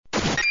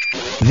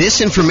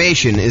This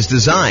information is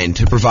designed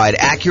to provide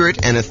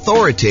accurate and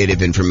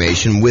authoritative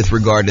information with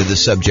regard to the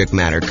subject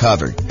matter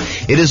covered.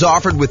 It is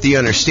offered with the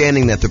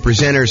understanding that the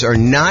presenters are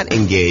not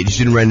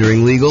engaged in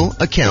rendering legal,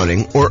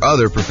 accounting, or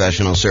other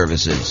professional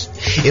services.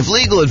 If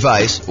legal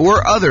advice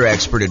or other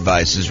expert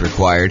advice is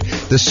required,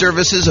 the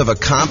services of a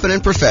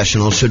competent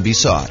professional should be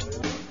sought.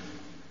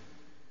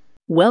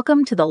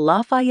 Welcome to the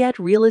Lafayette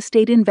Real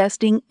Estate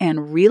Investing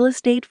and Real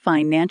Estate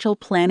Financial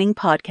Planning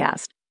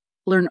Podcast.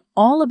 Learn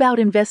all about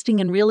investing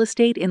in real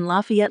estate in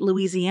Lafayette,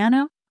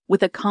 Louisiana,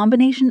 with a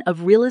combination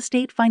of real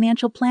estate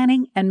financial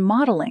planning and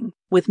modeling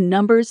with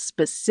numbers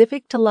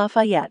specific to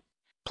Lafayette,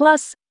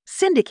 plus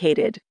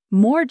syndicated,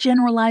 more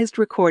generalized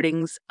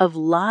recordings of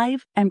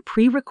live and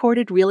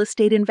pre-recorded real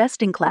estate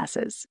investing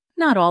classes,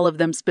 not all of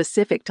them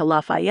specific to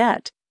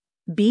Lafayette.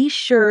 Be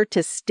sure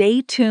to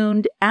stay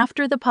tuned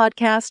after the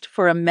podcast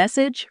for a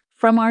message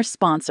from our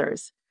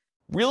sponsors.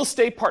 Real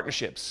estate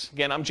partnerships.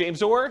 Again, I'm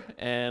James Orr,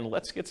 and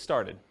let's get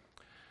started.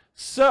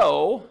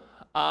 So,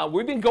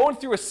 we've been going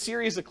through a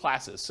series of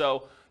classes.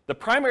 So, the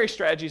primary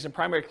strategies and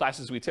primary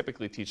classes we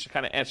typically teach, to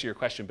kind of answer your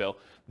question, Bill,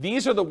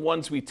 these are the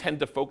ones we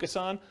tend to focus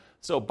on.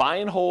 So, buy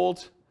and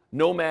hold,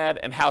 nomad,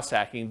 and house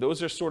hacking,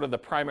 those are sort of the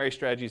primary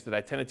strategies that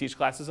I tend to teach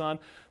classes on.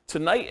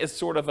 Tonight is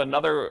sort of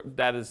another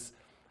that is,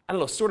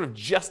 sort of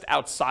just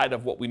outside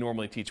of what we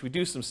normally teach. We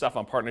do some stuff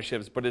on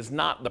partnerships, but it's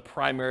not the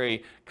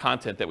primary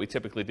content that we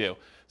typically do.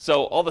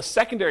 So all the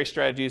secondary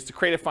strategies to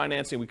creative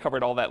financing, we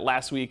covered all that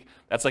last week.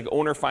 That's like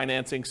owner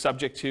financing,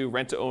 subject to,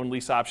 rent to own,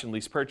 lease option,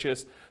 lease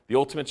purchase, the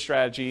ultimate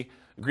strategy,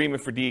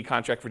 agreement for deed,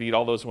 contract for deed,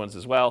 all those ones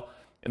as well.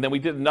 And then we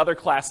did another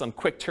class on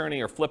quick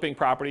turning or flipping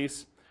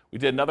properties. We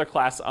did another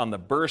class on the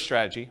BRRRR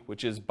strategy,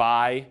 which is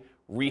buy,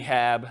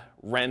 rehab,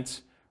 rent,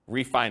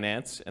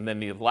 refinance, and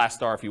then the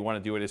last R, if you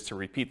want to do it, is to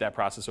repeat that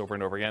process over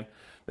and over again.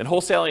 Then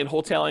wholesaling and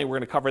wholetailing, we're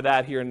going to cover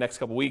that here in the next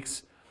couple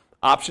weeks.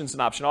 Options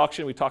and option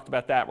auction, we talked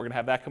about that. We're going to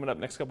have that coming up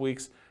next couple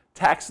weeks.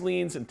 Tax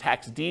liens and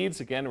tax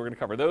deeds, again, we're going to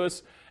cover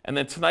those. And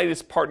then tonight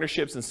is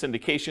partnerships and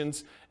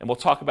syndications, and we'll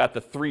talk about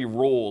the three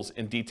roles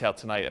in detail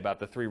tonight, about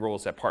the three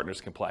roles that partners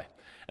can play.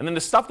 And then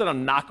the stuff that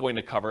I'm not going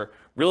to cover,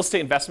 real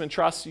estate investment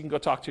trusts, you can go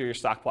talk to your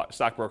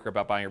stockbroker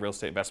about buying a real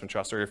estate investment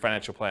trust or your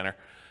financial planner.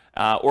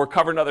 Or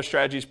covering other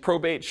strategies,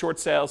 probate, short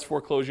sales,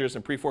 foreclosures,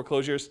 and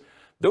pre-foreclosures.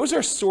 Those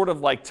are sort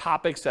of like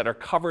topics that are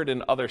covered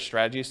in other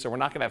strategies, so we're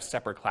not going to have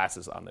separate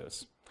classes on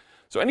those.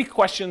 So any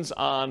questions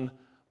on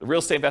the real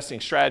estate investing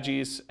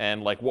strategies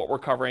and like what we're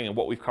covering and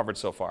what we've covered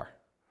so far?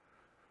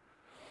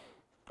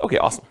 Okay,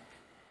 awesome.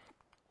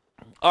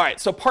 All right,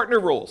 so partner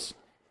rules.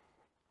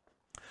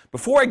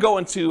 Before I go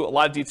into a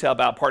lot of detail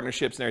about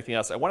partnerships and everything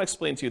else, I want to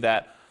explain to you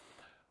that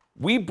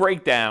we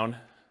break down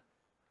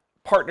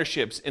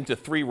partnerships into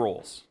three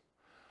roles.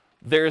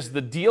 There's the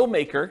deal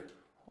maker,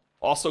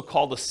 also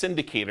called a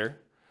syndicator,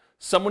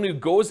 someone who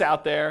goes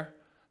out there,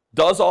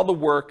 does all the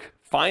work,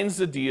 finds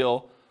the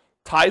deal,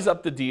 ties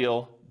up the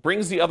deal,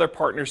 brings the other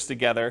partners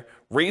together,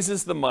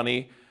 raises the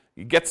money,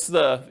 gets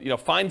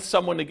finds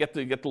someone to get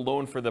the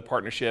loan for the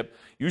partnership,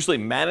 usually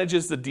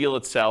manages the deal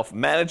itself,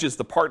 manages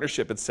the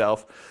partnership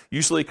itself,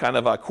 usually kind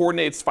of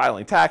coordinates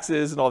filing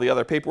taxes and all the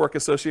other paperwork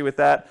associated with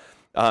that.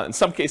 In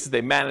some cases,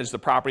 they manage the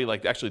property,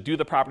 like actually do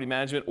the property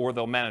management, or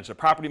they'll manage the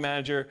property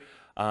manager.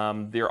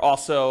 They're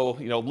also,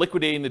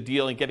 liquidating the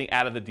deal and getting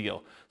out of the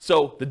deal.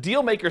 So the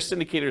deal maker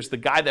syndicator is the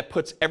guy that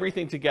puts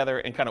everything together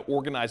and kind of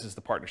organizes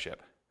the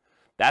partnership.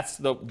 That's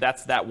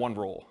that one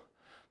role.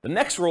 The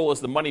next role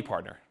is the money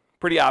partner.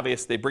 Pretty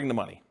obvious, they bring the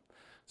money.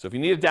 So if you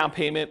need a down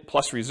payment,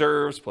 plus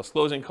reserves, plus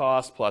closing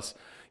costs, plus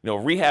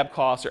rehab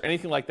costs, or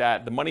anything like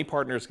that, the money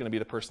partner is going to be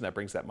the person that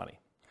brings that money.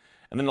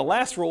 And then the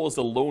last role is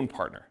the loan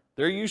partner.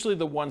 They're usually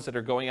the ones that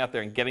are going out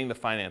there and getting the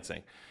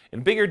financing.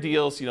 In bigger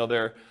deals,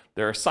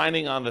 they're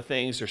signing on the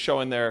things, they're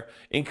showing their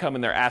income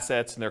and their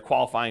assets, and they're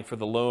qualifying for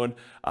the loan.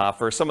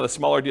 For some of the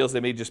smaller deals, they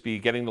may just be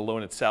getting the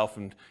loan itself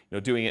and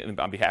doing it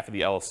on behalf of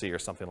the LLC or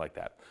something like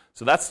that.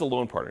 So that's the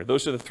loan partner.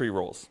 Those are the three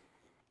roles.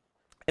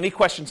 Any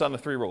questions on the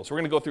three roles? We're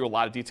going to go through a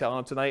lot of detail on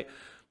them tonight,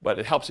 but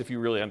it helps if you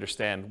really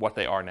understand what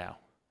they are now.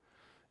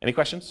 Any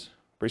questions?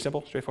 Pretty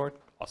simple, straightforward?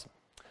 Awesome.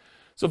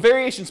 So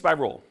variations by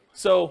role.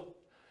 So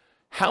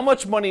how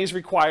much money is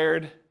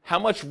required, how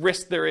much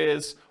risk there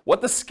is,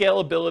 what the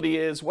scalability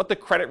is, what the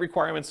credit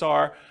requirements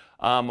are,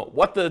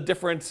 what the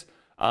different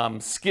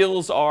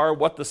skills are,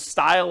 what the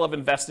style of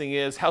investing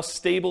is, how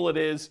stable it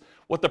is,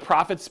 what the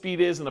profit speed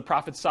is and the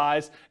profit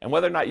size, and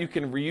whether or not you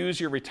can reuse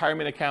your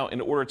retirement account in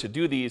order to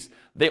do these,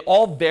 they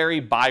all vary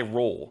by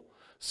role.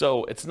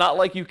 So it's not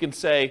like you can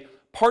say,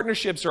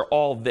 partnerships are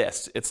all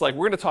this. It's like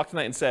we're going to talk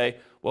tonight and say,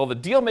 well, the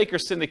deal maker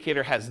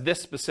syndicator has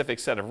this specific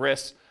set of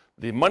risks,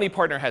 the money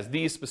partner has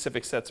these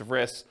specific sets of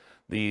risks,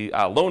 the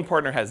loan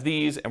partner has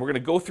these, and we're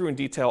going to go through in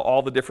detail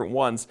all the different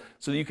ones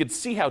so that you can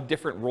see how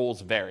different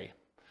roles vary.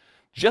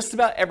 Just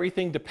about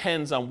everything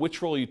depends on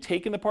which role you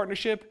take in the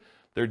partnership.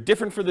 They're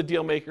different for the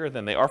deal maker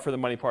than they are for the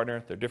money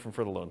partner. They're different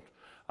for the loan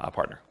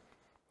partner.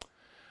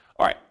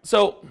 All right,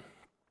 so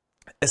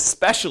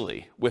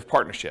especially with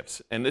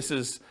partnerships, and this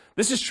is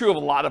true of a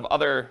lot of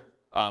other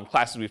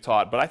classes we've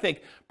taught, but I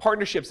think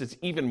partnerships is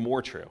even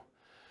more true.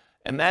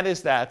 And that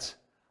is that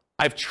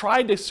I've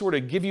tried to sort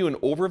of give you an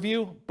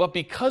overview, but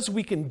because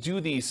we can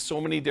do these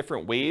so many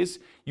different ways,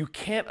 you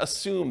can't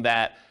assume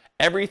that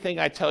everything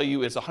I tell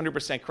you is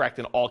 100% correct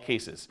in all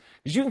cases.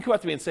 Because you can come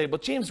up to me and say,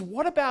 but James,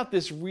 what about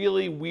this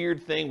really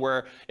weird thing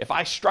where if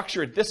I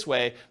structure it this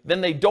way, then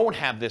they don't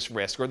have this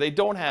risk, or they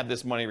don't have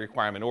this money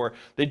requirement, or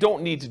they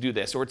don't need to do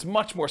this, or it's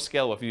much more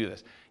scalable if you do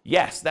this.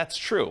 Yes, that's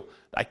true.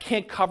 I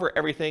can't cover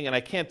everything, and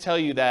I can't tell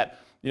you that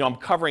I'm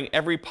covering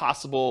every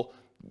possible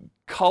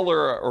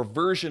color or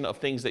version of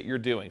things that you're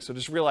doing. So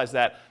just realize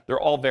that they're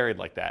all varied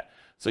like that.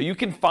 So you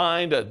can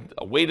find a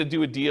way to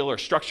do a deal or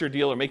structure a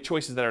deal or make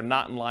choices that are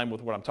not in line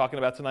with what I'm talking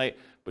about tonight,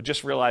 but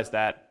just realize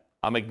that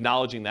I'm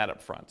acknowledging that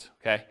up front,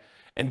 okay?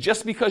 And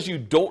just because you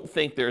don't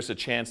think there's a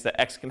chance that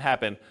X can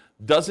happen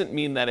doesn't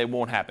mean that it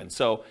won't happen.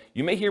 So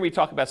you may hear me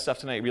talk about stuff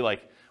tonight and be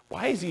like,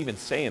 why is he even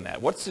saying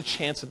that? What's the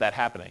chance of that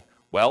happening?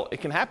 Well,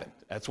 it can happen.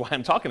 That's why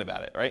I'm talking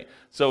about it, right?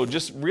 So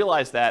just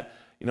realize that,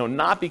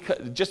 not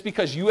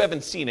because you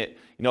haven't seen it.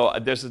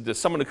 There's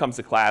someone who comes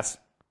to class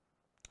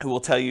who will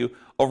tell you,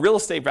 real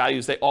estate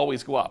values, they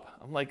always go up.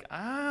 I'm like,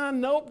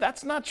 nope,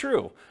 that's not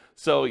true.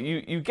 So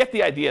you get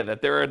the idea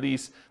that there are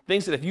these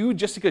things that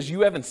just because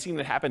you haven't seen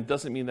it happen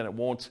doesn't mean that it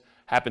won't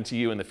happen to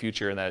you in the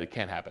future and that it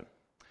can't happen.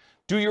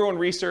 Do your own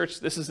research.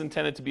 This is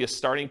intended to be a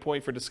starting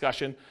point for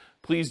discussion.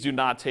 Please do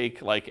not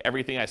take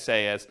everything I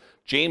say as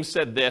James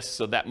said this,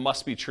 so that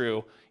must be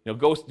true.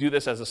 Go do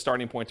this as a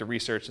starting point to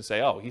research and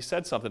say, he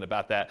said something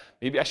about that.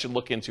 Maybe I should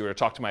look into it or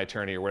talk to my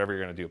attorney or whatever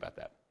you're going to do about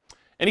that.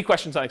 Any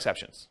questions on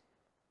exceptions?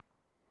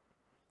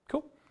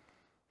 Cool.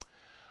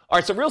 All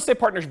right, so real estate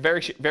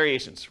partnership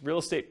variations. Real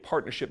estate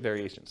partnership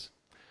variations.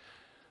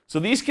 So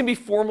these can be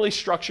formally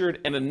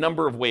structured in a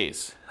number of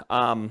ways.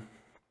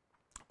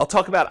 I'll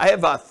talk about, I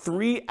have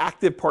 3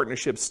 active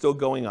partnerships still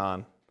going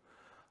on.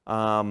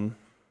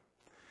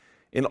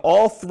 In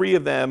all 3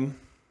 of them,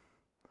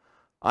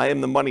 I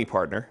am the money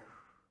partner.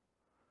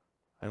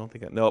 I'm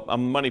a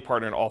money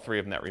partner in all 3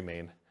 of them that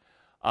remain.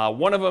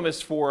 One of them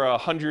is for a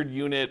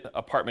 100-unit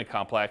apartment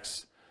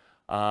complex.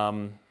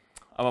 I'm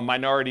a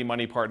minority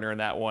money partner in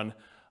that one.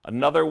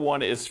 Another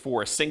one is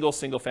for a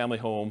single-family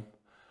home.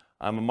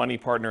 I'm a money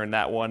partner in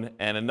that one.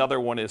 And another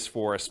one is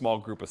for a small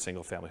group of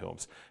single-family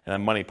homes. And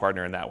I'm a money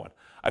partner in that one.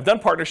 I've done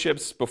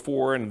partnerships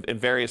before in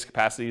various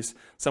capacities. In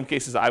some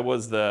cases, I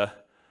was the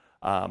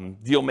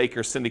deal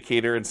maker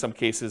syndicator. In some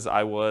cases,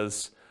 I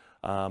was,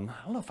 I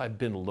don't know if I've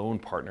been loan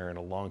partner in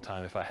a long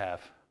time, if I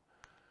have.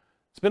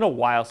 It's been a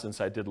while since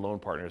I did loan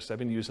partners. I've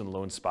been using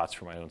loan spots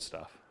for my own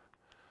stuff.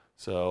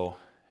 So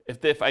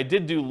if I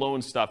did do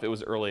loan stuff, it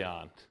was early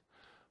on.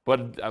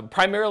 But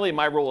primarily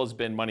my role has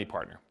been money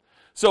partner.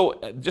 So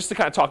just to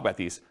kind of talk about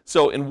these.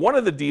 So in one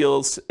of the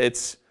deals,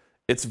 it's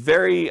a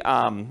very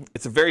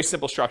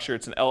simple structure.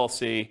 It's an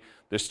LLC.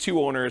 There's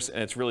 2 owners,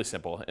 and it's really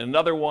simple. In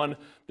another one,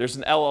 there's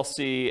an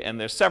LLC, and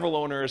there's several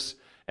owners,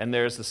 and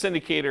there's the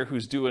syndicator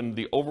who's doing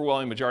the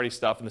overwhelming majority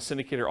stuff, and the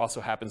syndicator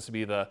also happens to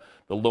be the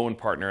loan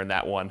partner in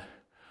that one.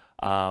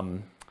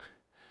 And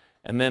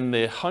then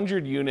the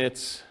 100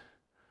 units,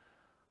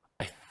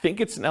 I think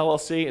it's an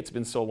LLC. It's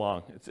been so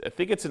long. I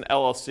think it's an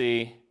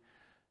LLC,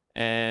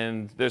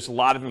 and there's a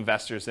lot of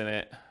investors in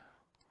it.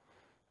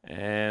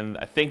 And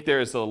I think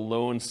there's a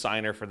loan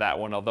signer for that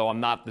one, although I'm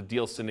not the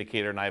deal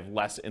syndicator and I have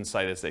less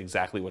insight as to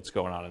exactly what's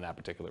going on in that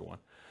particular one.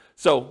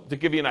 So to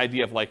give you an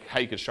idea of how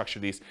you could structure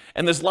these,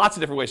 and there's lots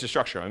of different ways to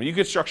structure them. I mean, you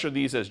could structure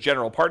these as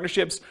general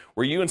partnerships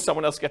where you and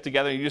someone else get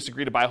together and you just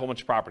agree to buy a whole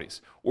bunch of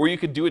properties. Or you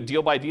could do it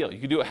deal by deal. You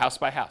could do it house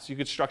by house. You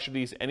could structure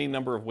these any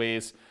number of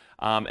ways.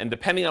 And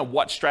depending on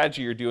what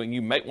strategy you're doing,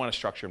 you might want to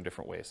structure them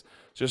different ways.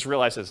 So just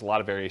realize there's a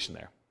lot of variation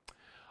there.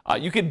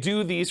 You could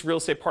do these real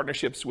estate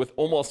partnerships with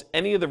almost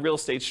any of the real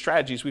estate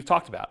strategies we've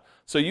talked about.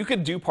 So you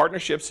could do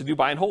partnerships to do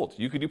buy and hold.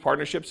 You could do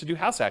partnerships to do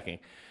house hacking.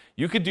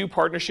 You could do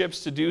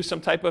partnerships to do some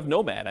type of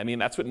nomad. I mean,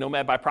 that's what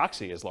nomad by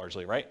proxy is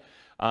largely, right?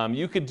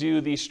 You could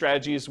do these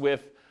strategies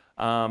with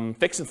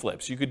fix and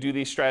flips. You could do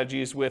these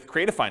strategies with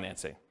creative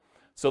financing.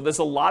 So there's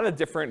a lot of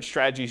different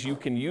strategies you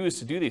can use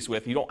to do these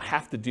with. You don't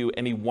have to do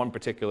any one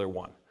particular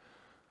one.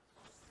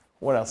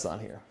 What else on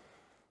here?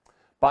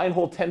 Buy and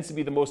hold tends to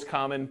be the most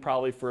common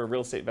probably for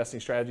real estate investing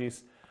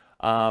strategies.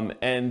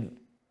 And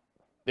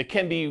it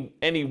can be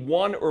any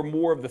one or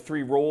more of the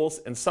 3 roles,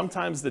 and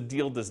sometimes the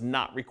deal does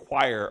not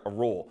require a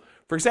role.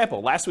 For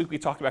example, last week we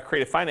talked about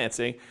creative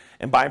financing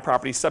and buying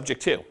properties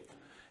subject to.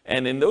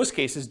 And in those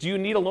cases, do you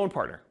need a loan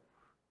partner?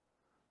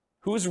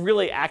 Who's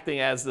really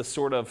acting as the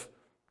sort of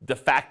de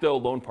facto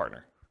loan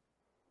partner?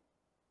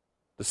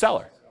 The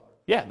seller.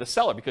 Yeah, the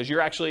seller, because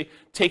you're actually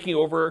taking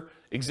over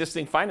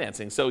existing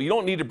financing. So you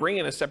don't need to bring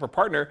in a separate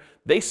partner.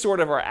 They sort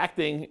of are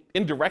acting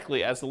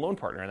indirectly as the loan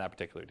partner in that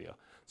particular deal.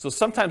 So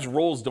sometimes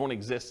roles don't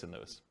exist in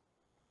those.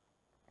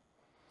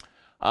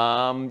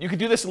 You could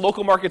do this in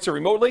local markets or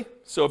remotely.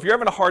 So if you're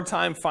having a hard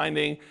time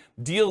finding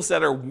deals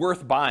that are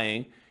worth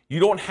buying, you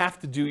don't have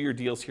to do your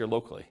deals here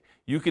locally.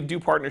 You could do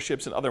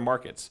partnerships in other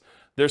markets.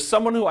 There's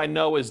someone who I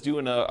know is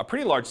doing a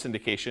pretty large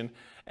syndication,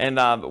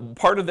 and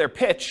part of their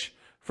pitch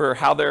for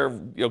how they're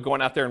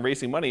going out there and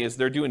raising money is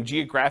they're doing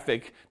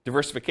geographic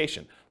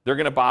diversification. They're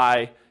going to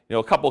buy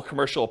a couple of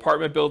commercial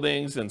apartment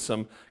buildings and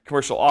some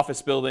commercial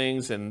office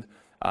buildings, and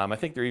I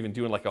think they're even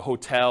doing like a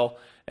hotel,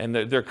 and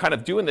they're kind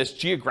of doing this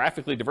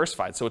geographically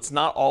diversified, so it's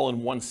not all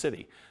in one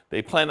city.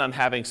 They plan on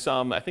having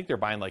I think they're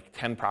buying like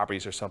 10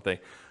 properties or something,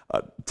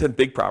 10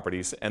 big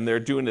properties, and they're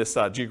doing this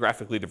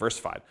geographically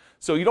diversified.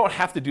 So you don't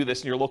have to do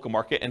this in your local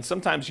market, and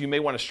sometimes you may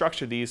want to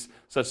structure these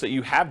such that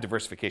you have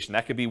diversification.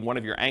 That could be one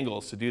of your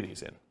angles to do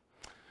these in.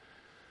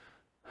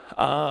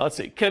 Let's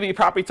see, can it be a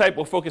property type?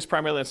 We'll focus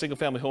primarily on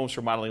single-family homes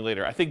for modeling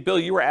later. I think, Bill,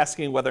 you were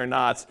asking whether or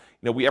not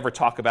we ever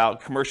talk about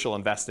commercial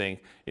investing,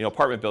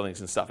 apartment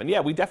buildings and stuff. And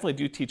yeah, we definitely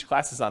do teach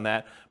classes on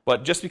that.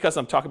 But just because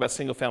I'm talking about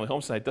single-family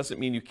homes tonight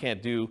doesn't mean you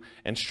can't do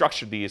and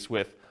structure these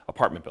with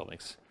apartment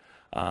buildings.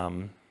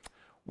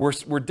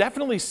 We're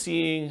definitely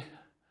seeing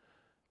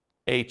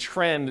a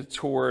trend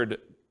toward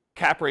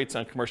cap rates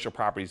on commercial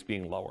properties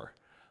being lower.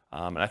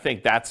 And I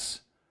think that's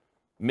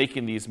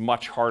making these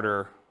much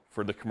harder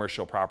for the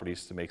commercial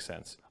properties to make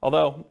sense.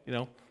 Although,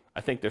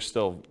 I think they're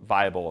still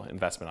viable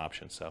investment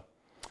options. So,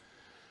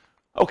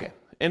 okay,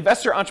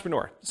 investor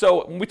entrepreneur.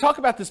 So when we talk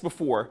about this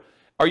before,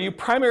 are you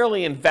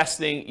primarily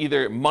investing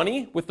either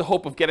money with the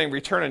hope of getting a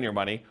return on your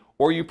money,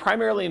 or are you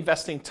primarily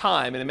investing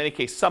time, and in many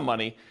cases some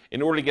money,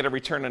 in order to get a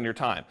return on your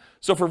time?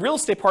 So for real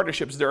estate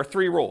partnerships, there are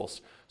 3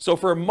 roles. So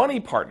for a money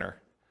partner,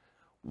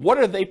 what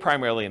are they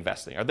primarily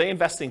investing? Are they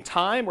investing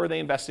time, or are they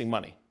investing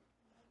money?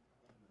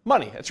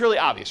 Money. It's really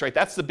obvious, right?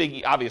 That's the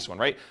big obvious one,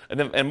 right?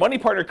 And money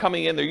partner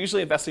coming in, they're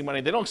usually investing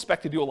money. They don't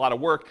expect to do a lot of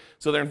work,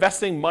 so they're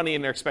investing money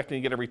and they're expecting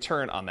to get a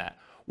return on that.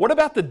 What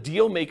about the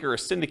deal maker or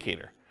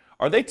syndicator?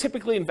 Are they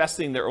typically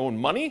investing their own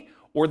money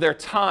or their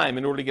time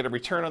in order to get a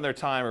return on their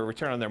time or a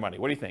return on their money?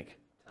 What do you think?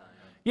 Time.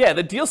 Yeah,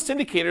 the deal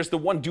syndicator is the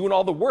one doing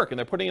all the work and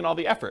they're putting in all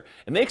the effort.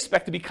 And they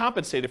expect to be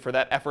compensated for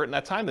that effort and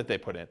that time that they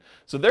put in.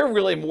 So they're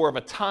really more of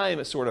a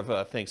time sort of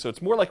a thing. So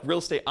it's more like real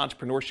estate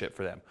entrepreneurship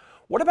for them.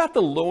 What about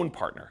the loan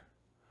partner?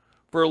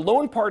 For a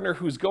loan partner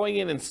who's going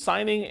in and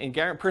signing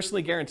and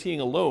personally guaranteeing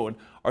a loan,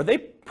 are they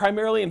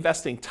primarily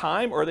investing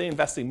time or are they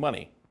investing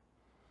money?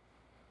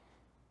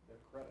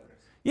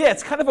 Yeah,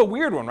 it's kind of a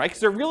weird one, right? Because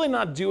they're really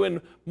not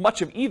doing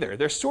much of either.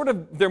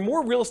 They're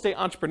more real estate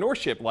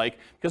entrepreneurship-like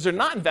because they're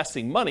not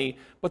investing money,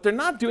 but they're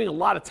not doing a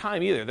lot of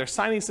time either. They're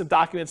signing some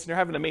documents and they're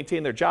having to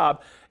maintain their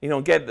job,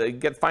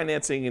 get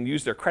financing and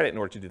use their credit in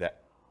order to do that.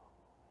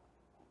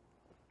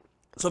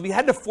 So if you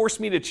had to force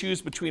me to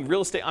choose between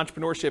real estate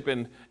entrepreneurship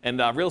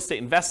and real estate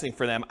investing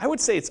for them, I would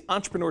say it's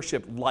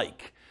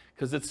entrepreneurship-like,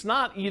 because it's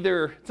not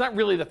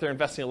really that they're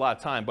investing a lot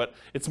of time, but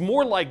it's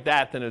more like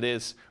that than it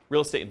is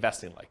real estate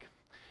investing-like.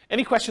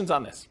 Any questions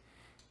on this?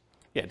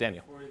 Yeah,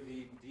 Daniel. For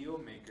the deal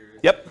makers,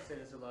 yep. You said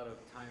it's a lot of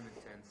time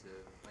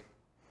intensive. And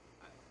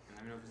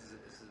I don't know if this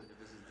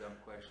is a dumb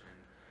question.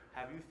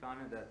 Have you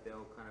found that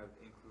they'll kind of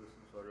include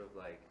some sort of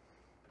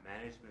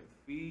management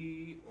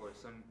fee or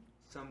some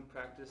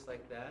practice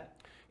like that?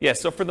 Yeah,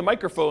 so for the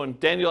microphone,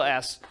 Daniel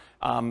asks,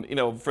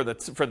 for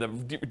the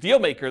deal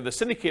maker, the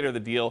syndicator of the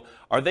deal,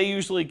 are they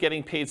usually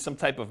getting paid some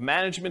type of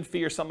management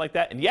fee or something like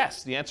that? And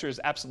yes, the answer is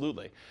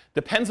absolutely.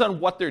 Depends on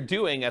what they're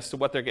doing as to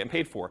what they're getting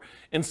paid for.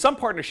 In some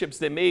partnerships,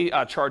 they may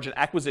charge an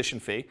acquisition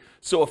fee,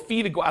 so a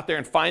fee to go out there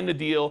and find the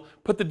deal,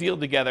 put the deal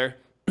together,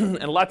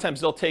 and a lot of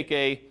times they'll take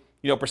a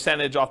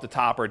percentage off the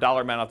top or a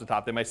dollar amount off the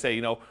top. They might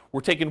say,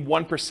 we're taking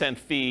 1%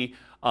 fee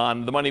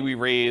on the money we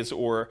raise,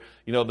 or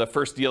the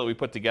first deal that we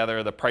put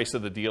together, the price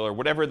of the deal, or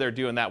whatever they're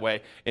doing that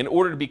way, in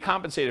order to be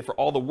compensated for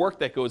all the work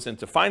that goes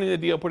into finding the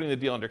deal, putting the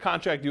deal under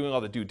contract, doing all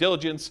the due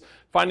diligence,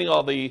 finding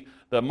all the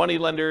money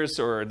lenders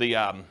or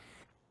the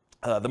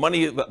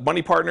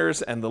money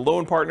partners and the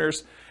loan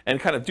partners, and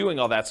kind of doing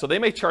all that. So they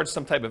may charge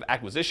some type of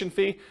acquisition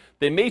fee.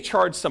 They may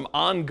charge some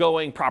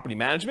ongoing property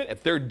management.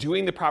 If they're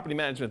doing the property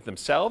management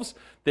themselves,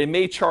 they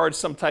may charge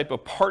some type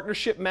of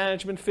partnership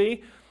management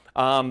fee.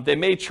 They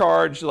may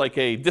charge like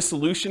a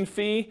dissolution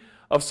fee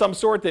of some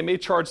sort. They may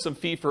charge some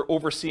fee for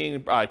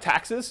overseeing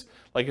taxes,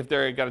 like if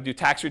they're got to do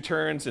tax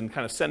returns and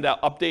kind of send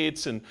out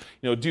updates and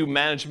do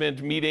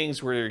management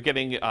meetings where you're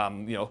getting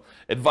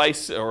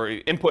advice or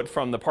input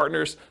from the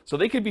partners. So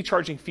they could be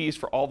charging fees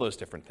for all those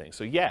different things.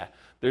 So yeah,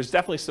 there's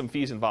definitely some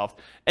fees involved.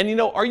 And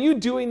are you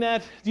doing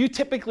that? Do you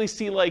typically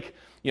see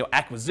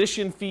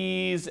acquisition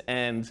fees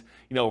and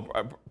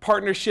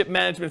partnership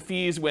management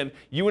fees when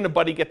you and a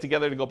buddy get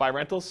together to go buy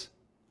rentals?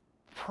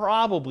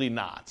 Probably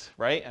not,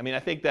 right? I mean, I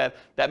think that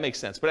makes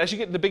sense. But as you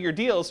get into bigger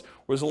deals,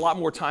 where there's a lot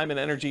more time and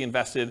energy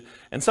invested,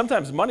 and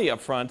sometimes money up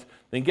front,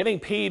 then getting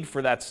paid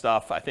for that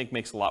stuff, I think,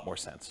 makes a lot more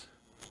sense.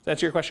 Does that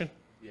answer your question?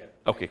 Yeah.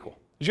 Okay, cool.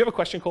 Did you have a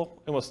question,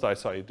 Cole? I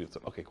saw you do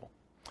something. Okay, cool.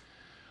 All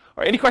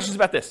right, any questions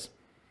about this?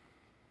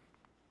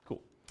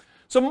 Cool.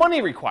 So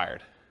money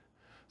required.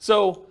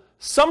 So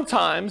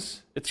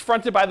sometimes it's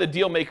fronted by the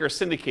deal maker or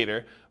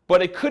syndicator,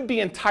 but it could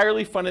be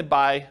entirely funded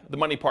by the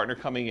money partner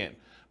coming in.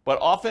 But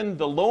often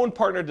the loan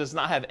partner does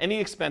not have any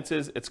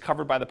expenses. It's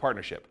covered by the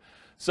partnership.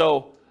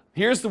 So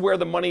Here's where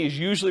the money is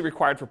usually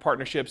required for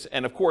partnerships.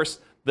 And of course,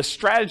 the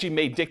strategy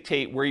may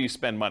dictate where you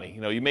spend money.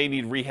 You may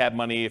need rehab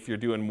money if you're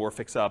doing more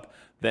fix up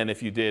than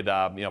if you did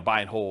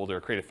buy and hold or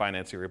creative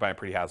financing, or you're buying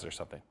pretty houses or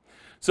something.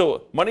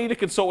 So money to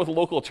consult with a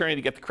local attorney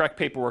to get the correct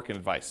paperwork and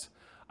advice.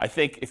 I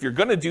think if you're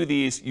going to do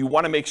these, you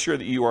want to make sure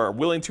that you are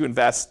willing to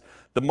invest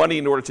the money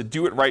in order to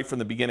do it right from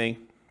the beginning.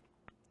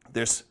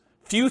 There's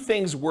few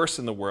things worse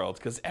in the world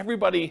because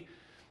everybody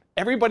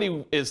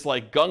is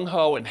like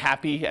gung-ho and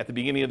happy at the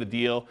beginning of the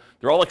deal.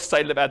 They're all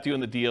excited about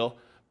doing the deal,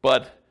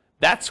 but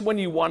that's when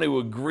you want to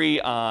agree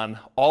on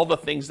all the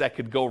things that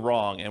could go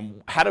wrong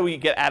and how do we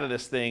get out of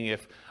this thing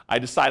if I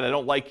decide I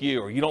don't like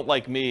you or you don't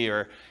like me,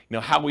 or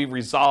how we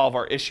resolve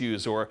our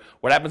issues, or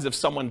what happens if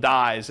someone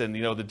dies and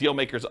the deal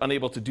maker is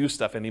unable to do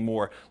stuff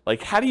anymore.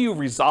 Like, how do you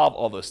resolve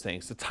all those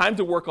things? The time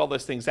to work all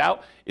those things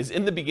out is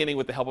in the beginning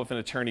with the help of an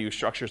attorney who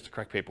structures the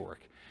correct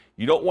paperwork.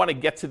 You don't want to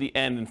get to the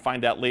end and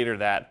find out later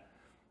that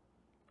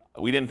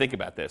we didn't think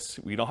about this.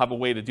 We don't have a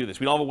way to do this.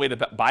 We don't have a way to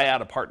buy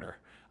out a partner.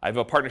 I have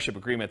a partnership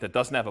agreement that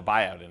doesn't have a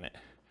buyout in it,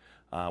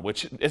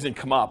 which isn't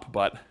come up,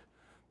 but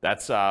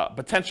that's a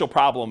potential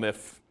problem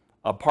if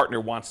a partner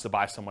wants to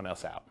buy someone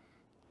else out,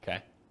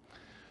 okay?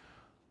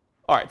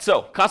 All right,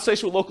 so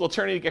consultation with a local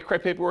attorney to get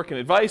correct paperwork and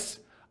advice.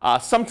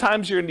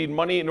 Sometimes you're gonna need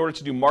money in order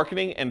to do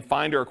marketing and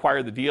find or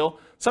acquire the deal.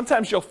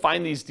 Sometimes you'll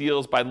find these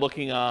deals by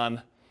looking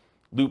on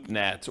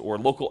LoopNet or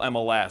local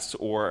MLS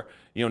or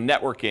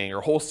networking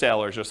or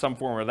wholesalers or some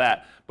form of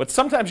that. But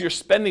sometimes you're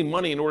spending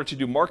money in order to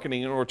do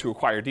marketing in order to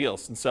acquire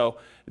deals. And so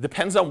it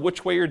depends on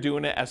which way you're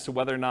doing it as to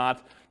whether or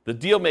not the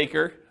deal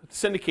maker, the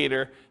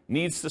syndicator,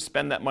 needs to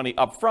spend that money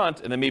up front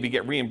and then maybe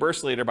get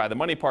reimbursed later by the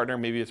money partner.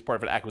 Maybe it's part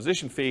of an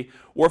acquisition fee,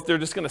 or if they're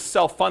just going to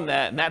self-fund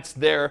that and that's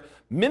their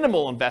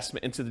minimal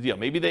investment into the deal.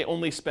 Maybe they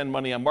only spend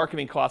money on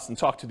marketing costs and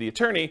talk to the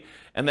attorney,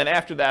 and then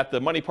after that,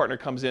 the money partner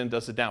comes in,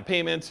 does the down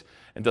payment,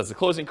 and does the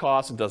closing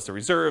costs, and does the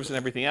reserves and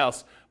everything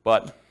else.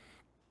 But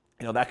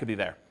that could be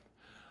there.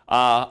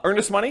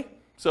 Earnest money.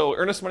 So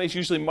earnest money is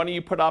usually money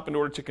you put up in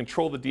order to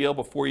control the deal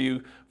before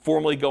you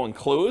formally go and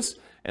close.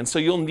 And so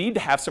you'll need to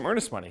have some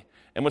earnest money.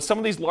 And with some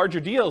of these larger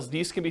deals,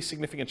 these can be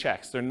significant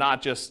checks. They're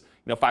not just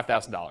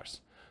 $5,000.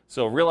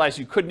 So realize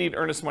you could need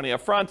earnest money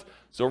up front.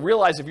 So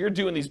realize if you're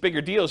doing these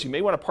bigger deals, you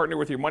may want to partner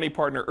with your money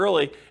partner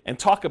early and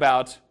talk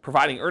about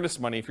providing earnest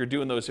money if you're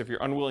doing those, if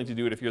you're unwilling to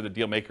do it, if you're the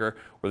deal maker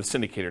or the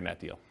syndicator in that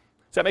deal.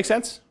 Does that make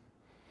sense?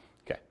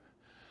 Okay.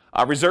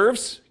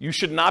 Reserves, you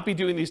should not be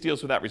doing these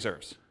deals without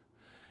reserves.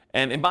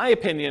 And in my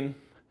opinion,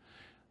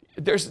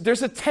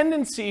 there's a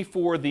tendency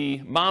for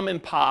the mom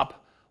and pop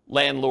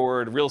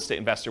landlord, real estate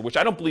investor, which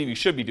I don't believe you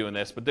should be doing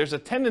this, but there's a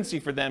tendency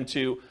for them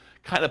to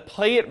kind of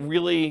play it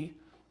really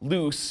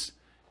loose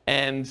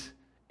and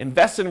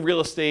invest in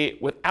real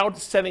estate without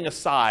setting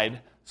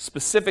aside,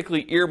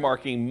 specifically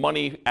earmarking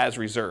money as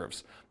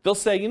reserves. They'll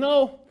say,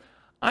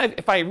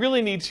 if I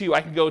really need to,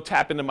 I can go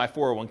tap into my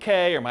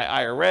 401k or my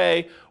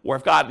IRA, or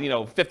I've got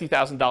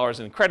 $50,000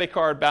 in credit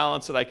card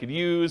balance that I could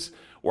use,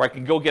 or I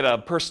can go get a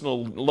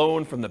personal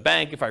loan from the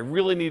bank if I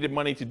really needed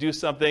money to do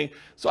something.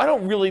 So I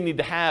don't really need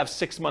to have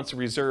 6 months of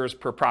reserves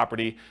per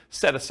property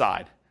set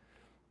aside.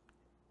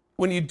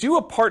 When you do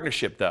a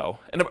partnership, though,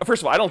 and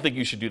first of all, I don't think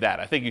you should do that.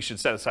 I think you should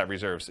set aside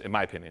reserves, in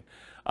my opinion.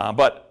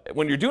 But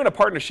when you're doing a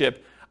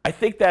partnership, I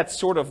think that's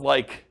sort of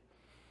like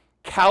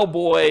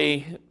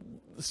cowboy,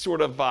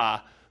 sort of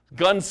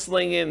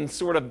gunslinging,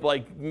 sort of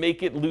like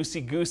make it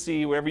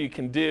loosey-goosey, whatever you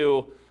can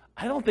do.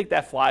 I don't think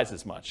that flies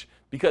as much.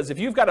 Because if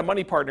you've got a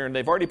money partner and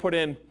they've already put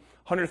in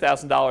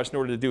 $100,000 in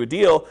order to do a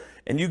deal,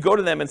 and you go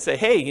to them and say,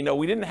 hey,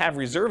 we didn't have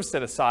reserves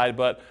set aside,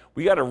 but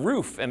we got a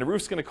roof, and the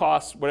roof's going to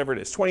cost whatever it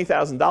is,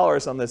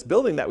 $20,000 on this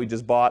building that we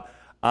just bought.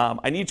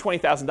 I need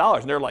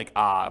 $20,000. And they're like,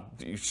 I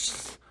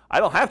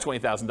don't have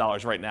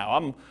 $20,000 right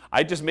now.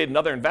 I just made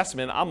another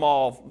investment.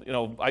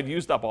 I've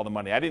used up all the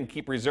money. I didn't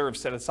keep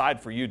reserves set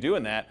aside for you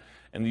doing that.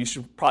 And you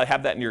should probably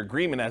have that in your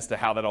agreement as to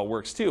how that all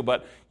works too.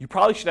 But you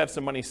probably should have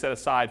some money set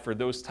aside for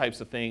those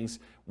types of things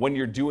when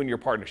you're doing your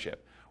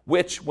partnership.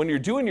 Which, when you're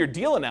doing your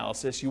deal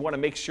analysis, you want to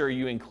make sure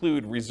you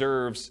include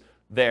reserves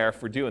there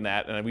for doing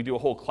that. And we do a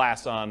whole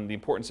class on the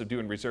importance of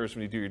doing reserves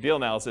when you do your deal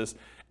analysis.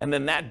 And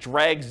then that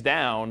drags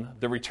down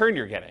the return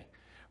you're getting,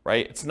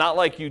 right? It's not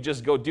like you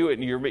just go do it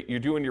and you're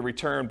doing your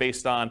return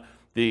based on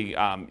the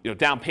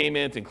down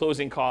payment and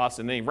closing costs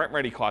and any rent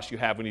ready costs you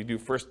have when you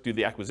first do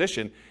the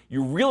acquisition.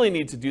 You really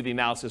need to do the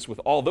analysis with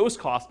all those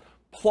costs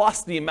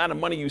plus the amount of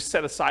money you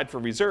set aside for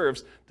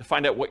reserves to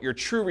find out what your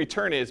true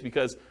return is,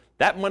 because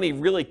that money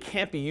really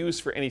can't be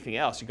used for anything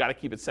else. You got to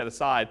keep it set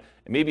aside,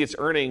 and maybe it's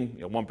earning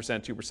 1%,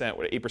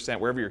 2%, 8%,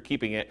 wherever you're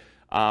keeping it,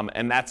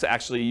 and that's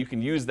actually, you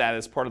can use that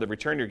as part of the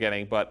return you're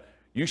getting, but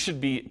you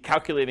should be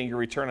calculating your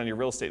return on your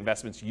real estate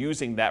investments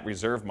using that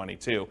reserve money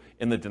too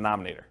in the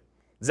denominator.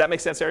 Does that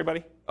make sense to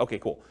everybody? Okay,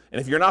 cool. And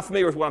if you're not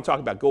familiar with what I'm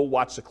talking about, go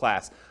watch the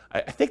class.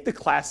 I think the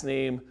class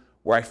name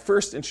where I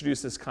first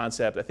introduced this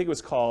concept, I think it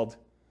was called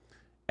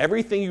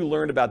Everything You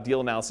Learned About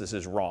Deal Analysis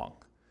is Wrong.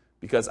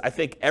 Because I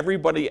think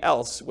everybody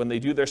else, when they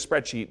do their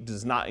spreadsheet,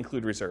 does not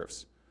include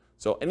reserves.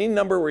 So any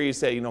number where you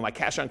say, my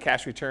cash on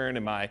cash return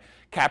and my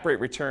cap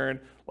rate return,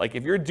 like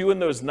if you're doing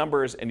those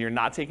numbers and you're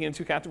not taking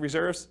into account the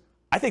reserves,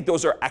 I think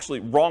those are actually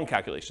wrong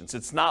calculations.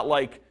 It's not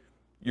like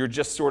you're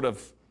just sort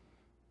of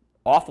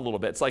off a little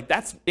bit. It's like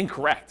that's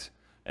incorrect.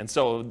 And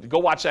so go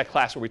watch that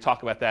class where we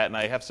talk about that, and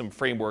I have some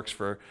frameworks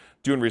for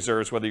doing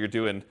reserves, whether you're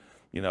doing,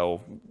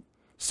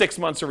 6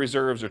 months of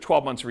reserves or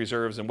 12 months of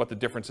reserves, and what the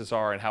differences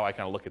are and how I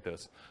kind of look at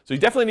those. So you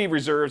definitely need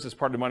reserves as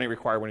part of the money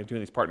required when you're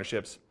doing these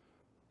partnerships.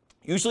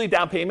 Usually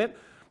down payment,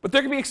 but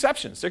there can be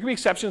exceptions. There can be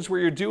exceptions where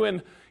you're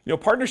doing,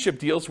 partnership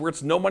deals where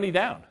it's no money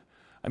down.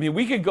 I mean,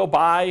 we could go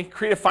buy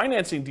creative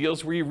financing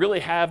deals where you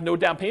really have no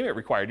down payment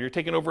required. You're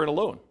taking over in a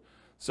loan.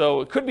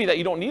 So it could be that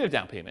you don't need a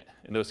down payment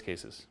in those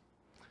cases.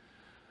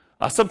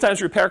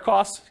 Sometimes repair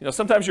costs.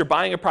 Sometimes you're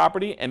buying a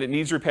property and it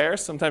needs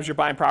repairs. Sometimes you're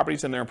buying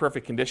properties and they're in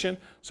perfect condition.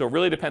 So it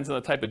really depends on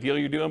the type of deal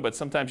you're doing, but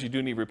sometimes you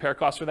do need repair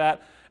costs for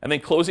that. And then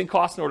closing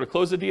costs in order to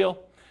close the deal.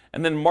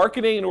 And then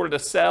marketing in order to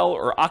sell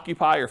or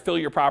occupy or fill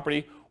your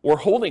property, or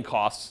holding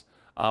costs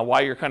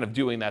while you're kind of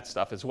doing that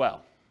stuff as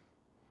well.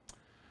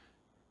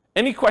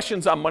 Any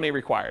questions on money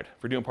required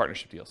for doing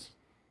partnership deals?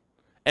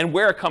 And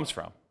where it comes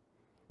from?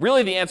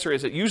 Really the answer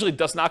is it usually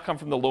does not come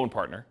from the loan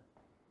partner,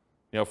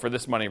 for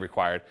this money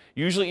required.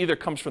 Usually either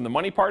comes from the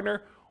money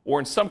partner, or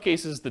in some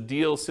cases the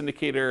deal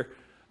syndicator,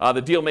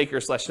 the deal maker /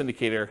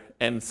 syndicator,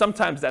 and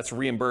sometimes that's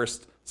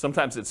reimbursed,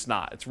 sometimes it's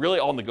not. It's really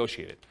all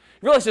negotiated.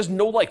 You realize there's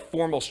no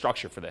formal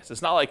structure for this.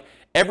 It's not like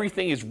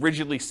everything is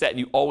rigidly set and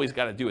you always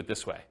got to do it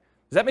this way.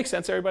 Does that make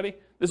sense, everybody?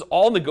 This is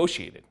all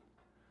negotiated.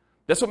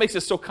 That's what makes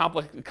it so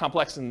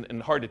complex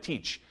and hard to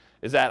teach,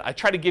 is that I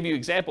try to give you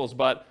examples,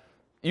 but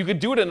you could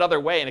do it another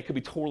way and it could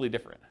be totally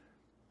different.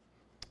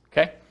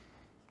 Okay?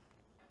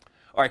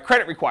 All right,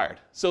 credit required.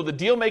 So the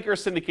deal maker or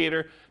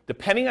syndicator,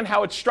 depending on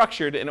how it's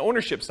structured and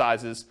ownership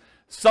sizes,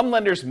 some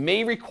lenders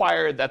may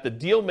require that the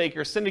deal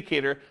maker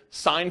syndicator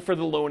sign for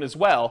the loan as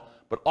well,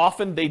 but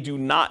often they do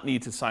not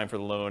need to sign for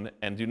the loan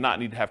and do not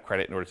need to have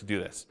credit in order to do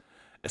this,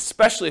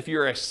 especially if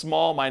you're a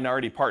small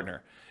minority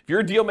partner. If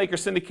you're a deal maker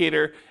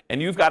syndicator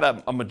and you've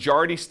got a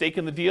majority stake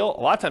in the deal, a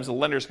lot of times the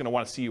lender is going to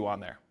want to see you on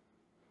there,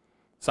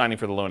 signing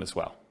for the loan as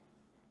well.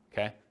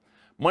 Okay?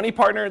 Money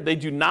partner, they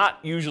do not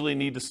usually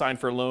need to sign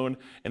for a loan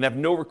and have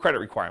no credit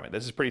requirement.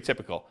 This is pretty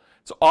typical.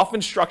 It's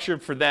often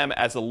structured for them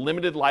as a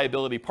limited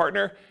liability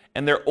partner,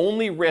 and their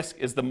only risk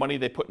is the money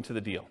they put into the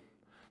deal.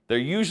 They're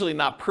usually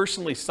not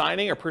personally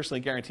signing or personally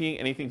guaranteeing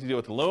anything to do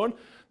with the loan.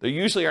 They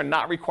usually are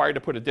not required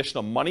to put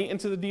additional money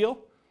into the deal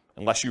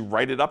unless you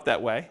write it up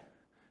that way.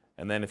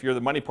 And then if you're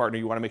the money partner,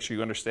 you want to make sure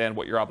you understand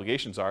what your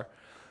obligations are.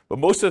 But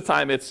most of the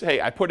time it's,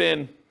 hey, I put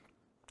in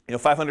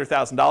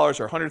 $500,000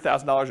 or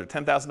 $100,000 or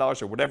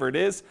 $10,000 or whatever it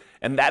is,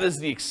 and that is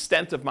the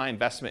extent of my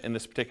investment in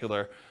this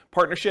particular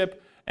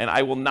partnership, and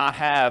I will not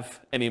have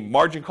any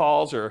margin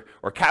calls or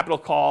capital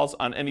calls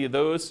on any of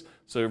those.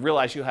 So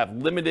realize you have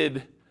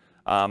limited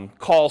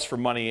calls for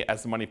money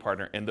as the money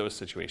partner in those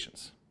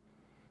situations.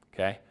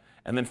 Okay?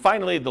 And then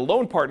finally, the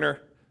loan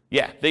partner,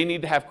 they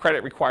need to have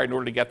credit required in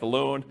order to get the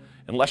loan,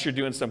 unless you're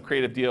doing some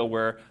creative deal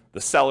where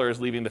the seller is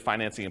leaving the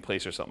financing in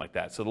place or something like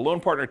that. So the loan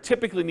partner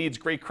typically needs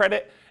great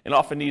credit and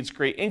often needs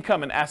great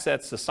income and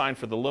assets to sign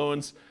for the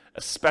loans,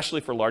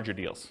 especially for larger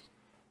deals.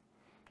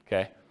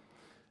 Okay?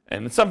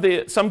 And in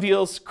some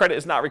deals, credit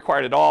is not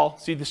required at all.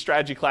 See the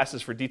strategy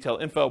classes for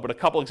detailed info, but a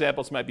couple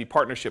examples might be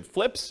partnership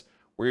flips,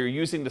 where you're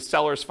using the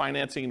seller's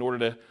financing in order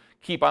to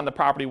keep on the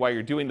property while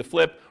you're doing the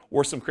flip,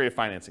 or some creative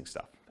financing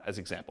stuff as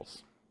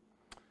examples.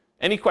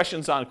 Any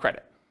questions on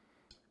credit?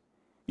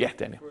 Yeah,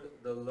 Daniel. For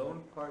the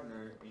loan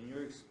partner, in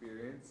your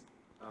experience,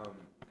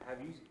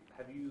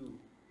 have you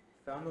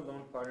found the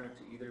loan partner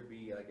to either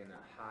be like in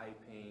a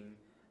high-paying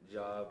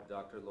job,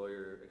 doctor,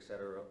 lawyer,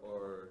 etc.,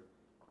 or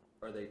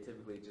are they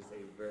typically just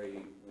a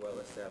very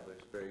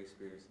well-established, very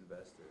experienced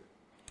investor?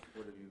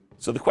 What have you?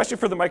 So the question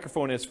for the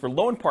microphone is, for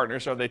loan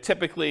partners, are they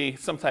typically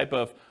some type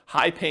of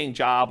high-paying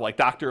job, like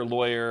doctor,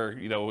 lawyer,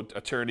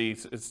 attorney,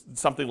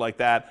 something like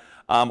that,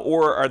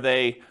 or are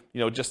they,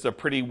 just a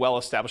pretty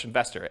well-established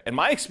investor? And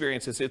my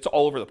experience is it's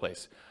all over the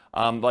place.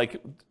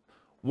 Like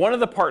one of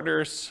the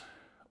partners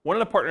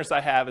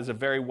I have is a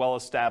very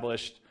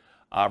well-established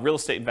real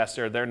estate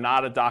investor. They're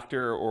not a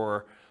doctor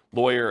or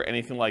lawyer or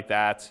anything like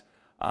that.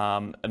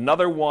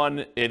 Another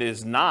one, it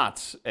is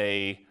not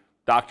a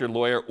doctor,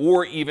 lawyer,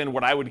 or even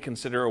what I would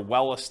consider a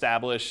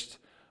well-established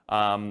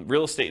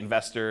real estate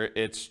investor.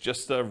 It's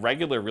just a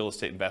regular real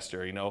estate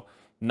investor,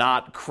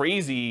 not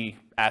crazy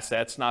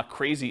assets, not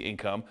crazy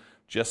income,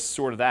 just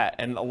sort of that.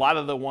 And a lot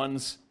of the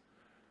ones,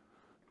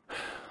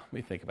 let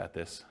me think about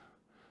this.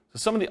 So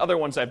some of the other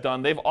ones I've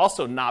done, they've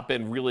also not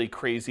been really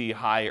crazy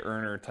high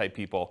earner type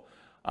people.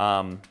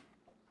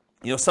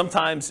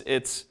 Sometimes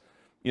it's,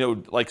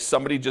 like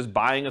somebody just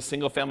buying a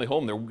single family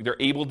home. They're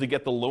able to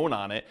get the loan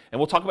on it. And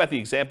we'll talk about the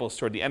examples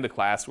toward the end of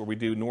class where we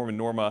do Norm and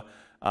Norma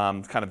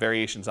kind of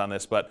variations on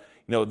this. But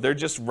they're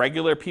just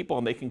regular people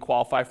and they can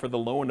qualify for the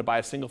loan to buy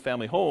a single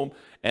family home,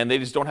 and they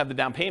just don't have the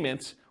down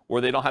payment, or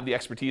they don't have the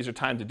expertise or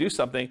time to do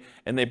something,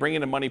 and they bring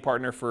in a money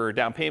partner for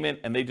down payment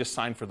and they just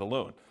sign for the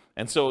loan.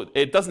 And so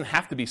it doesn't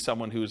have to be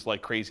someone who's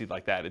like crazy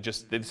like that. They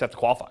just have to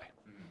qualify.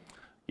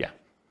 Yeah.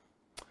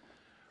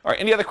 All right,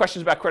 any other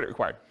questions about credit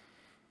required?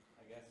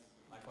 I guess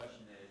my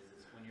question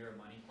is when you're a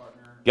money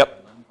partner, Yep. or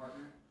a loan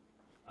partner,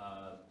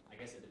 I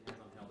guess it depends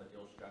on how the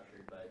deal's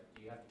structured, but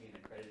do you have to be an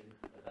accredited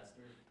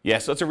investor? Yeah,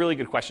 so that's a really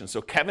good question.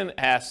 So Kevin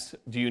asked,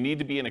 do you need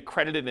to be an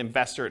accredited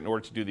investor in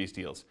order to do these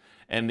deals?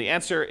 And the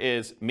answer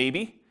is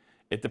maybe.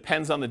 It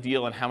depends on the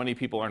deal and how many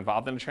people are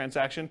involved in the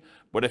transaction.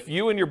 But if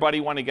you and your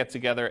buddy want to get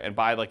together and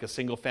buy like a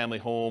single family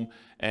home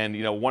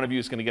and one of you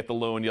is going to get the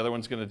loan, the other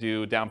one's going to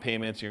do down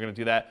payments, you're going to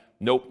do that,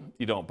 nope,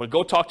 you don't. But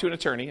go talk to an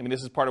attorney. I mean,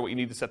 this is part of what you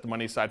need to set the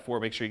money aside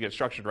for, make sure you get it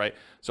structured right.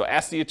 So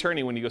ask the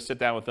attorney when you go sit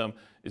down with them,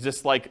 is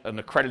this like an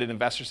accredited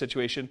investor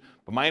situation?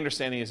 But my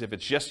understanding is if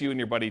it's just you and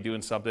your buddy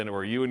doing something,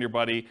 or you and your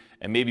buddy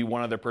and maybe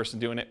one other person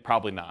doing it,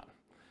 probably not.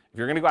 If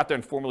you're going to go out there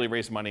and formally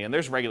raise money, and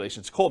there's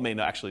regulations, Cole may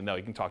actually know,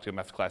 you can talk to him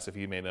after class if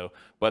he may know,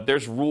 but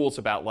there's rules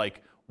about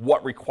like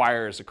what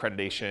requires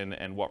accreditation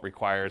and what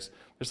requires,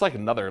 there's like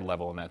another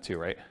level in that too,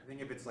 right? I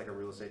think if it's like a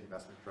real estate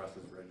investment trust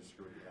that's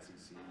registered with the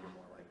SEC, you're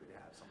more likely to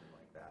have something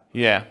like that.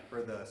 Yeah.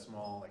 For the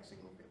small, like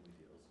single family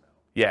deals, no.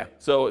 Yeah,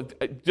 so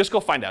just go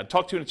find out.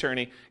 Talk to an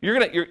attorney.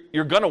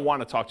 You're gonna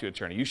want to talk to an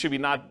attorney. You should be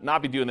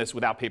not be doing this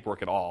without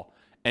paperwork at all.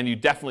 And you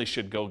definitely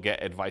should go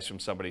get advice from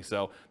somebody.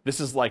 So this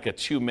is like a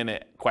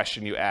 2-minute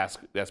question you ask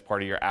that's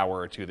part of your hour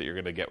or two that you're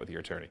going to get with your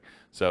attorney.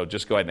 So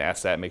just go ahead and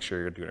ask that and make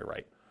sure you're doing it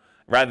right,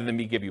 rather than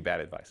me give you bad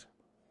advice.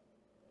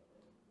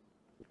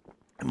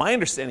 And my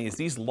understanding is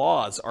these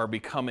laws are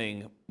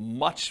becoming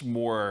much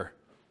more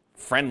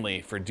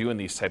friendly for doing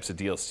these types of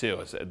deals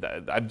too.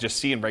 I'm just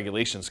seeing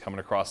regulations coming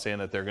across saying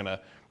that they're going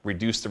to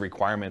reduce the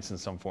requirements in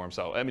some form.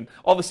 So, I mean,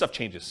 all this stuff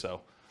changes.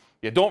 So,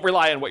 yeah, don't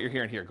rely on what you're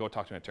hearing here. Go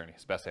talk to an attorney.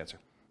 It's the best answer.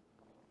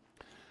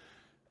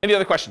 Any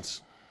other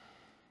questions?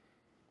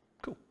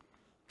 Cool.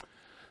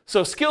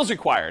 So skills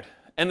required.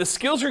 And the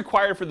skills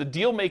required for the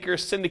deal maker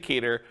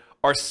syndicator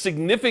are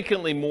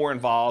significantly more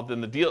involved than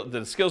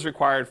the skills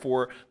required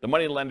for the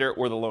money lender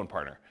or the loan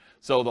partner.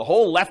 So the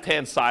whole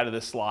left-hand side of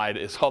this slide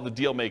is all the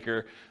deal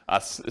maker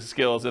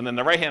skills, and then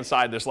the right-hand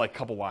side, there's like a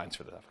couple lines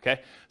for that, okay?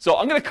 So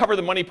I'm gonna cover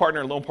the money partner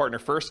and loan partner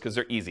first because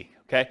they're easy,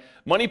 okay?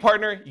 Money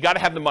partner, you gotta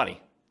have the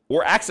money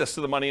or access to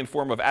the money in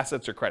form of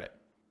assets or credit.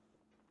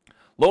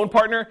 Loan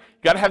partner,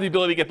 you got to have the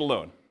ability to get the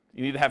loan.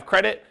 You need to have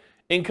credit,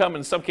 income,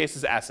 and in some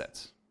cases,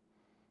 assets.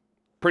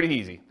 Pretty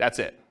easy. That's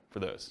it for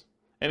those.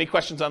 Any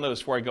questions on those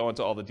before I go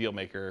into all the deal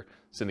maker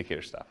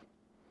syndicator stuff?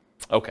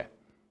 Okay.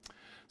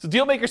 So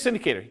deal maker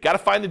syndicator, you got to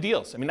find the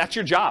deals. I mean, that's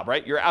your job,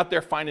 right? You're out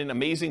there finding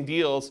amazing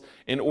deals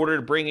in order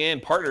to bring in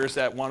partners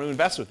that want to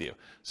invest with you.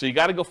 So you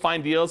got to go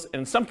find deals,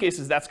 and in some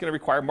cases, that's going to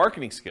require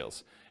marketing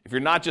skills. If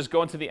you're not just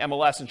going to the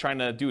MLS and trying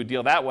to do a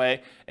deal that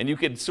way, and you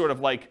could sort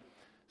of like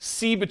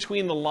see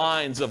between the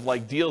lines of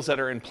like deals that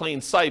are in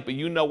plain sight, but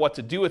you know what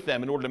to do with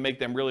them in order to make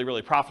them really,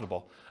 really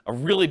profitable. A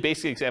really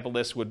basic example of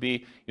this would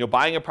be,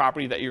 buying a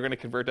property that you're going to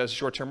convert as a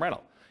short-term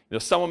rental.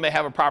 Someone may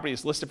have a property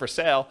that's listed for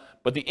sale,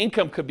 but the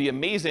income could be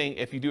amazing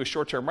if you do a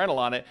short-term rental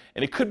on it,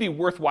 and it could be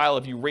worthwhile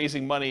if you're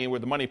raising money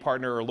with a money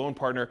partner or a loan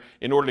partner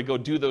in order to go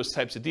do those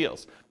types of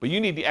deals. But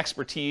you need the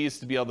expertise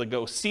to be able to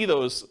go see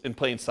those in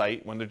plain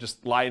sight when they're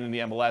just lying in the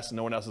MLS and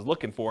no one else is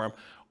looking for them,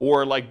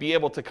 or like be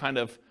able to kind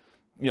of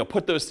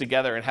put those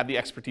together and have the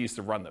expertise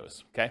to run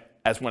those, okay?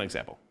 As one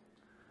example.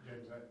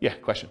 James, Yeah,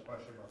 question.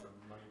 Question about the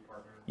money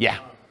partner. Yeah.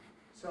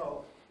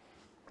 So,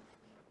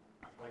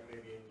 like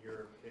maybe in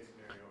your case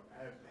scenario,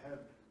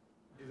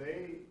 do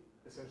they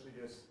essentially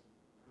just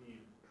need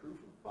proof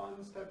of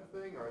funds type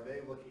of thing, or are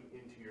they looking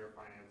into your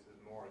finances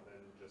more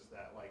than just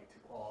that, like to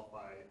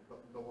qualify,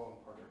 the loan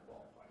partner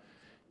qualify?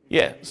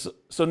 Yeah,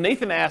 so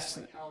Nathan asked...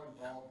 Like how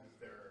involved is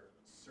their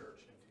search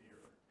into your...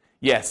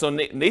 Yeah, so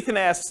Nathan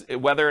asked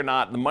whether or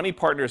not the money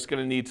partner is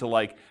going to need to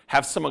like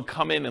have someone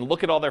come in and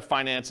look at all their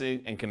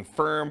financing and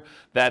confirm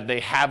that they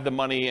have the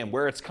money and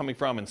where it's coming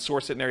from and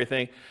source it and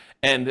everything.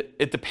 And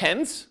it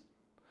depends.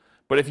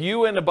 But if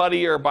you and a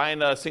buddy are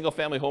buying a single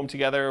family home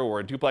together or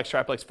a duplex,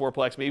 triplex,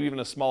 fourplex, maybe even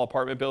a small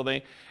apartment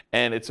building,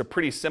 and it's a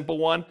pretty simple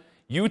one,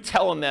 you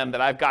telling them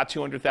that I've got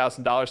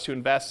 $200,000 to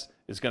invest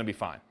is going to be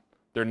fine.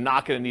 They're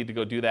not going to need to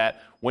go do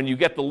that. When you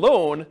get the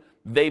loan,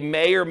 they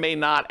may or may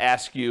not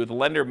ask you, the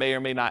lender may or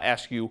may not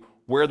ask you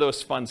where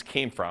those funds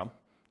came from,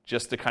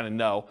 just to kind of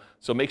know.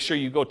 So make sure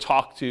you go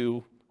talk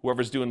to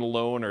whoever's doing the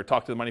loan or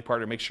talk to the money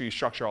partner, make sure you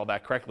structure all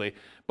that correctly.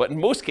 But in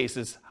most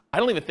cases, I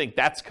don't even think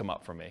that's come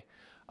up for me.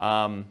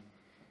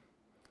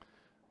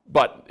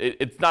 But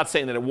it's not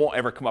saying that it won't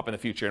ever come up in the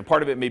future. And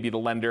part of it may be the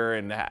lender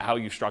and how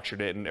you structured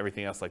it and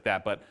everything else like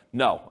that. But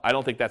no, I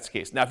don't think that's the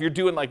case. Now, if you're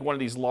doing like one of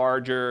these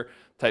larger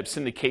type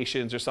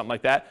syndications or something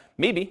like that,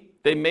 maybe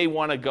they may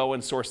want to go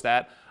and source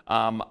that.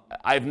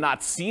 I've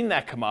not seen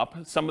that come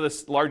up. Some of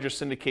the larger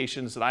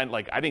syndications that I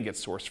didn't get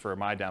sourced for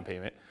my down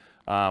payment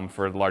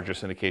for the larger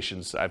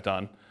syndications I've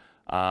done.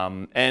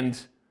 And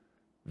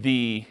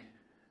the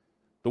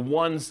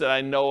ones that I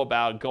know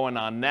about going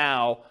on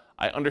now,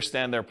 I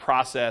understand their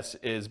process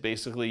is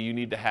basically you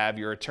need to have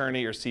your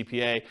attorney or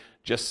CPA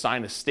just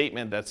sign a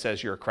statement that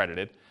says you're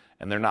accredited.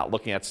 and they're not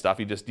looking at stuff.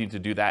 You just need to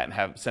do that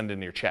and send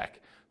in your check.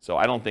 So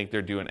I don't think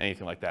they're doing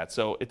anything like that.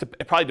 So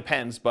it probably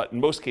depends, but in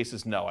most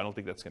cases, no, I don't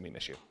think that's going to be an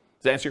issue.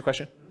 Does that answer your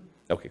question?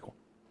 Okay, cool.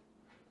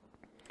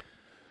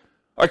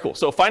 All right, cool.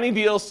 So finding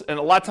deals, and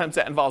a lot of times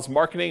that involves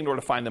marketing in order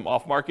to find them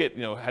off market,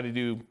 how to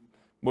do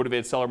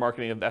motivated seller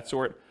marketing of that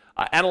sort.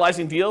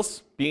 Analyzing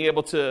deals, being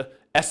able to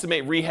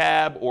estimate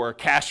rehab or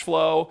cash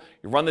flow,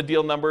 you run the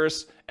deal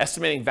numbers,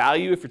 estimating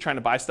value if you're trying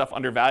to buy stuff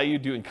under value,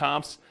 doing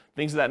comps,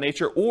 things of that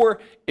nature. Or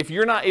if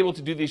you're not able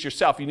to do these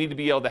yourself, you need to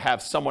be able to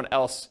have someone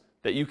else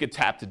that you could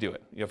tap to do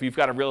it. If you've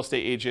got a real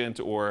estate agent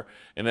or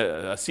a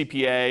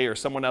CPA or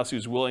someone else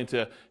who's willing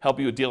to help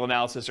you with deal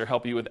analysis or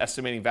help you with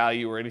estimating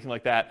value or anything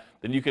like that,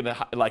 then you can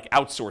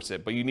outsource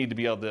it. But you need to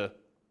be able to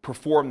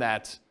perform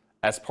that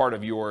as part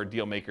of your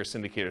deal maker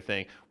syndicator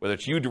thing, whether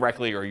it's you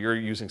directly or you're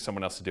using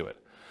someone else to do it.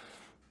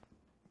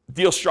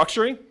 Deal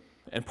structuring,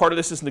 and part of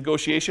this is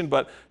negotiation,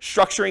 but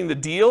structuring the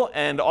deal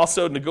and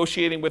also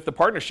negotiating with the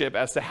partnership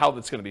as to how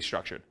that's going to be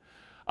structured.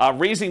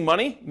 Raising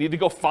money, you need to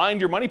go find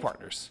your money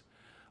partners.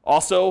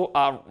 Also,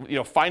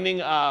 finding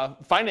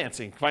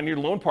financing, finding your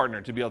loan partner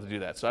to be able to do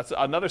that. So that's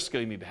another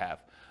skill you need to have.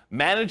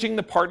 Managing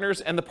the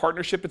partners and the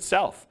partnership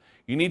itself.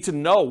 You need to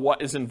know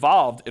what is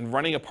involved in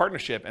running a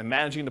partnership and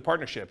managing the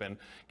partnership and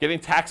getting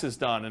taxes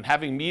done and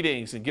having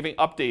meetings and giving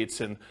updates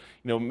and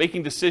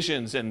making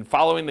decisions and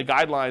following the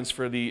guidelines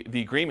for the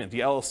agreement, the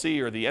LLC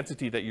or the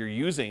entity that you're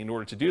using in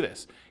order to do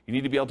this. You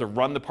need to be able to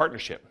run the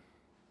partnership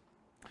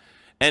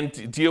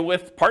and deal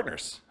with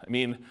partners. I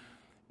mean,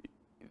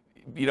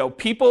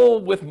 people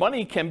with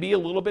money can be a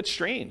little bit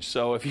strange.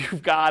 So if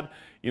you've got,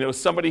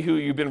 somebody who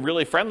you've been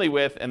really friendly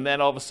with, and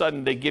then all of a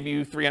sudden they give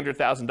you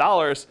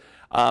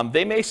 $300,000,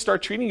 they may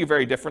start treating you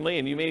very differently,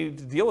 and you may need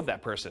to deal with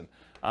that person.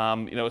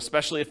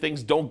 Especially if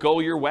things don't go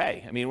your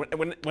way. I mean,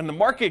 when the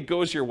market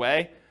goes your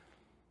way,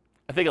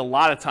 I think a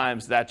lot of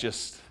times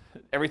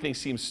everything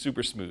seems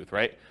super smooth,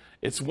 right?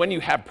 It's when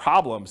you have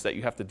problems that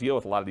you have to deal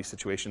with a lot of these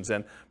situations,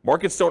 and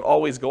markets don't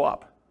always go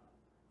up.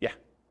 Yeah.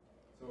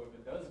 So if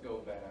it does go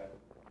bad,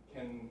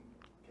 can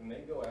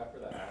they go after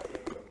the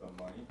assets of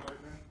the money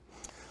partner?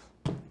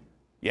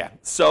 Yeah,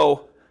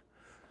 so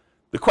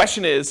the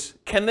question is,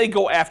 can they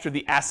go after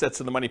the assets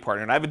of the money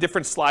partner? And I have a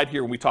different slide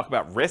here when we talk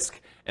about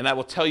risk, and I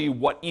will tell you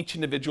what each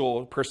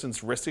individual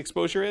person's risk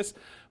exposure is.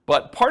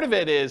 But part of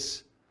it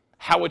is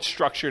how it's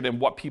structured and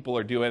what people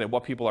are doing and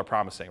what people are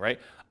promising, right?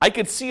 I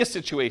could see a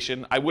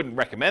situation, I wouldn't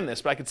recommend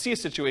this, but I could see a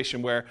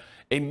situation where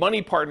a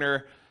money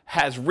partner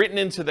has written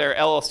into their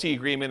LLC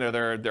agreement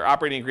or their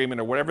operating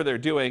agreement or whatever they're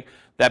doing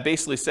that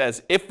basically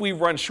says, if we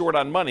run short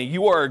on money,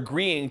 you are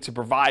agreeing to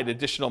provide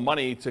additional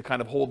money to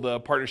kind of hold the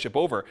partnership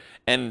over.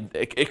 And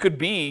it could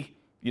be,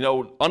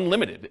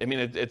 unlimited. I mean,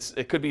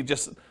 it could be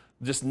just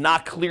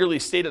not clearly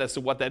stated as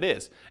to what that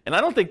is. And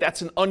I don't think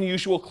that's an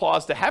unusual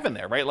clause to have in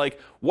there, right? Like,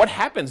 what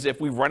happens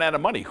if we run out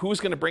of money? Who's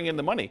going to bring in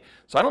the money?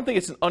 So I don't think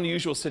it's an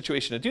unusual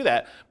situation to do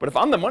that. But if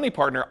I'm the money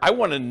partner, I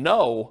want to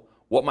know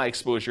what my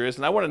exposure is,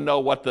 and I want to know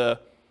what the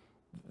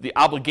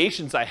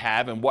obligations I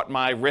have and what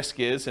my risk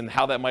is and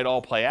how that might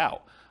all play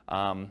out.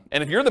 And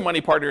if you're the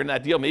money partner in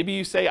that deal, maybe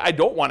you say, I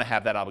don't want to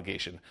have that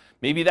obligation.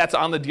 Maybe that's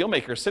on the deal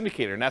maker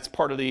syndicator, and that's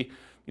part of the,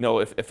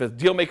 if a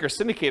deal maker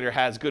syndicator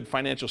has good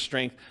financial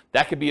strength,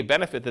 that could be a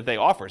benefit that they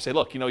offer. Say,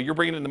 look, you're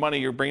bringing in the money,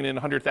 you're bringing in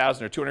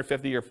 $100,000 or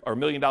 $250,000 or $1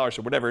 million or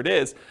whatever it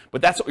is,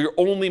 but that's your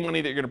only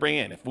money that you're going to bring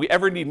in. If we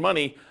ever need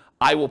money,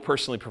 I will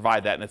personally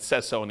provide that, and it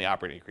says so in the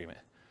operating agreement.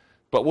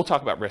 But we'll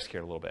talk about risk here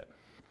in a little bit.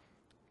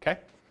 Okay?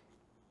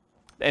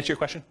 Answer your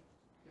question?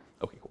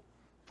 Okay, cool.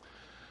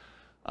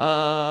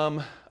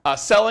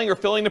 Selling or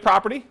filling the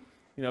property,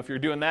 if you're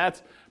doing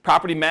that.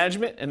 Property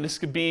management, and this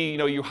could be,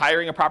 you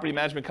hiring a property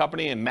management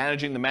company and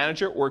managing the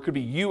manager, or it could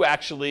be you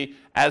actually,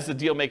 as the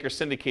deal maker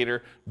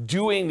syndicator,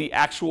 doing the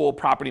actual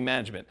property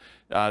management.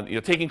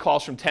 Taking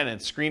calls from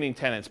tenants, screening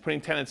tenants, putting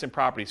tenants in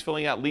properties,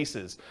 filling out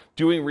leases,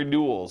 doing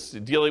renewals,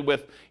 dealing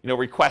with,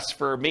 requests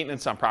for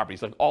maintenance on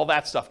properties. Like all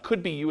that stuff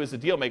could be you as the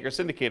deal maker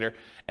syndicator,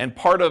 and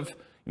part of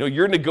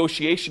your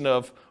negotiation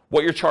of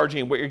what you're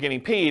charging and what you're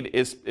getting paid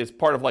is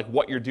part of like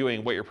what you're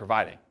doing, what you're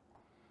providing.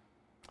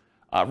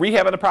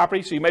 Rehab on the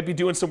property, so you might be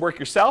doing some work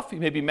yourself, you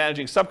may be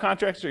managing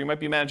subcontractors, or you might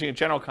be managing a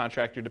general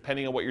contractor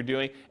depending on what you're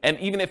doing, and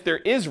even if there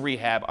is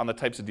rehab on the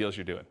types of deals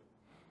you're doing.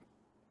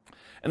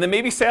 And then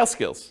maybe sales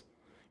skills.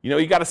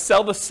 You got to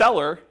sell the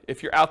seller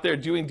if you're out there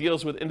doing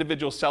deals with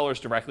individual sellers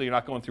directly, you're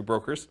not going through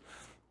brokers.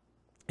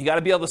 You got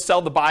to be able to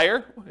sell the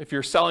buyer if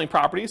you're selling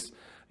properties.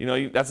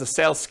 That's a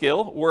sales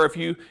skill. Or if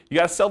you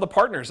got to sell the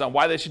partners on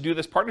why they should do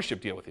this partnership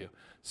deal with you.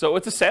 So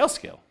it's a sales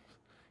skill.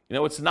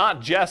 It's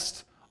not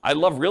just, I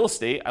love real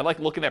estate, I like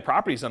looking at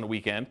properties on the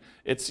weekend.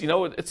 It's,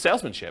 it's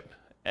salesmanship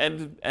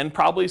and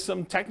probably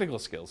some technical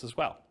skills as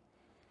well.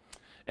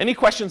 Any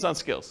questions on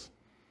skills?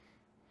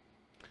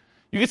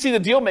 You can see the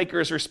deal maker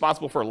is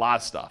responsible for a lot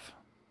of stuff.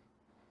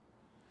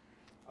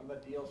 On the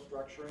deal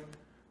structuring,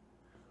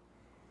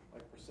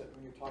 like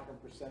when you're talking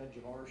percentage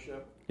of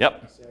ownership.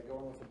 Yep. Say I go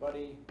in with a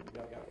buddy,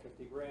 I got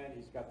 $50,000,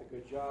 he's got the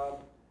good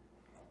job.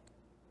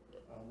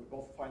 We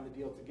both find the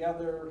deal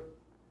together.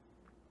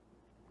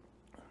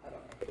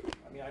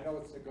 I know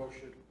it's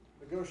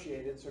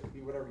negotiated, so it can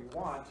be whatever you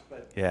want,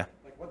 but Yeah.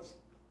 like what's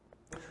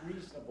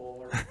reasonable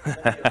or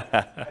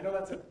I know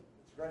it's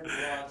very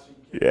broad, so you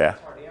can't, Yeah.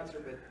 it's hard to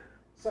answer, but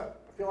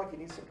I feel like you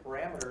need some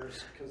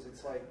parameters because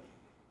it's like,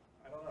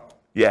 I don't know.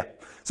 Yeah.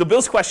 So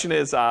Bill's question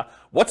is,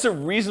 what's a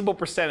reasonable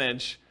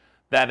percentage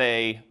that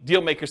a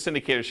deal maker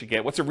syndicator should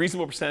get? What's a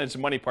reasonable percentage the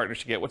money partner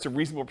should get? What's a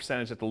reasonable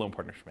percentage that the loan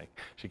partner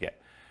should get?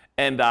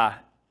 And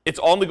it's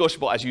all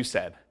negotiable, as you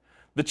said.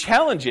 The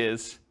challenge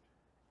is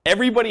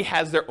everybody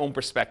has their own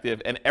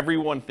perspective, and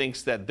everyone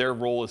thinks that their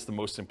role is the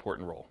most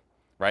important role,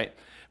 right?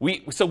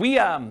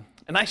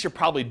 And I should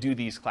probably do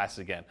these classes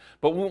again.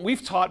 But when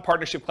we've taught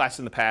partnership classes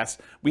in the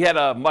past, we had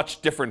a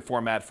much different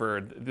format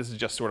for, this is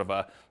just sort of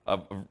a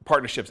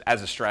partnerships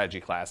as a strategy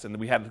class. And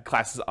we had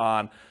classes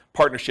on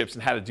partnerships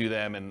and how to do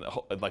them and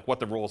like what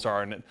the rules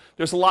are. And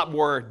there's a lot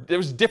more, there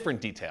was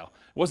different detail.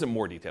 It wasn't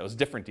more detail, it was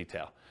different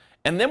detail.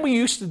 And then we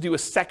used to do a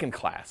second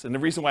class. And the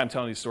reason why I'm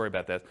telling you a story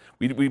about that,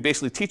 we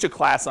basically teach a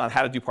class on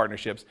how to do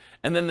partnerships.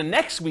 And then the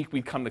next week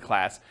we'd come to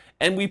class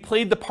and we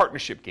played the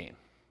partnership game.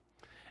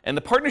 And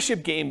the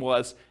partnership game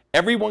was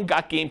everyone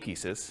got game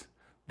pieces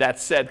that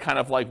said kind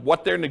of like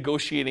what their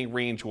negotiating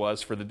range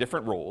was for the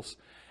different roles.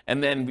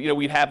 And then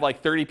we'd have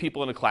like 30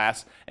 people in a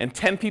class, and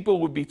 10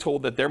 people would be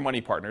told that they're money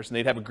partners, and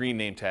they'd have a green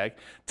name tag.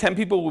 10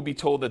 people would be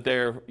told that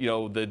they're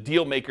the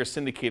deal maker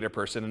syndicator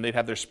person, and they'd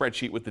have their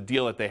spreadsheet with the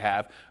deal that they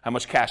have, how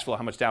much cash flow,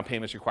 how much down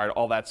payments required,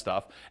 all that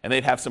stuff. And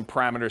they'd have some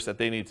parameters that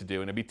they need to do,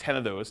 and it'd be 10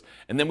 of those.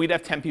 And then we'd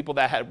have 10 people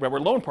that were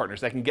loan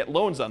partners that can get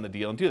loans on the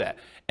deal and do that.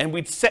 And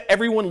we'd set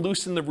everyone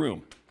loose in the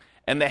room.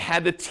 And they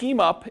had to team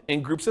up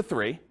in groups of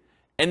 3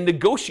 and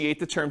negotiate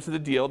the terms of the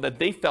deal that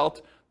they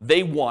felt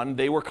they won,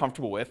 they were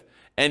comfortable with.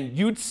 And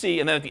you'd see,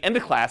 and then at the end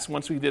of class,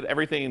 once we did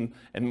everything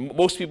and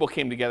most people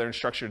came together and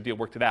structured a deal,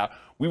 worked it out,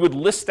 we would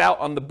list out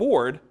on the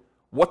board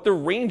what the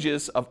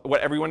ranges of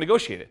what everyone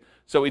negotiated.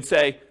 So we'd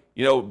say,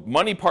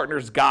 money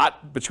partners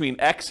got between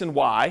X and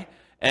Y,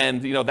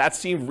 and that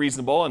seemed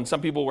reasonable, and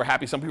some people were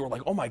happy. Some people were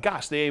like, oh my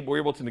gosh, they were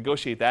able to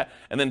negotiate that.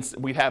 And then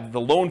we'd have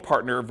the loan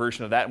partner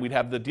version of that, and we'd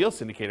have the deal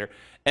syndicator.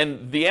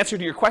 And the answer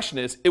to your question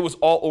is, it was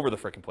all over the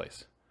frickin'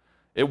 place.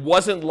 It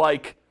wasn't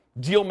like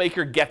deal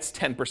maker gets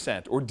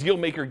 10%, or deal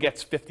maker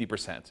gets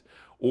 50%,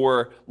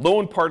 or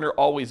loan partner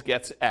always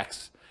gets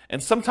X.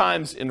 And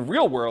sometimes in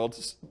real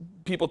world,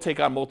 people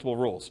take on multiple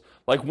roles.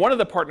 Like one of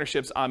the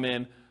partnerships I'm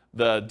in,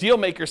 the deal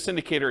maker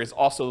syndicator is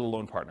also the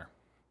loan partner.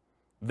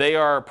 They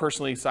are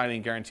personally signing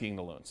and guaranteeing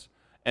the loans.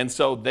 And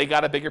so they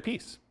got a bigger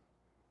piece,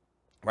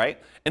 right?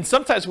 And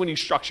sometimes when you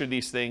structure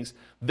these things,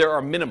 there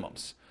are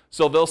minimums.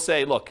 So they'll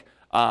say, look,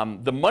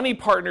 the money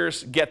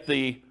partners get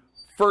the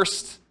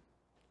first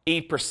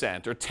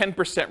 8% or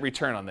 10%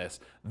 return on this.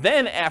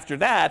 Then after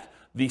that,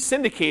 the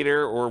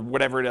syndicator or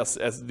whatever else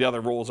as the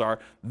other roles are,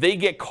 they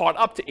get caught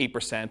up to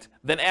 8%.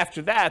 Then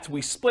after that,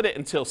 we split it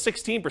until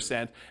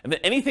 16%. And then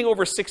anything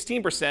over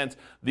 16%,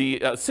 the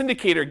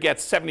syndicator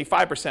gets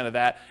 75% of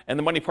that, and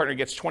the money partner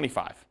gets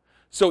 25%.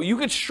 So you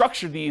could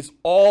structure these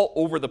all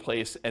over the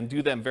place and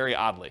do them very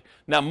oddly.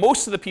 Now,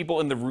 most of the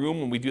people in the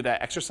room, when we do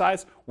that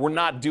exercise, we're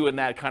not doing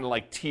that kind of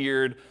like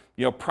tiered,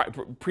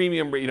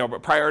 premium,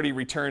 priority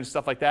returns,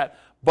 stuff like that.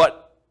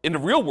 But in the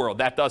real world,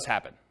 that does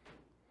happen.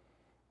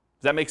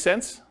 Does that make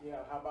sense? Yeah,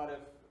 how about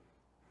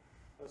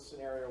if a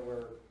scenario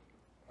where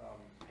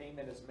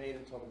payment is made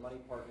until the money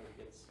partner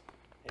gets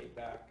paid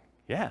back?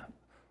 Yeah.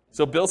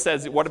 So Bill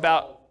says, what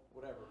about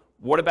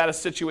a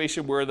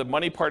situation where the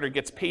money partner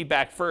gets paid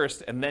back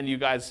first and then you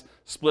guys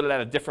split it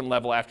at a different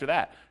level after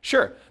that?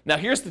 Sure. Now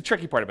here's the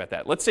tricky part about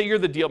that. Let's say you're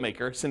the deal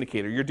maker,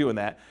 syndicator, you're doing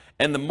that,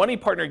 and the money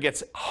partner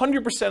gets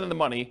 100% of the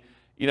money,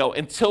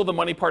 until the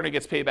money partner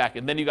gets paid back,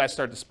 and then you guys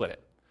start to split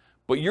it.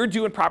 But you're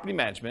doing property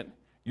management,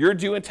 you're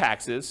doing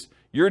taxes,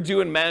 you're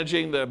doing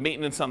managing the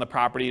maintenance on the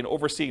property and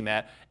overseeing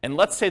that, and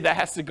let's say that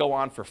has to go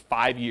on for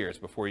 5 years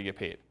before you get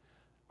paid.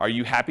 Are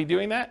you happy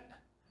doing that?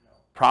 No.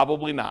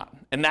 Probably not.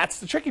 And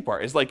that's the tricky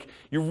part, is like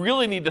you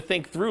really need to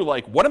think through,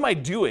 like, what am I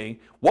doing?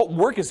 What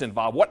work is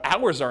involved? What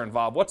hours are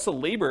involved? What's the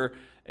labor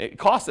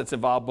cost that's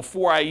involved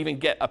before I even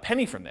get a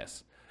penny from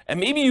this? And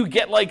maybe you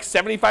get like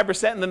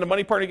 75% and then the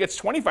money partner gets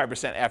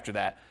 25% after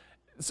that.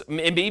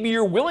 And maybe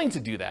you're willing to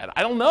do that.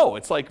 I don't know.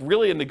 It's like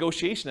really a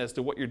negotiation as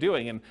to what you're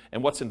doing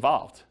and what's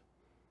involved.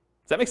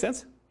 Does that make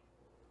sense?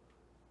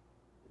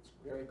 It's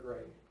very gray.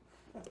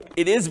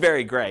 It is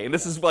very gray. And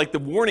this is like the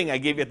warning I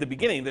gave you at the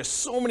beginning. There's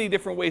so many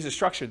different ways to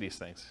structure these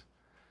things.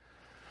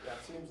 Yeah,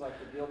 it seems like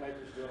the deal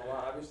maker's doing a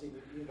lot. Obviously,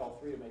 you need all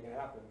 3 to make it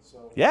happen.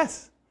 So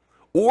yes.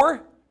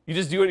 Or you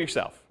just do it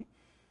yourself.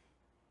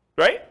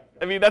 Right?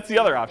 I mean, that's the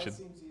other option. That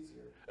seems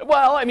easier.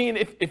 Well, I mean,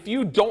 if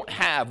you don't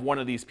have one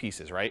of these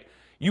pieces, right?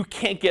 You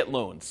can't get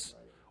loans,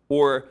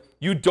 or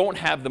you don't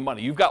have the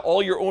money. You've got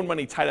all your own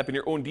money tied up in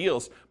your own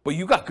deals, but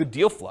you got good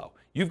deal flow.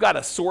 You've got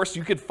a source,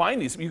 you could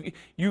find these.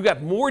 You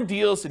got more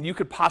deals than you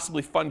could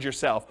possibly fund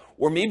yourself.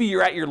 Or maybe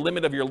you're at your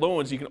limit of your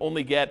loans. You can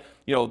only get,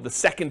 the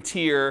second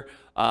tier,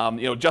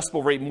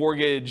 adjustable rate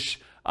mortgage,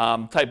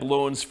 type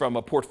loans from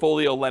a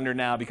portfolio lender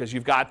now because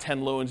you've got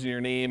 10 loans in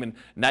your name and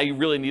now you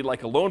really need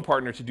like a loan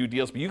partner to do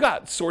deals, but you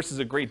got sources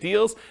of great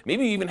deals.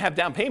 Maybe you even have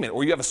down payment,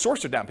 or you have a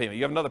source of down payment.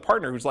 You have another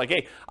partner who's like,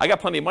 hey, I got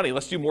plenty of money,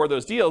 let's do more of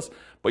those deals,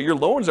 but your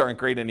loans aren't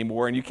great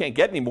anymore and you can't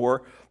get any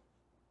more.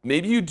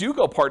 Maybe you do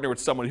go partner with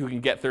someone who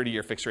can get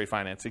 30-year fixed rate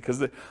financing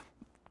because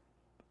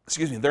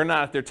they're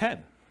not at their 10.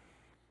 Does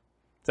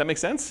that make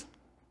sense?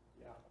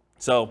 Yeah.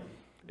 So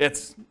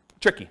it's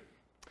tricky.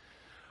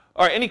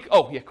 All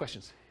right,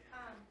 questions?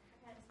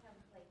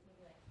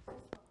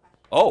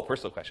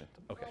 Personal question.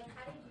 Okay. Like,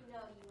 how did you know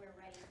you were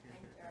ready to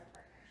enter a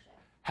partnership?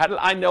 How did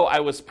I know I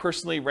was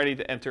personally ready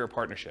to enter a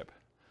partnership?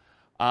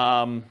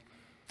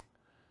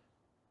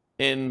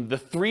 In the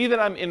 3 that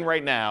I'm in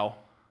right now,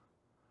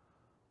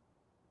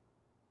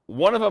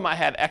 one of them I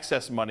had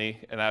excess money,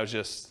 and I was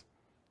just,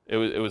 it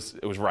was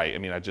right. I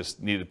mean, I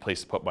just needed a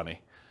place to put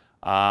money.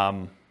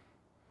 Another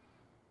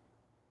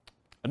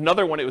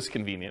one, it was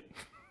convenient.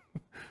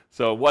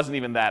 So it wasn't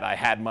even that I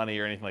had money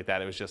or anything like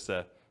that. It was just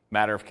a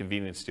matter of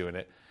convenience doing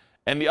it.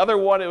 And the other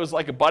one, it was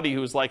like a buddy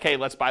who was like, hey,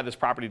 let's buy this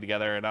property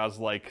together. And I was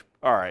like,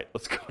 all right,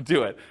 let's go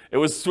do it. It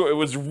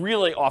was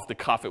really off the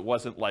cuff. It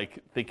wasn't like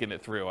thinking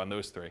it through on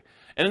those 3.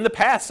 And in the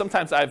past,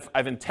 sometimes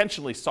I've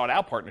intentionally sought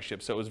out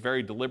partnerships. So it was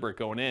very deliberate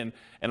going in,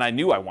 and I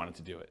knew I wanted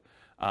to do it.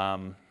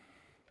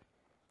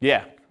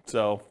 Yeah,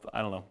 so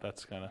I don't know.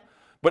 That's kind of,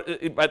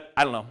 but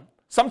I don't know.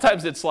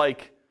 Sometimes it's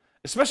like,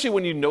 especially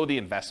when you know the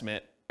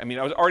investment. I mean,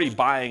 I was already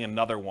buying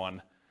another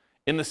one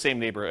in the same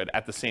neighborhood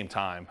at the same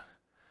time.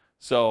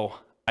 So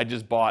I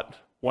just bought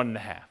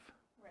 1.5,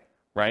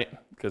 right?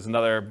 Because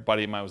another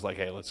buddy of mine was like,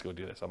 hey, let's go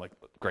do this. I'm like,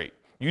 great.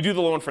 You do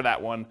the loan for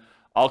that one.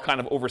 I'll kind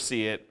of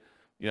oversee it.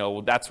 You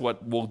know, that's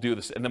what we'll do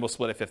this, and then we'll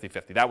split it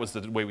 50-50. That was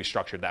the way we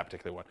structured that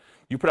particular one.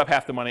 You put up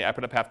half the money, I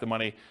put up half the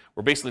money.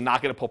 We're basically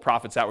not going to pull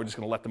profits out. We're just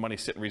going to let the money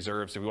sit in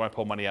reserves. If we want to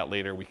pull money out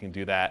later, we can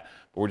do that.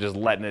 But we're just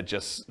letting it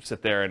just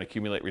sit there and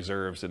accumulate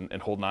reserves and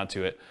holding on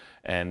to it.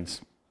 And,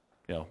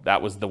 you know,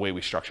 that was the way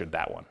we structured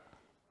that one.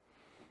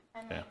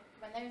 And Yeah.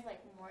 when there's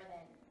like more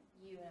than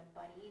you and a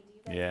buddy,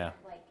 do you guys have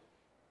like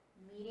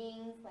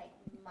meetings, like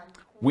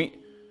monthly?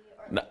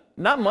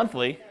 Not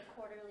monthly. Or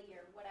quarterly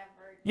or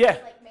whatever? Yeah.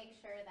 Just, like, make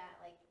sure that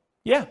like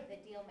Yeah. the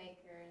deal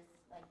maker is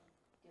like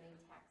doing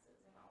taxes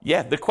and all.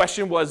 Yeah, the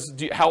question was,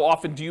 how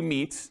often do you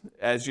meet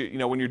as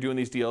when you're doing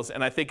these deals?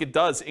 And I think it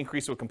does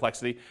increase with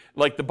complexity.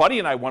 Like the buddy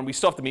and I one, we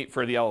still have to meet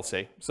for the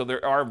LLC. So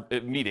there are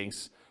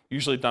meetings,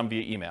 usually done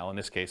via email in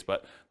this case,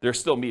 but there's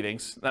still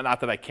meetings. Not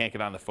that I can't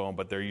get on the phone,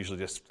 but they're usually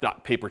just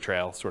paper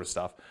trail sort of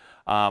stuff.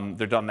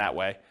 They're done that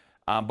way.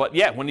 But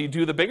yeah, when you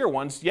do the bigger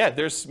ones, yeah,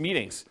 there's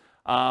meetings.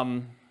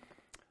 The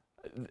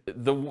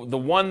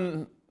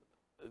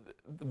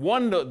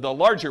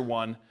larger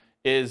one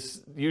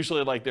is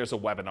usually like there's a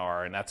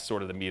webinar, and that's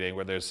sort of the meeting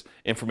where there's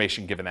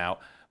information given out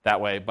that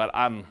way. But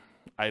I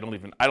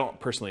don't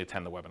personally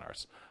attend the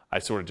webinars. I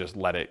sort of just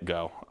let it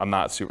go. I'm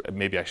not super,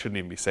 maybe I shouldn't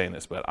even be saying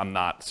this, but I'm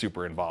not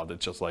super involved.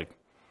 It's just like,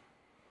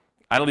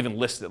 I don't even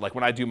list it. Like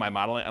when I do my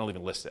modeling, I don't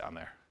even list it on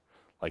there.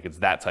 Like it's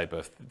that type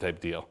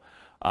deal.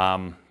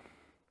 And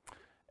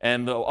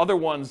the other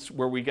ones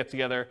where we get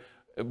together,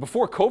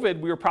 before COVID,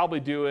 we were probably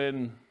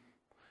doing,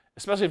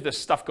 especially if there's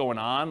stuff going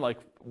on, like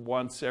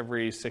once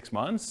every 6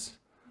 months,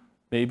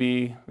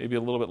 maybe a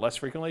little bit less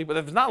frequently. But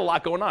if there's not a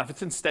lot going on, if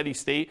it's in steady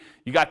state,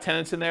 you got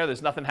tenants in there,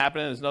 there's nothing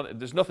happening,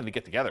 there's nothing to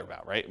get together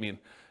about, right? I mean,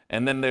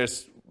 and then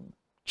there's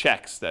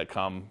checks that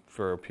come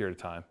for a period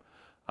of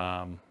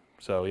time.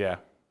 So yeah. Does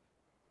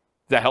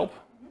that help?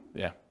 Mm-hmm.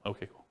 Yeah.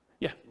 Okay, cool.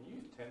 Yeah. Can you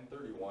use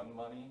 1031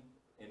 money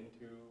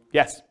into?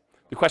 Yes.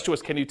 The question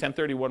was, can you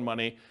 1031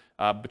 money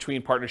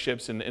between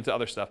partnerships and into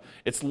other stuff?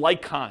 It's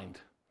like kind.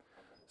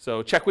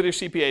 So check with your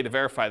CPA to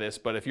verify this,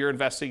 but if you're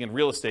investing in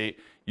real estate,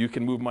 you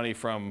can move money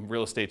from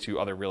real estate to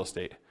other real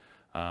estate.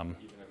 Even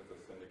if it's a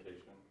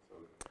syndication?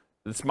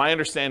 It's my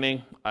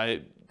understanding,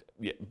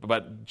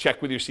 but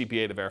check with your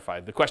CPA to verify.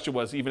 The question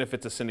was, even if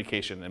it's a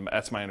syndication, and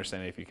that's my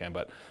understanding if you can,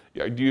 but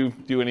do you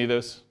do any of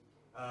those?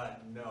 No,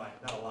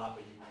 not a lot,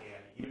 but you can,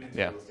 even into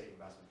Yeah. real estate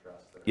investment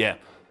trusts. Yeah.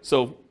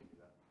 So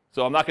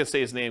I'm not going to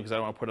say his name because I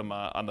don't want to put him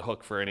on the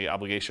hook for any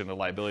obligation or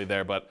liability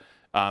there, but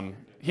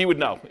he would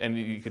know, and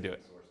you could do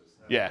it.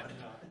 Yeah.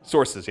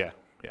 Sources, yeah.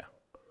 Does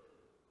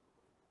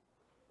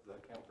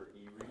that count for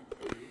e-REITs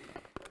too? Like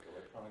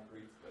electronic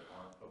REITs that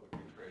aren't publicly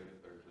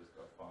traded, they're just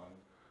a fund,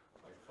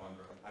 like fund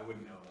or something? I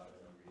wouldn't know about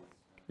e-REITs.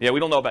 Yeah,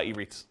 we don't know about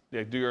e-REITs.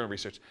 Yeah, do your own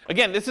research.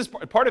 Again, this is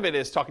part of it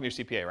is talking to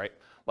your CPA, right?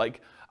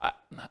 Like, I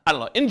don't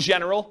know. In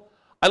general,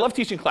 I love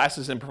teaching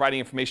classes and providing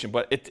information,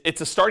 but it's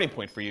a starting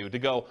point for you to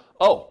go,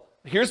 oh,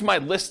 here's my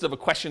list of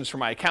questions for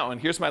my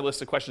accountant. Here's my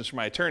list of questions for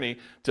my attorney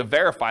to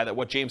verify that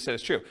what James said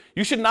is true.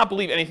 You should not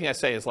believe anything I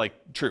say is like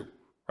true,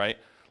 right?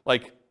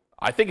 Like,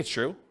 I think it's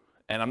true,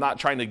 and I'm not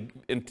trying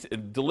to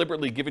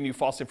deliberately giving you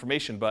false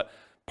information, but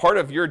part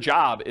of your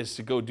job is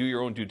to go do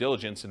your own due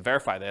diligence and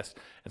verify this.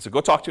 And so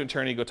go talk to an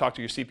attorney, go talk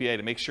to your CPA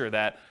to make sure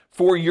that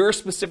for your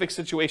specific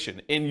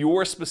situation, in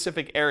your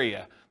specific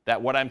area,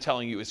 that what I'm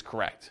telling you is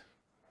correct.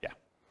 Yeah.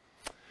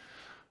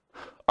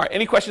 All right,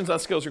 any questions on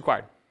skills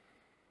required?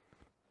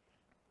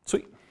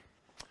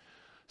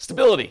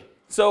 Stability.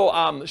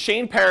 So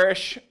Shane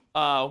Parrish,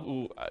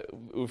 who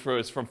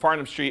is from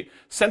Farnham Street,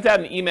 sent out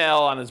an email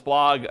on his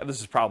blog. This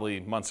is probably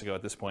months ago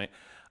at this point.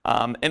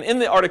 And in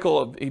the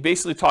article, he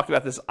basically talked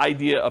about this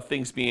idea of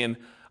things being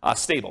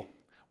stable,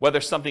 whether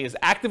something is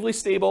actively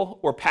stable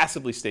or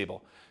passively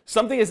stable.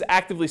 Something is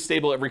actively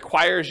stable, it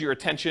requires your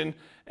attention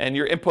and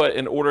your input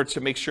in order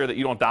to make sure that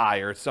you don't die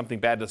or something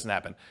bad doesn't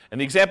happen. And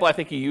the example I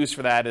think he used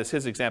for that is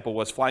his example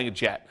was flying a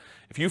jet.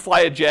 If you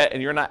fly a jet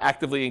and you're not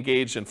actively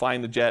engaged in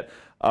flying the jet,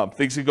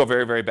 things could go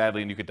very, very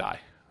badly and you could die.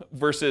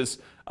 Versus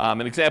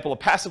an example of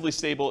passively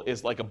stable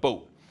is like a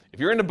boat. If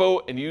you're in a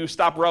boat and you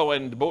stop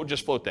rowing, the boat will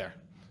just float there.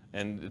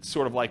 And it's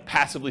sort of like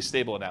passively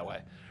stable in that way.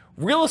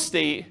 Real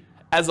estate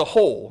as a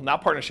whole,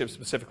 not partnerships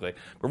specifically,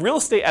 but real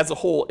estate as a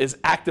whole is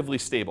actively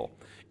stable.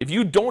 If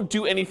you don't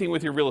do anything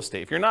with your real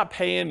estate, if you're not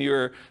paying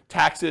your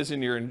taxes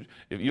and you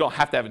don't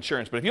have to have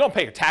insurance, but if you don't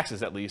pay your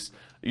taxes at least,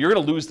 you're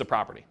going to lose the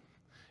property.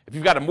 If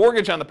you've got a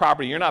mortgage on the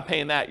property, you're not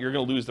paying that, you're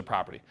going to lose the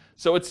property.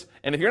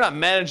 And if you're not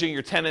managing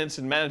your tenants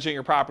and managing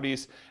your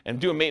properties and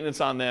doing maintenance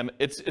on them,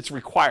 it's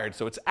required.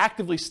 So it's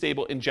actively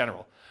stable in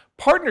general.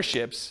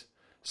 Partnerships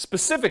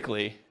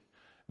specifically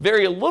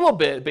vary a little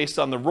bit based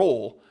on the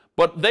role,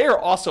 but they are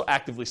also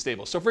actively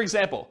stable. So for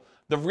example,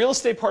 the real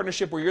estate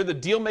partnership where you're the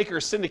deal maker or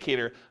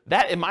syndicator,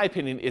 that in my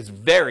opinion is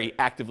very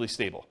actively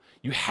stable.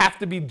 You have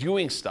to be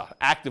doing stuff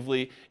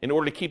actively in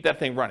order to keep that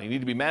thing running. You need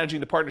to be managing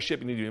the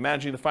partnership, you need to be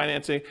managing the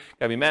financing, you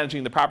got to be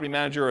managing the property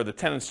manager or the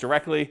tenants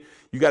directly.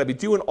 You got to be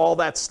doing all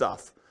that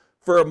stuff.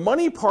 For a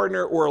money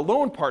partner or a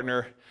loan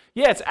partner,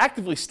 yeah, it's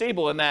actively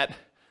stable in that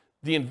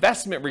the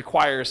investment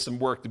requires some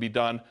work to be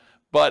done,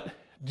 but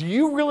do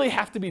you really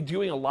have to be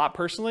doing a lot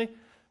personally?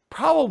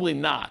 Probably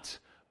not.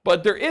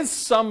 But there is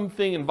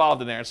something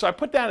involved in there. So I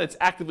put down it's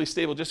actively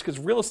stable just because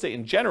real estate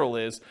in general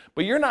is,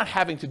 but you're not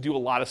having to do a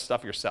lot of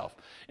stuff yourself.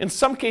 In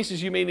some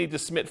cases, you may need to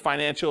submit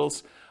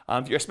financials,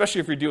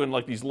 especially if you're doing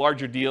like these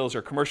larger deals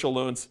or commercial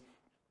loans.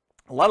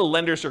 A lot of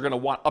lenders are going to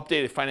want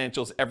updated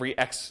financials every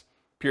X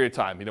period of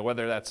time,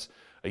 whether that's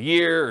a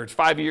year or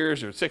 5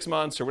 years or 6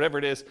 months or whatever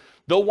it is.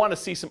 They'll want to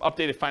see some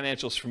updated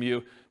financials from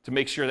you to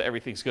make sure that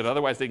everything's good.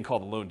 Otherwise, they can call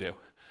the loan due.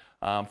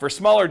 For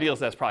smaller deals,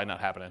 that's probably not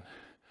happening.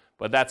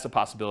 But that's a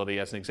possibility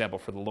as an example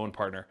for the loan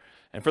partner.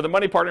 And for the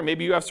money partner,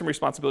 maybe you have some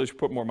responsibilities to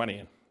put more money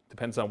in.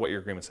 Depends on what your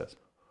agreement says.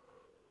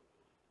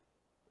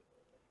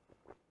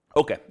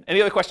 Okay,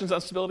 any other questions on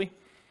stability?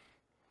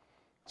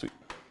 Sweet.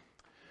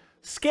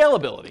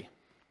 Scalability.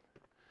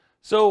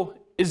 So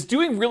is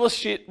doing real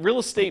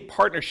estate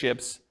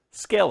partnerships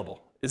scalable?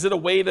 Is it a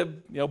way to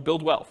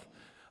build wealth?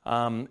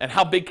 And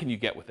how big can you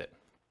get with it?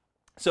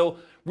 So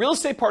real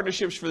estate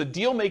partnerships for the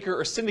deal maker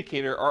or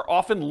syndicator are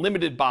often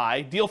limited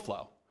by deal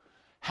flow.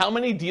 How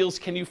many deals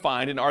can you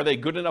find, and are they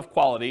good enough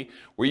quality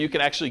where you can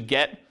actually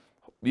get,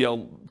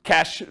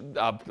 cash,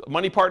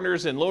 money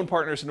partners and loan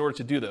partners in order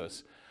to do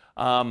those?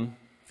 And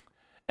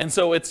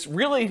so it's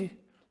really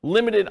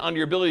limited on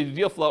your ability to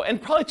deal flow,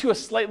 and probably to a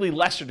slightly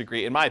lesser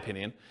degree, in my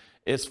opinion,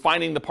 is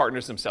finding the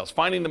partners themselves,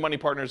 finding the money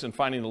partners and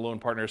finding the loan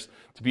partners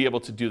to be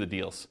able to do the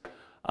deals.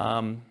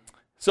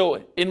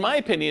 So in my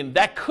opinion,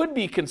 that could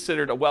be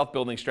considered a wealth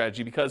building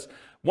strategy because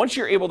once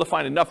you're able to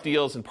find enough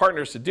deals and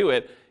partners to do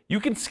it, you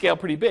can scale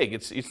pretty big.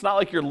 It's not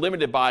like you're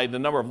limited by the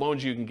number of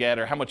loans you can get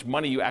or how much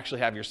money you actually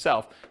have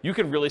yourself. You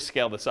can really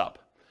scale this up.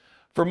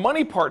 For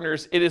money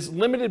partners, it is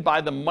limited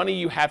by the money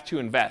you have to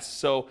invest.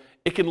 So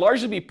it can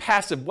largely be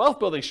passive wealth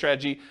building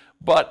strategy,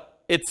 but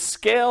it's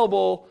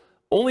scalable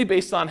only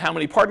based on how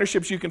many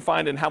partnerships you can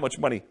find and how much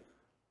money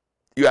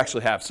you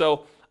actually have.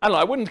 So I don't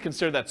know, I wouldn't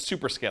consider that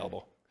super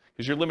scalable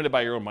because you're limited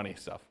by your own money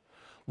stuff.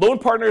 Loan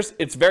partners,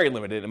 it's very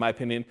limited in my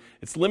opinion.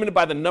 It's limited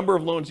by the number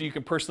of loans you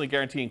can personally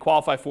guarantee and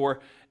qualify for,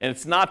 and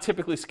it's not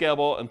typically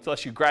scalable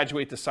unless you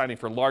graduate to signing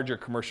for larger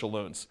commercial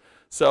loans.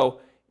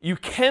 So you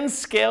can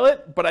scale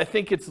it, but I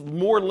think it's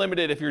more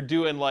limited if you're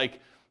doing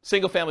like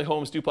single family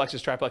homes,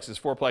 duplexes, triplexes,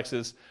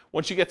 fourplexes.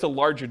 Once you get to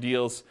larger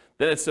deals,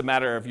 then it's a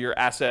matter of your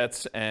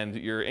assets and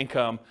your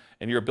income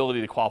and your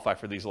ability to qualify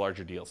for these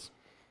larger deals.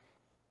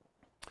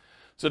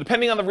 So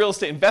depending on the real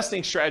estate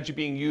investing strategy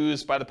being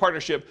used by the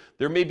partnership,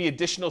 there may be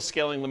additional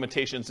scaling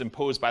limitations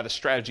imposed by the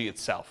strategy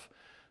itself.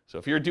 So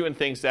if you're doing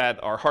things that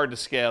are hard to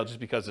scale just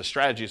because the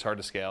strategy is hard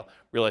to scale,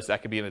 realize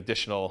that could be an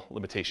additional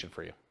limitation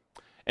for you.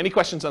 Any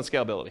questions on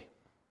scalability?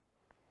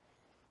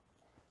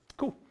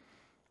 Cool.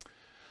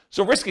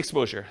 So risk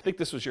exposure. I think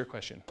this was your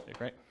question,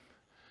 Nick, right?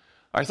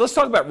 All right, so let's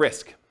talk about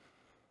risk.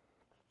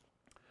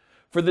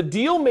 For the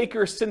deal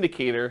maker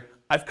syndicator,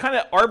 I've kind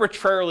of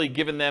arbitrarily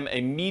given them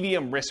a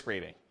medium risk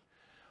rating.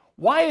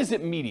 Why is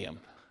it medium?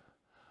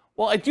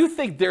 Well, I do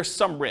think there's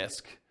some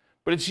risk,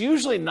 but it's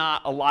usually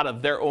not a lot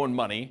of their own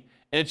money,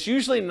 and it's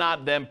usually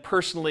not them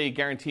personally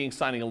guaranteeing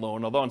signing a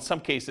loan, although in some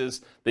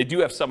cases, they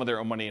do have some of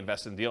their own money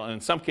invested in the deal, and in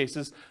some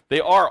cases,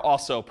 they are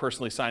also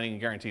personally signing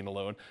and guaranteeing the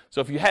loan.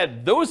 So if you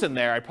had those in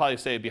there, I'd probably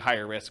say it'd be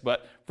higher risk,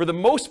 but for the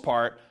most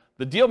part,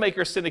 the deal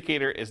maker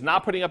syndicator is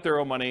not putting up their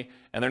own money,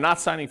 and they're not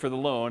signing for the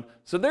loan,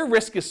 so their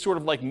risk is sort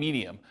of like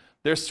medium.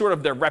 There's sort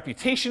of their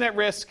reputation at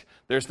risk,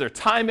 there's their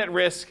time at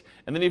risk,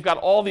 and then you've got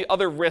all the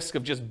other risk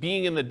of just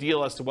being in the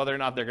deal as to whether or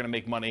not they're going to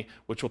make money,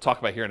 which we'll talk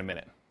about here in a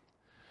minute.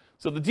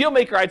 So the deal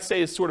maker, I'd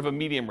say, is sort of a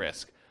medium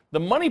risk. The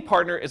money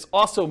partner is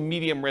also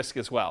medium risk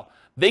as well.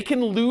 They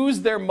can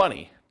lose their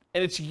money,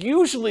 and it's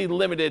usually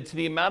limited to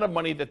the amount of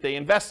money that they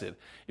invested.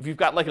 If you've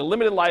got like a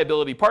limited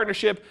liability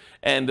partnership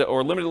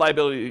or limited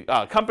liability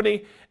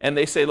company, and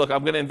they say, look,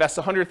 I'm going to invest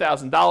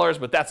 $100,000,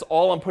 but that's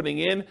all I'm putting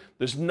in.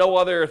 There's no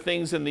other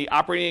things in the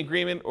operating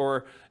agreement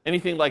or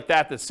anything like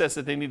that that says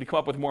that they need to come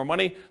up with more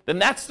money, then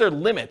that's their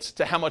limit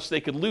to how much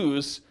they could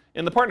lose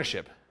in the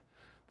partnership.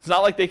 It's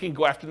not like they can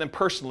go after them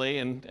personally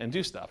and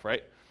do stuff,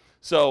 right?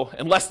 So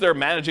unless they're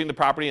managing the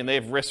property and they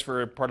have risk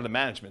for part of the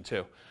management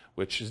too,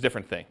 which is a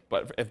different thing.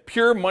 But a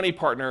pure money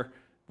partner,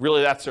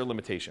 really that's their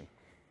limitation.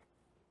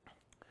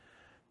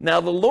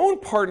 Now the loan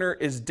partner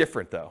is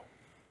different though.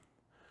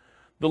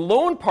 The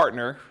loan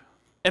partner,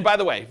 and by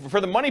the way,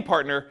 for the money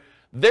partner,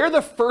 they're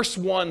the first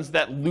ones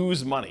that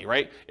lose money,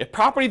 right? If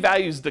property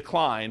values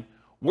decline,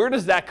 where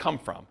does that come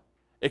from?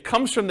 It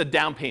comes from the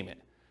down payment.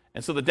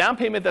 And so the down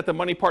payment that the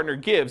money partner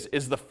gives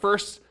is the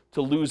first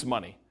to lose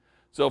money.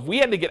 So if we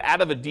had to get out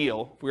of a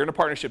deal, if we were in a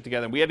partnership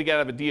together and we had to get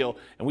out of a deal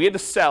and we had to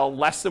sell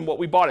less than what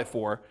we bought it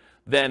for,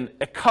 then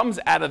it comes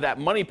out of that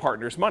money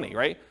partner's money,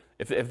 right?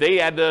 If we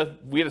had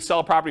to sell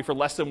a property for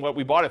less than what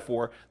we bought it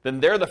for, then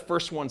they're the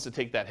first ones to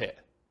take that hit,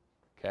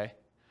 okay?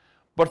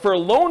 But for a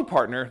loan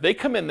partner, they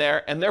come in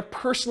there and they're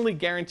personally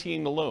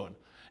guaranteeing the loan.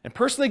 And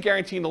personally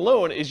guaranteeing the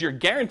loan is you're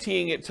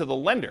guaranteeing it to the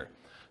lender.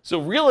 So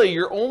really,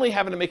 you're only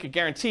having to make a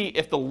guarantee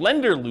if the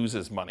lender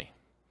loses money,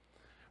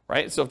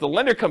 right? So if the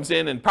lender comes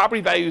in and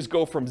property values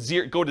go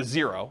to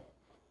zero,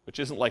 which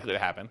isn't likely to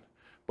happen,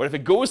 but if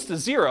it goes to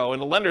zero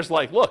and the lender's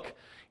like, look,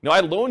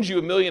 I loaned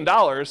you $1 million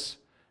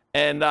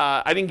and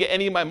I didn't get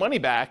any of my money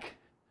back,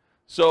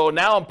 so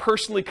now I'm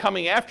personally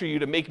coming after you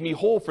to make me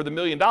whole for the $1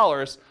 million,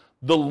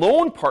 the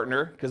loan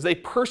partner, because they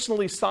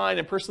personally signed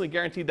and personally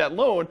guaranteed that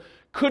loan,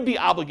 could be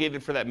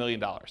obligated for that $1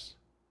 million.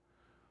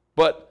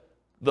 But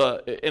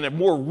in a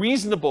more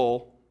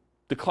reasonable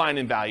decline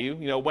in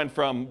value, went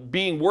from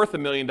being worth $1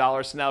 million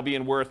to now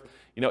being worth,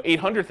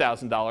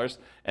 $800,000,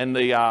 and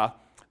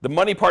the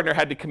money partner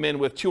had to come in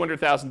with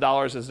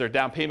 $200,000 as their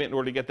down payment in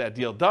order to get that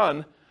deal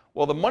done.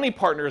 Well, the money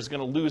partner is going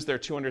to lose their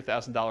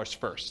 $200,000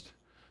 first.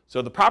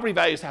 So the property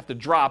values have to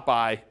drop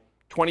by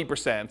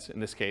 20% in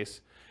this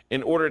case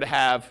in order to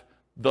have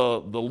the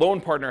loan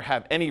partner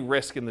have any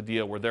risk in the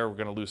deal where they're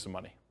going to lose some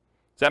money.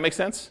 Does that make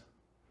sense?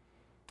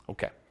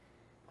 Okay.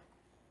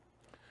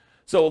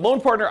 So a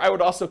loan partner I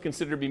would also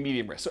consider to be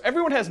medium risk. So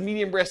everyone has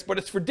medium risk, but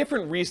it's for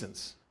different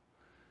reasons.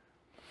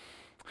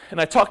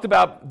 And I talked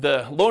about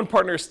the loan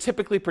partner is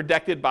typically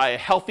protected by a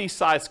healthy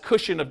size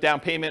cushion of down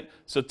payment.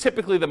 So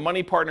typically the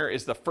money partner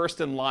is the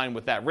first in line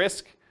with that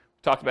risk. We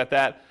talked about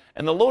that.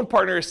 And the loan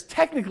partner is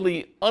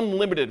technically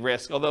unlimited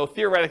risk, although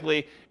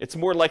theoretically it's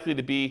more likely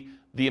to be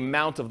the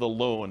amount of the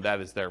loan that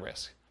is their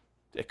risk.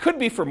 It could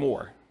be for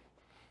more.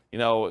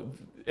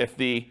 If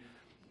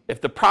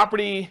the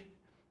property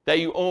that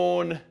you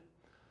own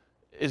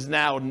is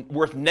now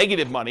worth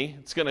negative money,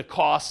 it's going to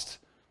cost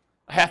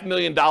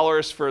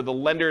 $500,000 for the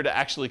lender to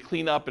actually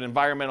clean up an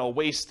environmental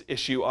waste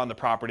issue on the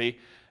property,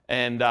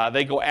 and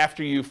they go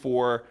after you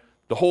for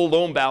the whole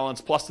loan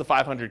balance plus the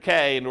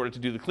 $500K in order to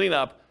do the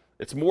cleanup.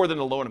 It's more than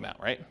the loan amount,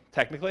 right?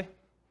 Technically.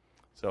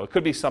 So it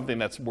could be something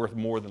that's worth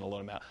more than the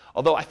loan amount.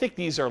 Although I think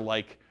these are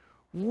like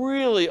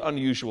really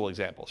unusual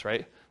examples,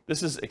 right?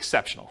 This is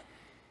exceptional.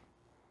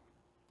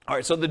 All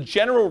right, so the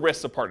general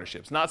risks of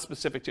partnerships, not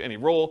specific to any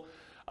role.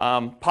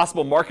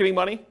 Possible marketing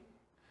money,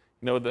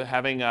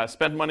 having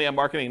spent money on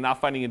marketing,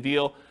 not finding a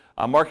deal,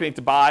 marketing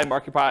to buy,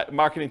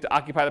 marketing to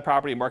occupy the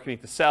property, marketing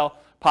to sell.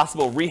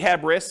 Possible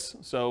rehab risks,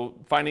 so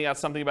finding out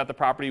something about the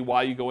property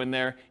while you go in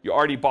there. You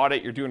already bought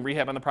it, you're doing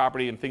rehab on the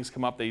property, and things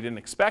come up that you didn't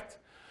expect.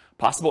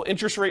 Possible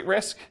interest rate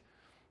risk.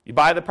 You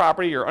buy the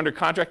property, you're under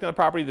contract on the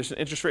property, there's an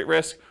interest rate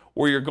risk,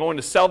 or you're going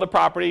to sell the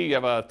property, you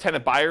have a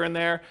tenant buyer in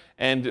there,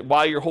 and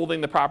while you're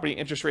holding the property,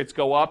 interest rates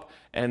go up,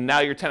 and now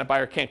your tenant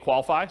buyer can't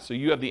qualify, so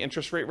you have the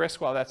interest rate risk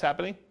while that's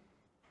happening.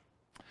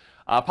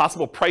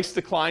 Possible price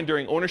decline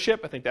during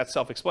ownership, I think that's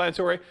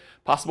self-explanatory.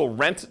 Possible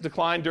rent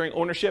decline during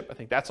ownership, I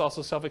think that's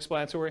also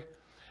self-explanatory.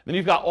 Then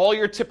you've got all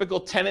your typical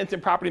tenant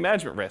and property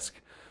management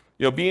risk.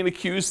 Being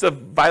accused of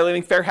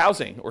violating fair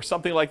housing or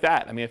something like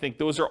that. I think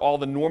those are all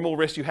the normal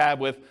risks you have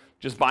with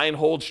just buy and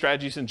hold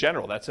strategies in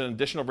general. That's an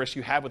additional risk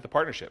you have with the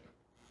partnership.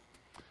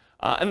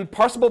 And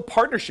possible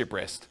partnership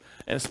risk,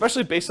 and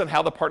especially based on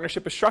how the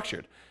partnership is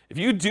structured. If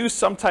you do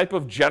some type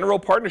of general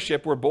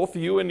partnership where both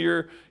you and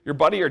your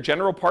buddy are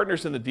general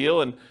partners in the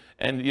deal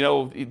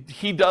and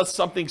he does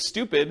something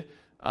stupid,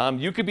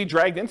 you could be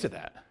dragged into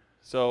that.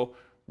 So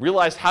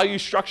realize how you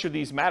structure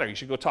these matter. You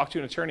should go talk to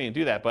an attorney and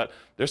do that, but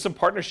there's some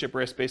partnership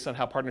risk based on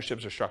how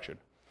partnerships are structured.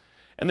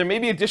 And there may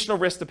be additional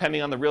risk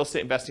depending on the real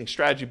estate investing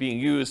strategy being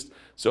used.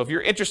 So if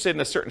you're interested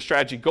in a certain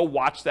strategy, go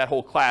watch that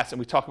whole class and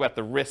we talk about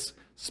the risks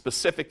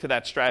specific to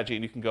that strategy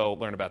and you can go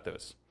learn about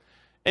those.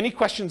 Any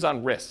questions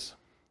on risks?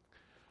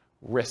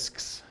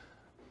 Risks.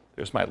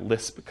 There's my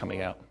lisp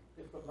coming out.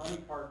 If the money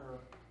partner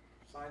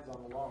signs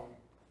on the loan,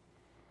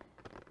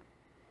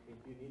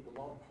 you need the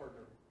loan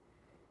partner.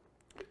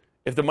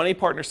 If the money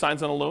partner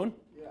signs on a loan?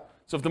 Yeah.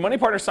 So if the money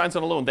partner signs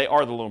on a loan, they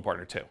are the loan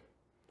partner too. Right.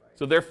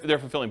 So they're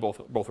fulfilling both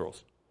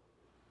rules.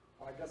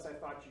 Well, I guess I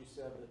thought you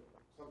said that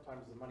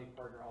sometimes the money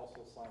partner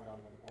also signed on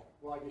the loan.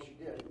 Well, I guess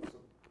you did. So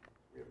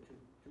we have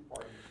two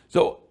parties.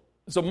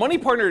 So money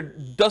partner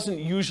doesn't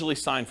usually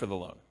sign for the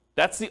loan.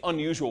 That's the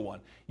unusual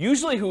one.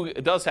 Usually who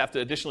does have to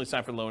additionally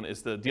sign for the loan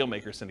is the deal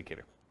maker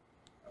syndicator.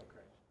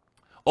 Okay.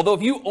 Although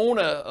if you own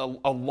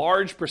a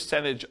large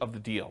percentage of the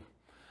deal,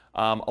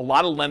 a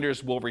lot of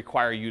lenders will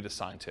require you to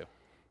sign too,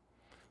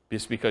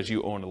 just because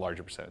you own a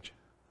larger percentage.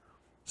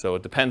 So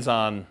it depends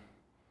on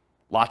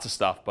lots of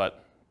stuff,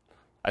 but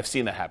I've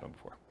seen that happen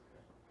before.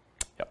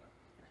 Yep.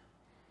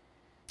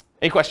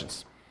 Any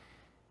questions?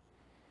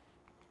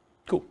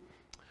 Cool.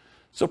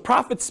 So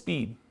profit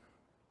speed.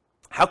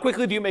 How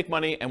quickly do you make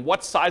money, and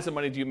what size of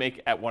money do you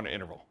make at one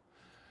interval?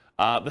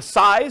 The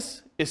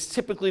size is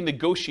typically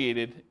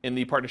negotiated in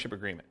the partnership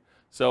agreement.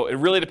 So it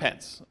really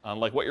depends on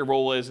like what your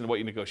role is and what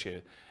you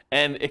negotiated.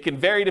 And it can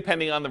vary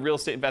depending on the real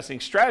estate investing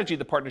strategy of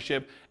the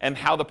partnership and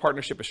how the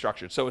partnership is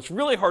structured. So it's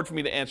really hard for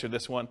me to answer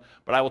this one,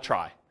 but I will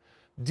try.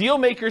 Deal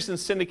makers and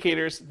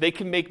syndicators, they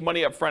can make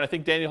money up front. I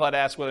think Daniel had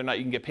asked whether or not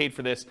you can get paid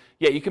for this.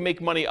 Yeah, you can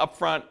make money up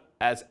front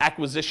as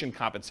acquisition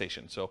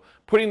compensation. So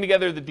putting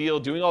together the deal,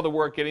 doing all the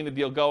work, getting the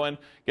deal going,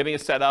 getting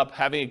it set up,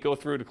 having it go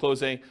through to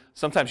closing.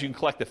 Sometimes you can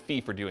collect a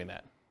fee for doing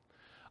that.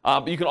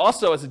 But you can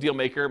also, as a deal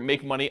maker,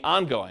 make money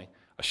ongoing.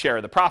 A share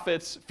of the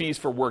profits, fees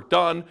for work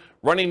done,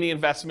 running the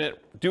investment,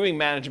 doing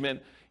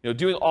management,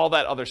 doing all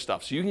that other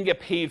stuff. So you can get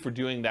paid for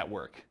doing that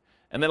work.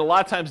 And then a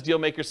lot of times deal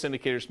makers,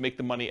 syndicators make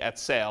the money at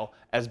sale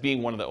as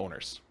being one of the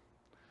owners.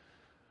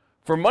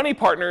 For money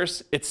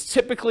partners, it's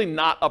typically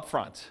not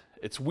upfront.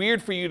 It's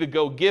weird for you to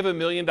go give $1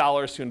 million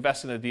to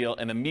invest in a deal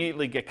and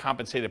immediately get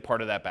compensated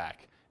part of that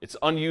back. It's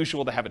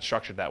unusual to have it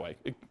structured that way.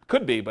 It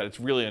could be, but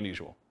it's really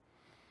unusual.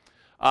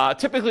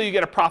 Typically, you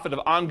get a profit of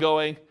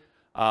ongoing,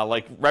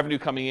 like revenue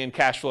coming in,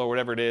 cash flow,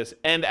 whatever it is,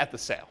 and at the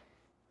sale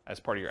as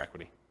part of your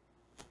equity.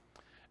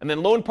 And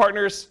then loan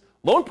partners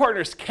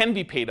can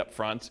be paid up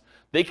front.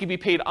 They can be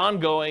paid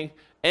ongoing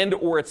and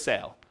or at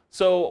sale.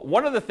 So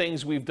one of the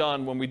things we've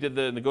done when we did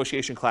the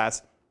negotiation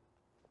class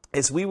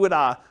is we would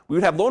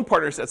have loan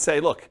partners that say,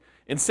 look,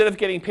 instead of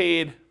getting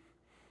paid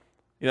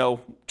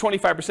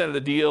 25% of the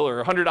deal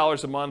or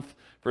 $100 a month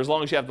for as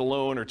long as you have the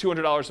loan, or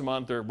 $200 a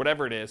month or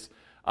whatever it is,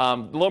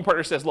 the loan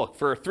partner says, look,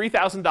 for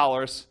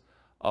 $3,000,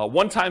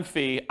 one-time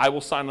fee, I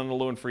will sign on the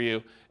loan for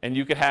you, and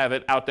you could have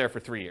it out there for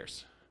 3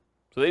 years.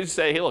 So they just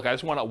say, hey, look, I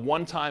just want a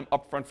one-time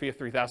upfront fee of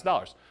 $3,000.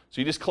 So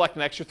you just collect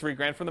an extra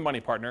 $3,000 from the money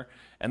partner,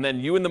 and then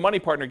you and the money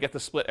partner get to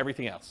split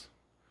everything else.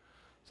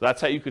 So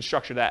that's how you could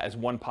structure that as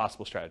one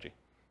possible strategy.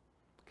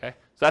 Okay?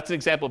 So that's an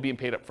example of being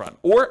paid up front.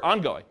 Or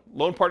ongoing.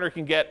 Loan partner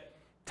can get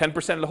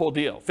 10% of the whole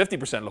deal,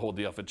 50% of the whole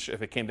deal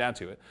if it came down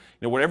to it.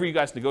 Whatever you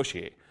guys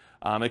negotiate.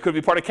 It could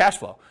be part of cash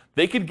flow.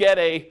 They could get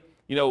a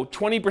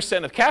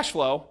 20% of cash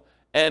flow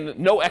and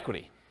no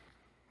equity.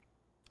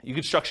 You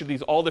could structure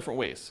these all different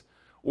ways.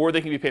 Or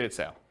they can be paid at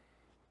sale.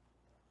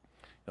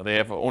 They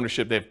have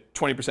ownership, they have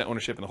 20%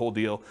 ownership in the whole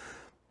deal,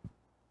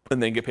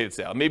 and then get paid at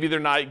sale. Maybe they're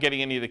not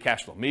getting any of the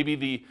cash flow.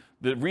 Maybe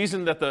the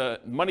reason that the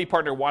money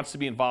partner wants to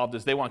be involved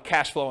is they want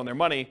cash flow on their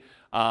money,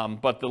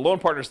 but the loan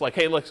partner's like,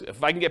 hey, look,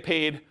 if I can get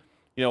paid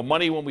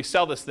money when we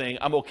sell this thing,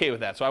 I'm okay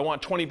with that. So I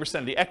want 20%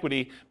 of the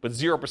equity, but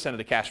 0% of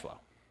the cash flow.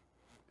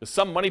 Because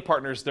some money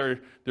partners, they're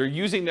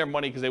using their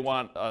money because they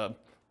want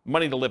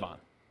money to live on,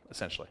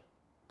 essentially.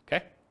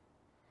 Okay?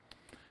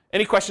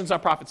 Any questions on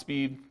profit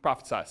speed,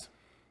 profit size?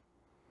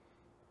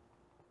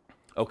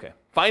 Okay.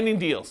 Finding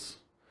deals.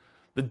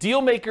 The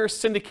deal maker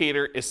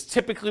syndicator is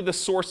typically the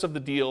source of the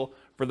deal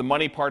for the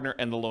money partner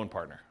and the loan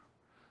partner.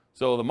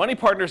 So the money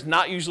partner is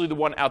not usually the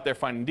one out there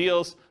finding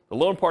deals. The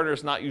loan partner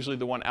is not usually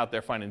the one out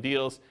there finding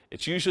deals.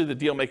 It's usually the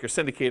deal maker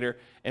syndicator.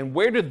 And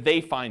where do they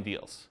find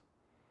deals?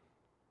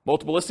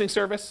 Multiple listing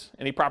service,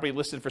 any property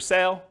listed for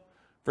sale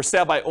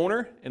by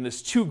owner, and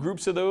there's two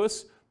groups of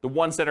those. The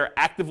ones that are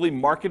actively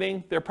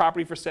marketing their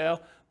property for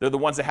sale, they're the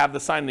ones that have the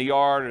sign in the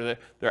yard, or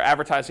they're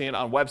advertising it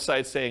on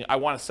websites saying, I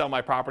want to sell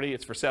my property,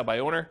 it's for sale by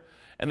owner.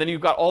 And then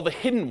you've got all the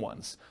hidden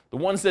ones, the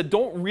ones that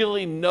don't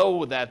really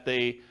know that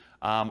they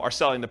are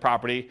selling the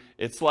property.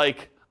 It's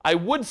like, I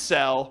would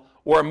sell,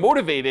 or I'm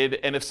motivated,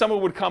 and if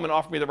someone would come and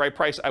offer me the right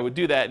price, I would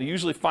do that. And you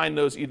usually find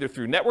those either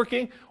through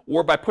networking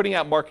or by putting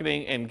out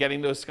marketing and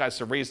getting those guys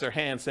to raise their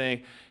hand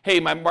saying, hey,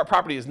 my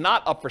property is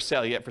not up for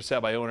sale yet, for sale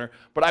by owner,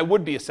 but I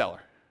would be a seller.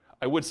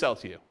 I would sell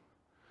to you.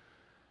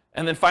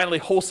 And then finally,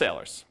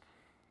 wholesalers.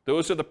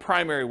 Those are the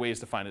primary ways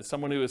to find it.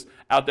 Someone who is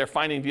out there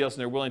finding deals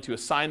and they're willing to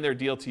assign their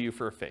deal to you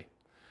for a fee.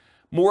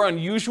 More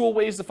unusual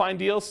ways to find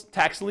deals: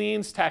 tax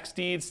liens, tax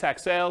deeds,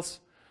 tax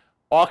sales,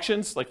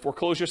 auctions like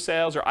foreclosure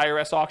sales or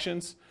IRS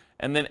auctions,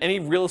 and then any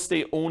real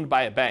estate owned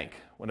by a bank.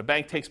 When a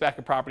bank takes back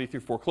a property through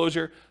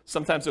foreclosure,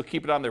 sometimes they'll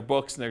keep it on their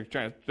books and they're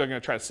going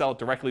to try to sell it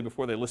directly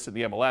before they list it in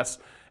the MLS,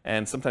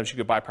 and sometimes you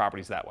could buy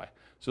properties that way.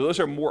 So those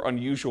are more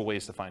unusual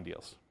ways to find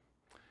deals.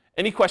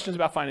 Any questions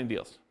about finding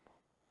deals?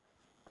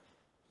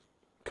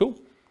 Cool.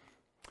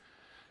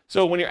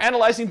 So when you're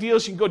analyzing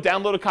deals, you can go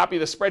download a copy of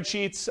the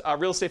spreadsheets,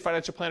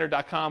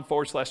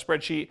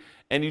 realestatefinancialplanner.com/spreadsheet,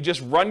 and you just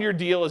run your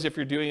deal as if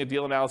you're doing a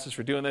deal analysis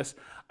for doing this.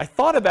 I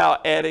thought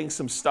about adding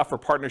some stuff for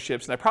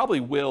partnerships, and I probably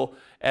will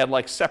add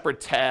like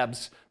separate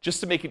tabs just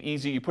to make it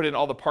easy. You put in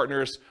all the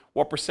partners,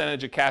 what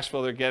percentage of cash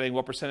flow they're getting,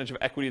 what percentage of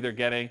equity they're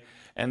getting,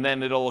 and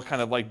then it'll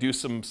kind of like do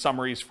some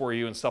summaries for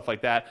you and stuff like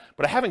that.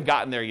 But I haven't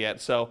gotten there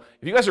yet. So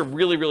if you guys are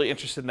really, really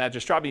interested in that,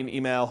 just drop me an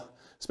email,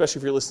 especially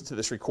if you're listening to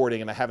this recording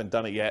and I haven't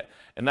done it yet,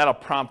 and that'll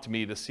prompt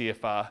me to see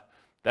if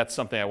that's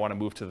something I want to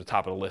move to the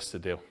top of the list to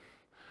do.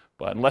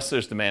 But unless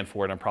there's demand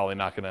for it, I'm probably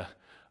not going to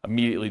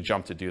immediately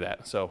jump to do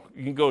that. So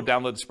you can go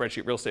download the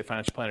spreadsheet,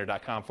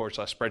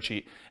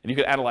 realestatefinancialplanner.com/spreadsheet, and you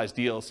can analyze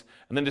deals,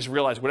 and then just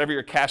realize whatever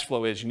your cash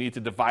flow is, you need to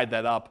divide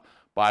that up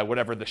by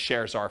whatever the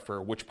shares are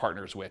for which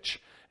partner is which,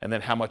 and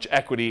then how much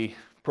equity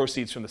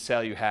proceeds from the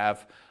sale you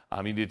have,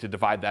 you need to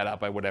divide that up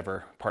by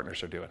whatever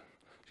partners are doing.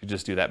 You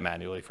just do that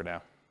manually for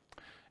now.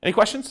 Any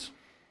questions?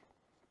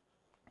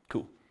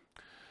 Cool.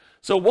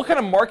 So what kind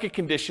of market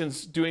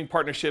conditions doing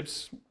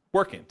partnerships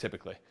work in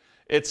typically?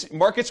 It's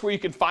markets where you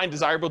can find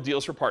desirable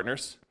deals for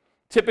partners,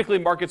 typically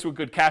markets with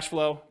good cash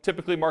flow,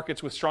 typically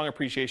markets with strong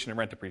appreciation and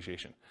rent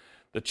appreciation.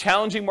 The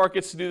challenging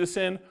markets to do this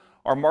in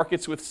are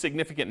markets with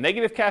significant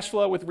negative cash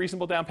flow with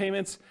reasonable down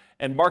payments,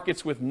 and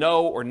markets with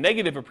no or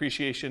negative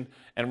appreciation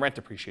and rent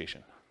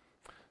appreciation.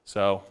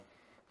 So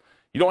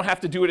you don't have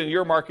to do it in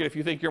your market. If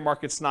you think your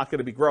market's not going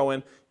to be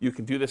growing, you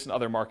can do this in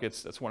other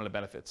markets. That's one of the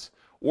benefits.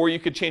 Or you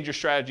could change your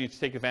strategy to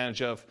take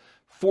advantage of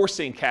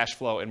forcing cash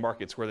flow in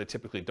markets where they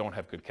typically don't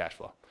have good cash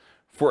flow.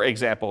 For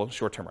example,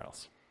 short-term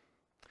rentals.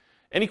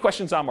 Any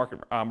questions on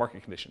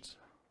market conditions?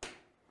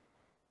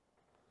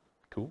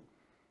 Cool.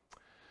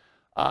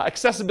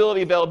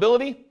 Accessibility,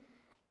 availability.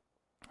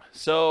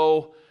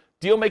 So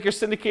deal maker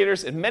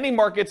syndicators. In many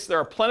markets, there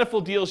are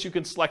plentiful deals you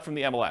can select from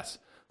the MLS.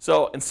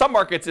 So in some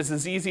markets, it's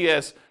as easy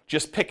as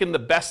just picking the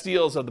best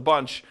deals of the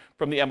bunch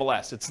from the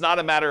MLS. It's not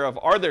a matter of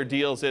are there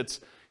deals, it's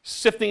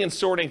sifting and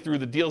sorting through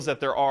the deals that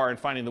there are and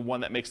finding the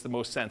one that makes the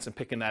most sense and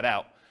picking that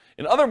out.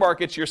 In other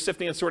markets, you're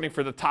sifting and sorting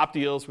for the top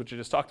deals, which I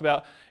just talked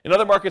about. In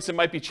other markets, it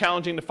might be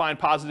challenging to find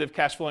positive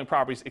cash flowing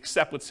properties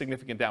except with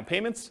significant down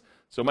payments.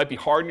 So it might be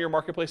hard in your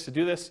marketplace to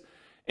do this.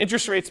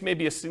 Interest rates may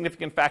be a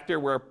significant factor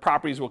where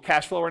properties will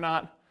cash flow or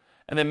not.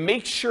 And then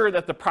make sure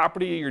that the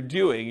property you're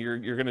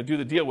going to do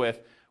the deal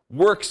with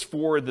works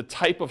for the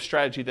type of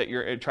strategy that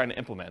you're trying to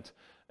implement.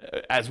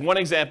 As one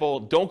example,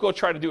 don't go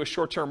try to do a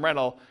short-term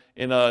rental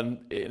in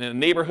a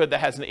neighborhood that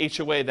has an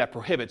HOA that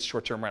prohibits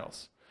short-term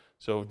rentals.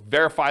 So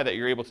verify that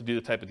you're able to do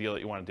the type of deal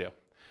that you want to do.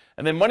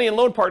 And then money and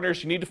loan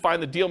partners, you need to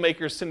find the deal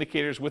makers,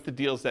 syndicators with the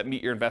deals that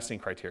meet your investing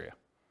criteria.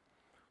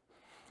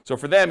 So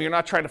for them, you're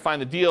not trying to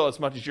find the deal as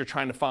much as you're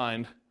trying to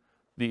find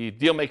the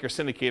deal maker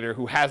syndicator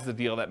who has the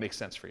deal that makes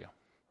sense for you.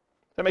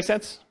 Does that make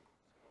sense?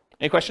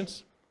 Any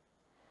questions?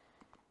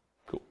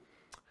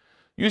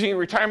 Using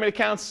retirement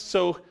accounts.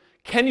 So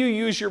can you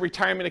use your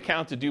retirement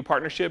account to do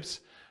partnerships?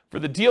 For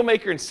the deal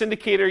maker and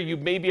syndicator, you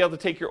may be able to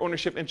take your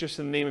ownership interest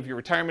in the name of your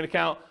retirement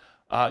account,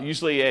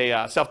 usually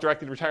a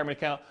self-directed retirement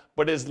account,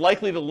 but it is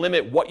likely to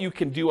limit what you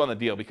can do on the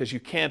deal because you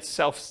can't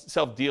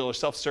self-deal or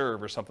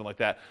self-serve or something like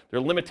that. There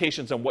are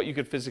limitations on what you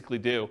could physically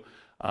do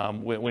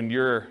when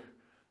your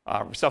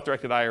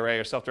self-directed IRA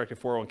or self-directed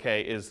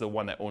 401k is the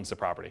one that owns the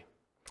property.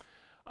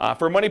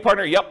 For a money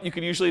partner, yep, you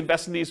can usually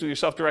invest in these with your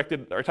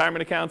self-directed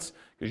retirement accounts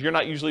because you're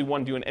not usually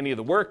one doing any of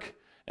the work.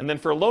 And then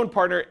for a loan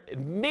partner,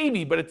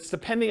 maybe, but it's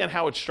depending on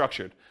how it's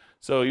structured.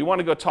 So you want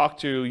to go talk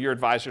to your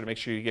advisor to make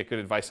sure you get good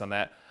advice on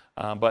that.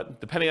 But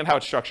depending on how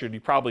it's structured,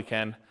 you probably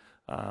can,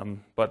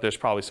 but there's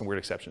probably some weird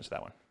exceptions to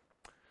that one.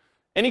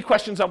 Any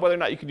questions on whether or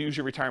not you can use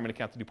your retirement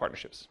account to do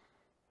partnerships?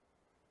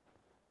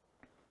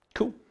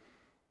 Cool.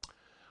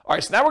 All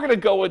right, so now we're going to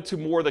go into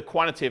more of the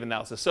quantitative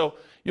analysis. So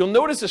you'll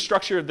notice the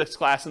structure of this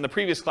class and the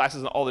previous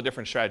classes and all the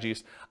different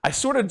strategies. I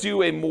sort of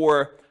do a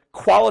more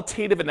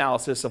qualitative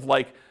analysis of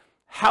like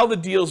how the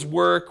deals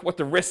work, what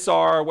the risks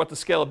are, what the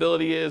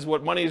scalability is,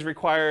 what money is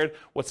required,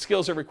 what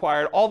skills are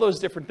required, all those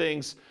different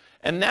things.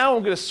 And now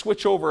I'm going to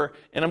switch over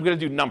and I'm going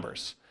to do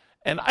numbers.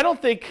 And I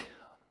don't think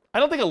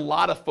a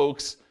lot of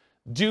folks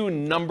do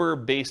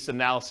number-based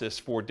analysis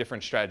for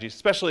different strategies,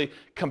 especially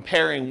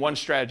comparing one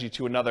strategy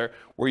to another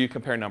where you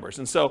compare numbers.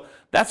 And so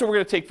that's what we're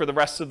going to take for the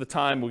rest of the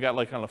time. We got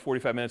like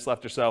 45 minutes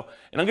left or so.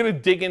 And I'm going to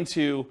dig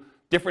into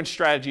different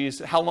strategies,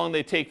 how long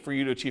they take for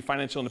you to achieve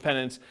financial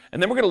independence.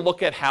 And then we're going to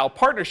look at how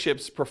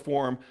partnerships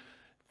perform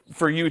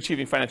for you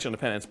achieving financial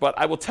independence. But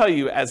I will tell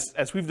you,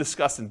 as we've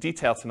discussed in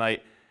detail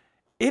tonight,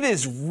 it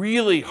is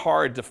really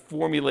hard to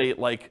formulate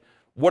like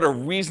what a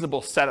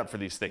reasonable setup for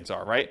these things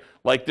are, right?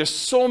 Like there's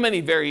so many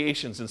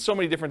variations and so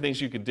many different things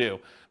you can do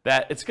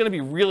that it's going to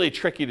be really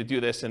tricky to do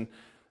this. And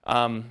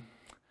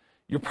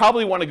you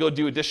probably want to go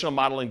do additional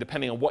modeling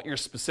depending on what you're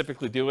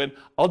specifically doing.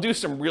 I'll do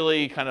some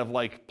really kind of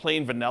like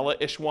plain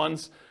vanilla-ish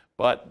ones,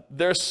 but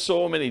there's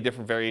so many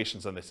different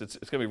variations on this. It's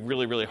going to be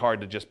really, really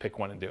hard to just pick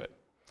one and do it.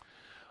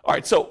 All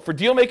right, so for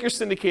deal makers,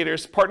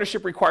 syndicators,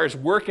 partnership requires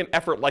work and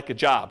effort like a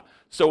job.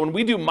 So when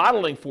we do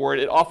modeling for it,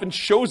 it often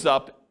shows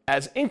up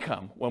as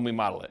income when we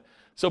model it.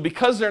 So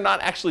because they're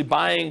not actually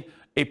buying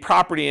a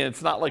property and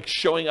it's not like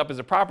showing up as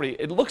a property,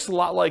 it looks a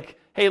lot like,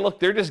 hey, look,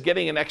 they're just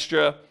getting an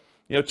extra,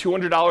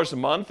 $200 a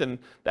month, and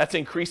that's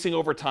increasing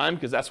over time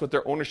because that's what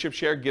their ownership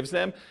share gives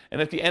them. And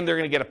at the end, they're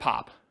going to get a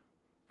pop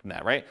from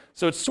that, right?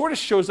 So it sort of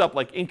shows up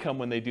like income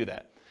when they do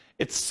that.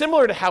 It's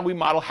similar to how we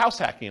model house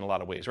hacking in a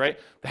lot of ways, right?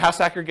 The house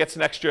hacker gets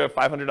an extra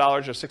 $500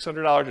 or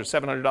 $600 or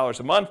 $700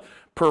 a month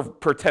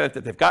per tenant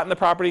that they've got in the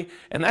property,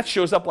 and that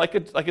shows up like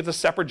it's a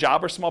separate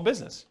job or small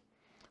business.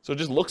 So it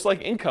just looks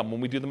like income when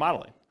we do the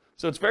modeling.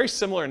 So it's very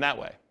similar in that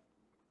way.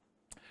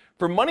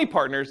 For money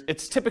partners,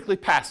 it's typically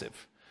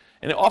passive,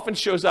 and it often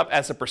shows up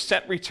as a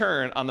 %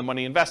 return on the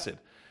money invested.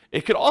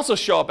 It could also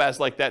show up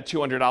as like that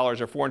 $200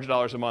 or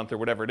 $400 a month or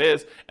whatever it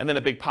is, and then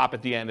a big pop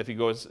at the end if you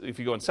go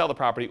and sell the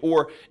property,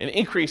 or an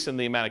increase in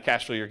the amount of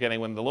cash flow you're getting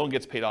when the loan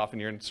gets paid off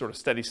and you're in sort of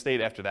steady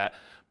state after that.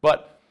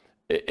 But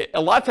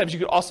a lot of times you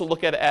could also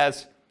look at it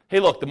as, hey,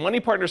 look, the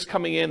money partner's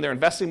coming in, they're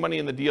investing money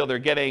in the deal, they're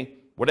getting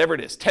whatever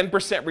it is,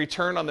 10%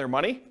 return on their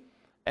money,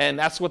 and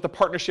that's what the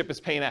partnership is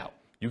paying out.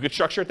 You could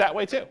structure it that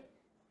way too.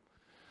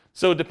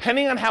 So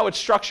depending on how it's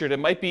structured, it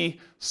might be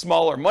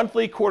smaller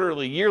monthly,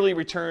 quarterly, yearly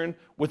return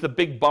with a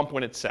big bump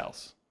when it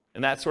sells.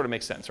 And that sort of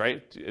makes sense,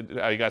 right? You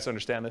guys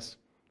understand this?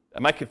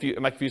 Am I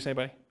confused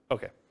anybody?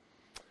 Okay.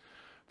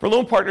 For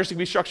loan partners, it can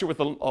be structured with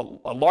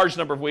a large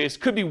number of ways.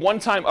 It could be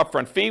one-time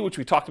upfront fee, which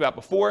we talked about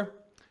before.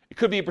 It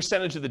could be a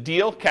percentage of the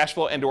deal, cash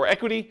flow and or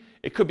equity.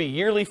 It could be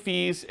yearly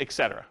fees,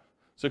 etc.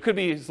 So it could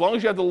be, as long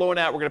as you have the loan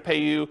out, we're going to pay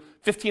you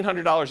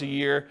 $1,500 a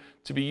year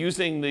to be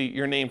using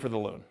your name for the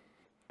loan.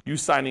 You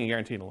signing and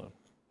guaranteeing a loan.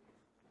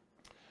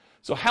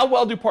 So how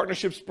well do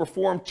partnerships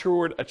perform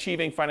toward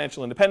achieving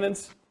financial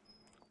independence?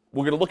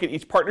 We're going to look at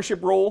each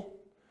partnership role,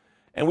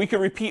 and we can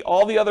repeat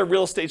all the other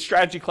real estate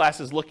strategy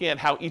classes looking at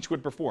how each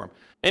would perform.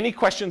 Any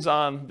questions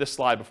on this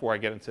slide before I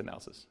get into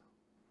analysis?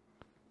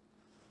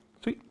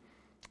 Sweet.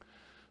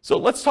 So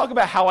let's talk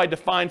about how I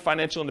define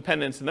financial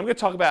independence, and then I'm going to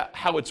talk about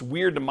how it's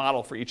weird to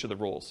model for each of the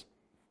roles.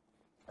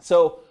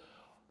 So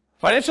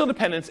financial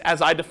independence,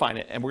 as I define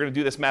it, and we're going to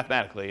do this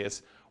mathematically,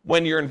 is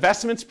when your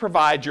investments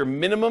provide your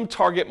minimum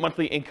target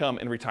monthly income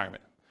in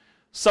retirement.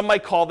 Some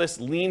might call this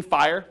lean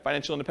FIRE,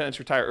 financial independence,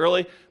 retire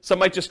early. Some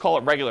might just call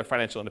it regular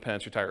financial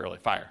independence, retire early,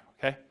 FIRE,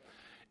 okay?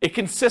 It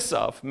consists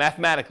of,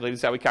 mathematically, this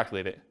is how we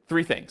calculate it,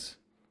 3 things.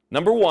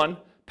 Number 1,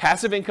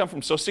 passive income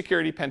from Social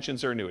Security,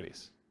 pensions, or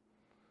annuities.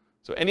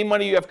 So any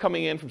money you have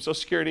coming in from Social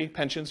Security,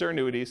 pensions, or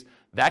annuities,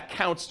 that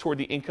counts toward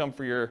the income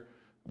for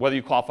whether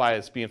you qualify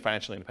as being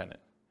financially independent.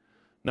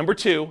 Number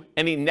 2,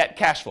 any net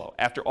cash flow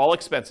after all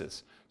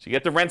expenses. So you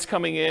get the rents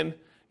coming in, you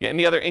get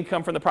any other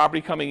income from the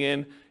property coming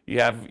in, you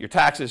have your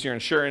taxes, your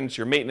insurance,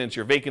 your maintenance,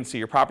 your vacancy,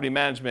 your property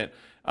management,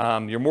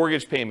 your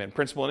mortgage payment,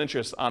 principal and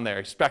interest on there.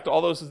 Expect all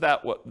those as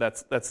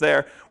that's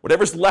there.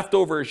 Whatever's left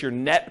over is your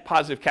net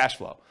positive cash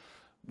flow.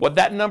 What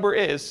that number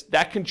is,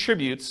 that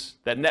contributes,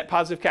 that net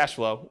positive cash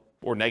flow,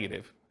 or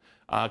negative,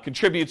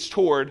 contributes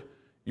toward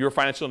your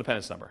financial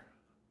independence number.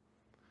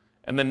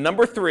 And then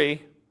number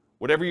 3,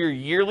 whatever your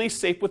yearly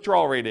safe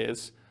withdrawal rate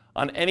is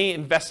on any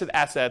invested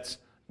assets,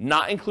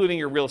 not including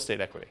your real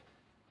estate equity.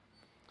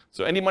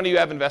 So any money you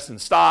have invested in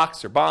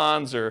stocks or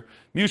bonds or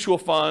mutual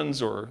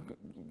funds or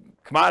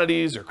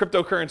commodities or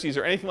cryptocurrencies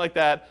or anything like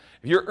that,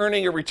 if you're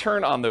earning a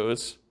return on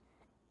those,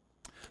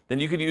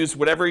 then you could use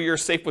whatever your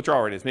safe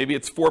withdrawal rate is. Maybe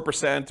it's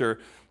 4% or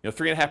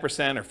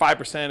 3.5% or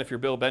 5% if you're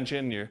Bill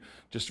Benjamin, you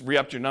just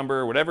re-upped your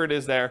number, whatever it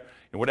is there.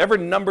 And whatever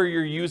number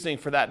you're using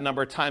for that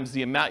number times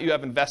the amount you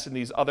have invested in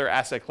these other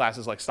asset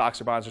classes like stocks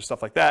or bonds or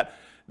stuff like that,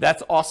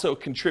 that also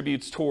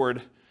contributes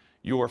toward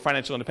your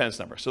financial independence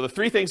number. So the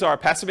 3 things are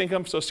passive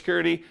income, Social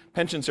Security,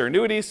 pensions or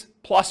annuities,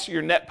 plus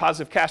your net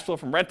positive cash flow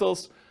from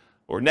rentals,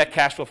 or net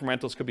cash flow from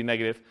rentals could be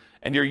negative,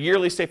 and your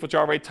yearly safe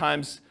withdrawal rate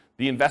times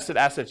the invested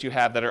assets you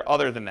have that are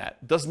other than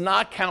that. Does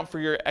not count for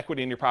your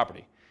equity in your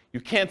property.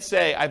 You can't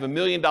say I have $1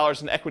 million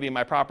in equity in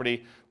my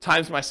property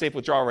times my safe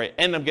withdrawal rate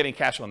and I'm getting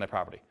cash flow on that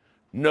property.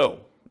 No,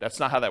 that's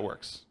not how that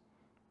works.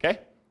 Okay?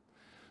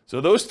 So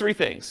those 3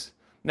 things.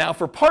 Now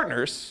for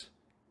partners,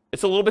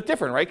 it's a little bit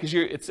different, right? Because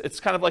it's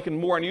kind of like a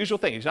more unusual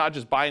thing. You're not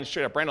just buying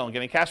straight up rental and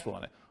getting cash flow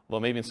on it,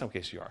 although maybe in some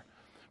cases you are.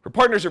 For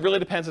partners, it really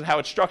depends on how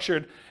it's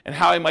structured and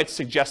how I might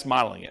suggest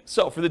modeling it.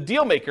 So for the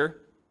deal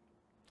maker,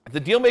 if the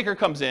deal maker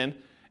comes in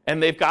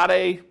and they've got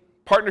a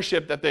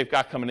partnership that they've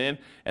got coming in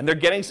and they're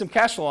getting some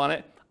cash flow on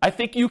it, I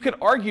think you could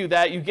argue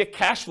that you get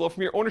cash flow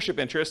from your ownership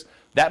interest.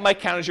 That might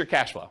count as your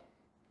cash flow.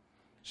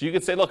 So you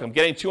could say, look, I'm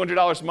getting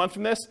 $200 a month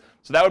from this,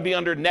 so that would be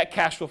under net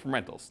cash flow from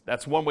rentals.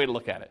 That's one way to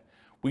look at it.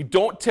 We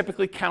don't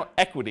typically count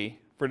equity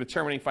for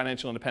determining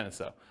financial independence,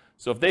 though.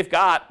 So if they've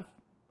got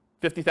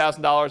 $50,000,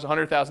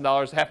 $100,000,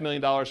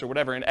 $500,000, or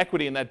whatever in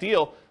equity in that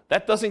deal,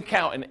 that doesn't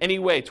count in any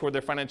way toward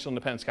their financial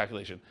independence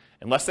calculation.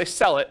 Unless they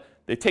sell it,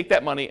 they take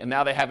that money and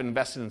now they have it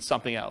invested in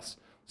something else,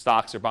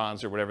 stocks or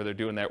bonds or whatever they're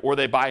doing there, or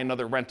they buy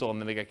another rental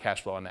and then they get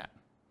cash flow on that.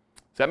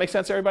 Does that make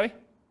sense, everybody?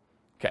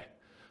 Okay.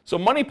 So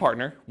money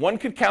partner, one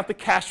could count the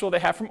cash flow they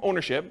have from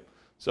ownership.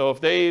 So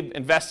if they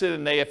invested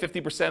and they have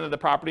 50% of the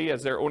property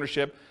as their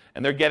ownership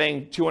and they're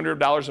getting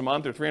 $200 a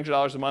month or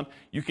 $300 a month,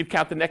 you could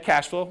count the net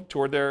cash flow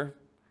toward their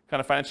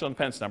kind of financial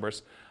independence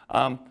numbers.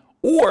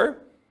 Or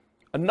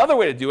another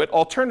way to do it,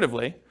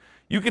 alternatively,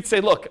 you could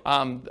say, look,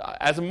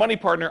 as a money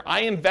partner,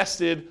 I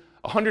invested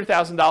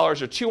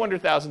 $100,000 or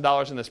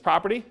 $200,000 in this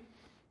property,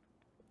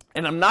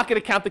 and I'm not going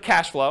to count the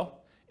cash flow.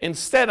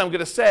 Instead, I'm going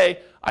to say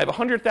I have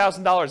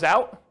 $100,000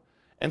 out,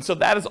 and so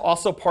that is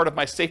also part of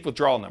my safe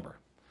withdrawal number.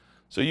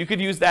 So you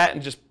could use that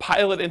and just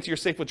pile it into your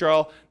safe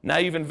withdrawal. Now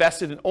you've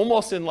invested in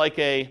almost in like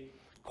a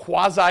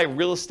quasi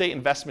real estate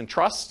investment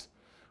trust,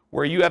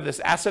 where you have this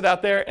asset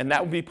out there, and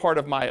that would be part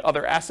of my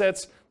other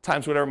assets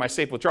times whatever my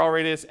safe withdrawal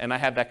rate is, and I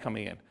have that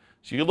coming in.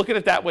 So you can look at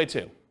it that way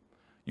too.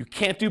 You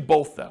can't do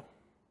both though.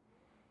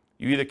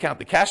 You either count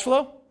the cash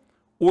flow,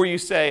 or you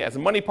say, as a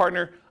money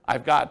partner,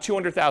 I've got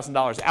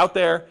 $200,000 out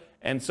there,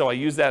 and so I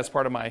use that as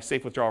part of my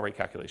safe withdrawal rate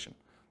calculation.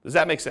 Does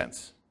that make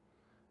sense?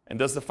 And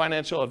does the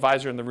financial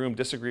advisor in the room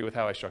disagree with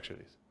how I structure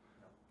these?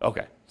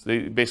 Okay, so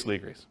he basically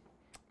agrees.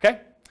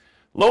 Okay?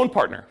 Loan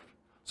partner.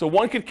 So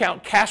one could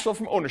count cash flow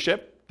from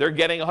ownership. They're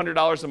getting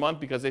 $100 a month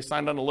because they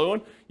signed on a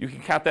loan. You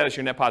can count that as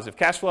your net positive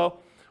cash flow.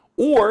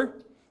 Or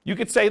you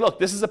could say, look,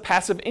 this is a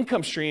passive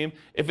income stream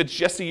if it's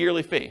just a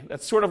yearly fee.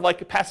 That's sort of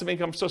like a passive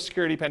income, Social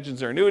Security,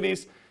 pensions, or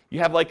annuities. You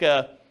have like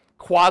a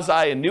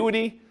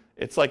quasi-annuity.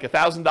 It's like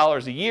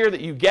 $1,000 a year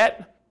that you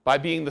get by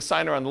being the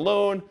signer on the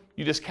loan.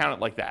 You just count it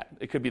like that.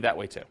 It could be that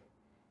way too.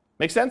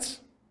 Make sense?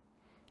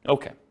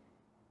 Okay.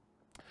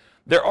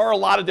 There are a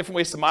lot of different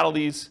ways to model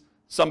these,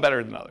 some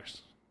better than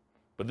others.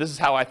 But this is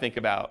how I think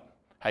about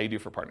how you do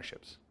for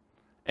partnerships.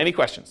 Any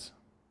questions?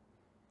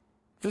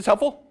 Is this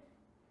helpful?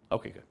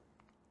 Okay, good.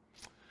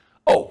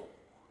 Oh,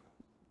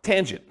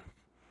 tangent.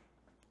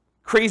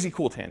 Crazy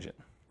cool tangent.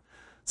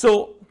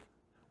 So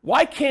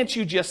why can't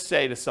you just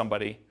say to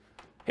somebody,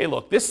 hey,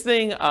 look, this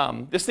thing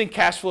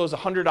cash flow is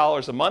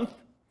 $100 a month.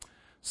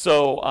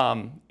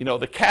 So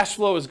the cash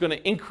flow is going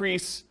to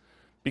increase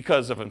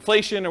because of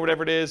inflation or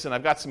whatever it is, and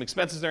I've got some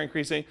expenses that are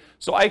increasing.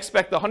 So I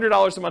expect the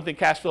 $100 a month in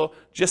cash flow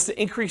just to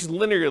increase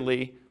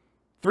linearly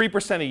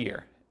 3% a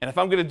year. And if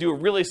I'm going to do a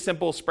really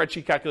simple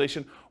spreadsheet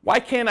calculation, why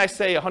can't I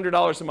say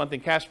 $100 a month in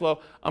cash flow?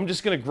 I'm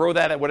just going to grow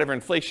that at whatever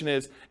inflation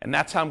is, and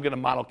that's how I'm going to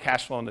model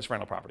cash flow in this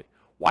rental property.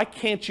 Why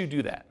can't you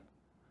do that?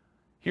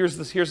 Here's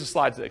the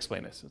slides that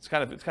explain this. It's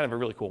kind of a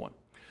really cool one.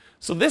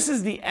 So this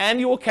is the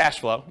annual cash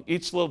flow,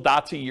 each little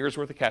dot's a year's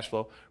worth of cash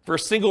flow for a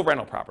single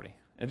rental property.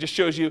 And it just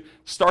shows you,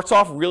 starts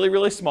off really,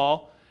 really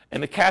small,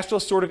 and the cash flow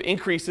sort of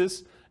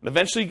increases, and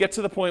eventually you get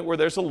to the point where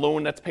there's a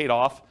loan that's paid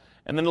off,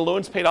 and then the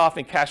loan's paid off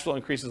and cash flow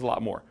increases a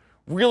lot more.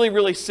 Really,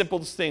 really simple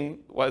thing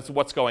was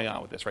what's going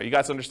on with this, right? You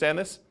guys understand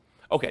this?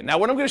 Okay, now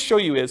what I'm going to show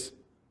you is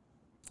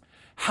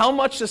how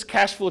much does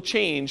cash flow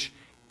change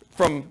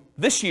from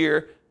this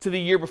year to the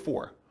year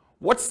before?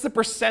 What's the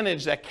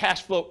percentage that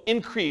cash flow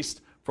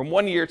increased from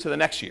one year to the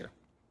next year?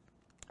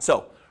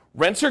 So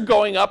rents are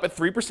going up at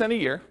 3% a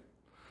year.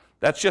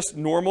 That's just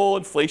normal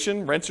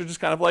inflation. Rents are just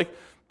kind of like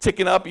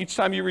ticking up. Each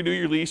time you renew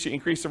your lease, you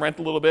increase the rent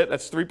a little bit.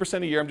 That's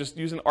 3% a year. I'm just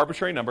using an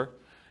arbitrary number.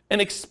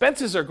 And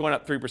expenses are going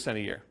up 3% a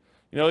year.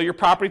 Your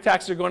property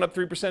taxes are going up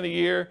 3% a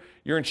year.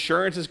 Your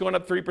insurance is going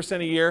up 3%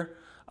 a year.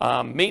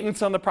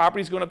 Maintenance on the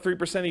property is going up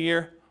 3% a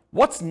year.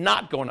 What's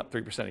not going up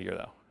 3% a year,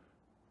 though?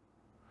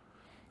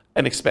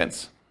 An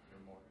expense.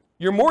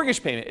 Your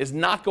mortgage payment is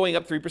not going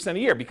up 3% a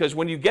year because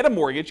when you get a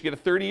mortgage, you get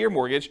a 30-year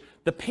mortgage,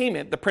 the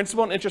payment, the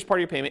principal and interest part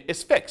of your payment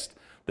is fixed.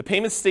 The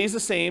payment stays the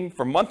same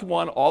from month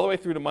 1 all the way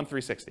through to month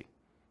 360.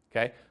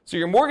 Okay? So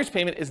your mortgage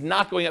payment is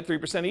not going up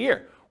 3% a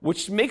year,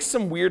 which makes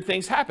some weird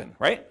things happen,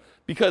 right?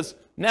 Because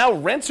now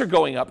rents are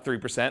going up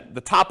 3%, the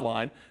top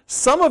line.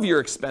 Some of your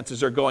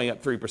expenses are going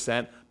up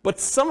 3%, but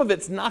some of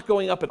it's not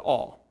going up at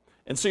all.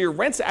 And so your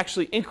rent's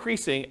actually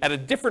increasing at a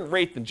different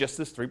rate than just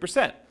this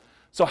 3%.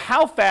 So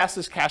how fast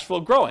is cash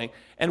flow growing?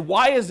 And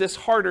why is this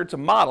harder to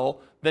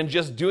model than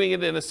just doing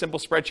it in a simple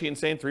spreadsheet and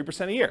saying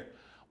 3% a year?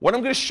 What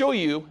I'm going to show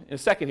you in a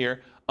second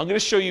here, I'm going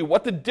to show you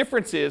what the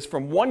difference is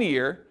from one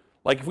year,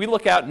 like if we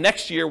look out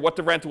next year what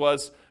the rent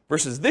was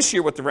versus this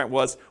year what the rent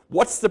was,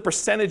 what's the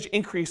percentage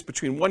increase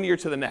between one year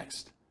to the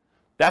next?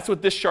 That's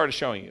what this chart is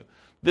showing you.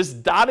 This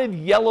dotted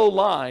yellow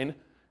line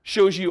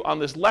shows you on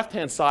this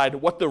left-hand side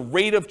what the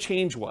rate of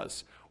change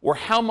was, or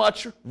how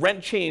much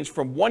rent changed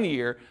from one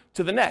year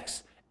to the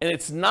next. And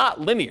it's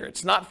not linear.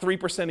 It's not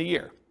 3% a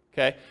year.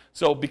 Okay?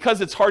 So because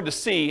it's hard to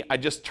see, I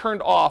just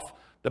turned off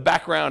the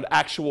background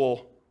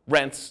actual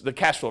rents, the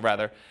cash flow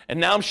rather, and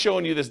now I'm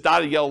showing you this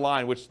dotted yellow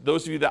line, which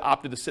those of you that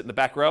opted to sit in the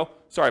back row,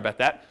 sorry about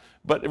that.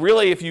 But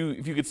really, if you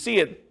could see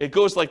it, it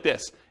goes like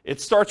this.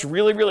 It starts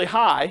really, really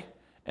high,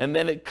 and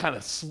then it kind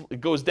of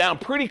it goes down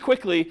pretty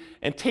quickly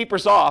and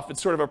tapers off. It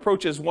sort of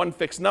approaches one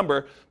fixed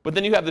number, but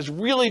then you have this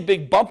really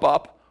big bump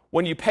up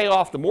when you pay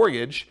off the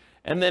mortgage,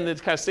 and then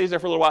it kind of stays there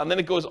for a little while, and then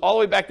it goes all the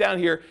way back down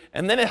here,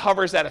 and then it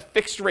hovers at a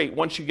fixed rate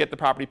once you get the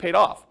property paid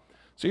off.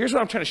 So here's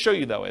what I'm trying to show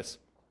you, though, is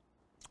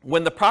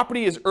when the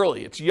property is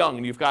early, it's young,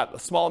 and you've got a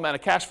small amount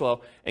of cash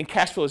flow, and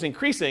cash flow is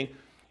increasing,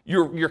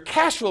 your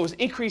cash flow is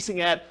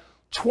increasing at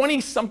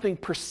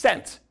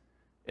 20-something%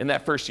 in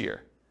that first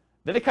year.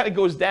 Then it kind of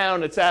goes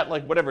down, it's at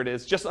like whatever it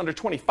is, just under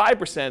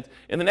 25%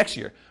 in the next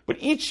year. But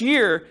each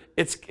year,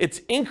 it's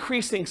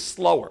increasing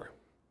slower,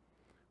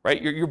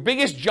 right? Your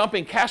biggest jump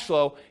in cash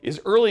flow is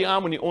early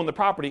on when you own the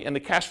property, and the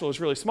cash flow is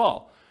really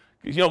small.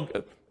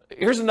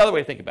 Here's another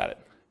way to think about it.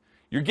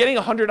 You're getting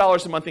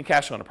 $100 a month in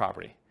cash flow on a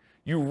property.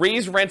 You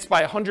raise rents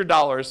by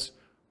 $100,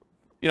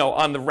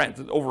 on the rent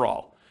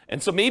overall.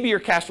 And so maybe your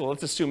cash flow,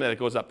 let's assume that it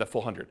goes up that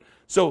full 100.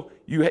 So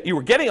you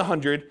were getting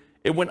 100,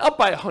 it went up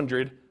by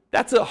 100,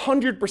 that's a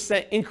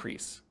 100%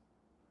 increase,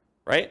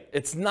 right?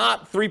 It's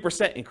not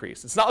 3%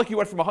 increase. It's not like you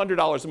went from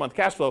 $100 a month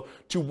cash flow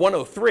to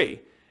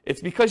 103. It's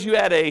because you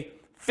had a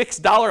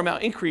fixed dollar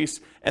amount increase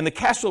and the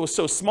cash flow was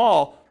so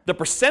small, the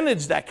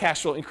percentage that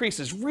cash flow increase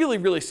is really,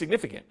 really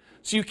significant.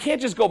 So you can't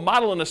just go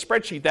model in a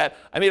spreadsheet that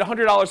I made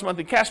 $100 a month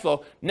in cash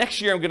flow,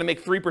 next year I'm gonna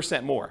make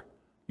 3% more.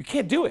 You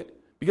can't do it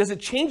because it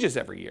changes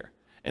every year.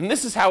 And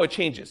this is how it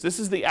changes. This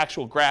is the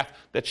actual graph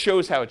that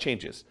shows how it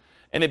changes.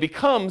 And it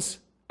becomes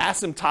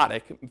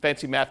asymptotic,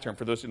 fancy math term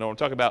for those who know what I'm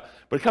talking about,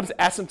 but it becomes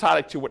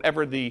asymptotic to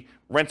whatever the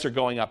rents are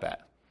going up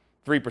at,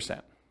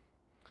 3%.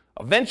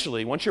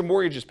 Eventually, once your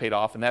mortgage is paid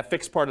off and that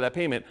fixed part of that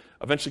payment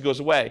eventually goes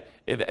away,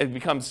 it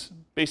becomes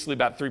basically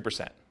about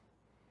 3%.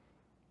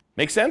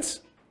 Make sense?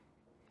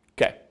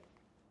 Okay.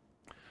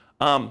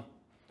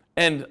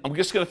 And I'm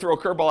just going to throw a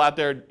curveball out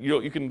there.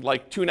 You can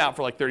tune out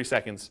for 30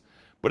 seconds.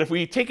 But if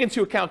we take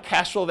into account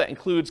cash flow that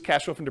includes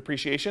cash flow from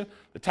depreciation,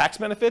 the tax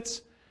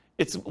benefits,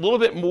 it's a little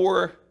bit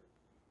more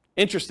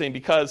interesting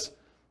because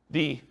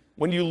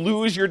when you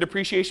lose your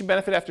depreciation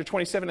benefit after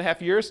 27.5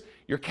 years,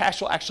 your cash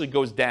flow actually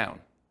goes down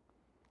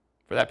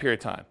for that period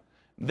of time.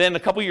 Then a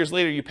couple years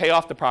later, you pay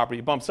off the property,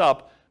 it bumps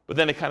up, but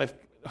then it kind of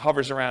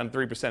hovers around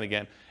 3%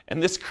 again.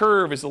 And this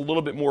curve is a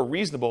little bit more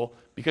reasonable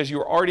because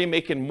you're already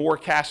making more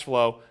cash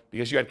flow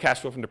because you had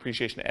cash flow from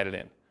depreciation added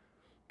in.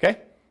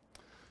 Okay?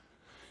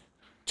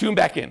 Tune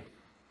back in.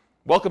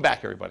 Welcome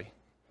back, everybody.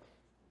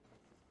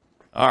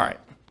 All right.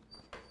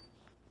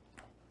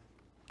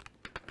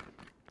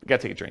 I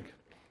gotta take a drink.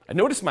 I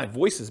noticed my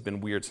voice has been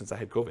weird since I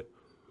had COVID.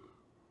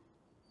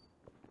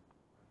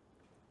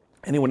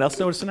 Anyone else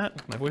noticing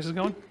that? My voice is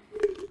going?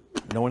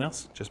 No one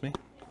else? Just me?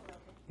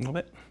 A little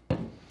bit?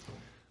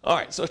 All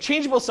right, so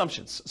changeable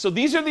assumptions. So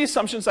these are the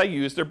assumptions I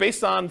use. They're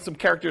based on some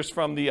characters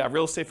from the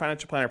Real Estate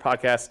Financial Planner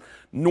podcast,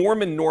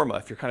 Norm and Norma,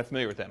 if you're kind of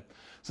familiar with them.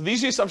 So these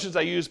are the assumptions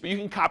I use, but you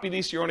can copy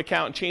these to your own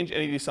account and change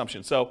any of these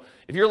assumptions. So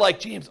if you're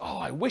like, James,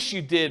 I wish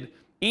you did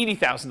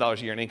 $80,000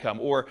 a year in income,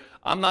 or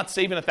I'm not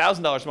saving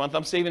 $1,000 a month,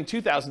 I'm saving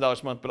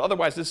 $2,000 a month, but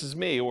otherwise this is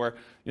me, or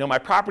my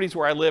properties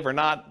where I live are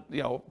not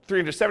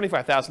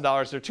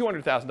 $375,000, they're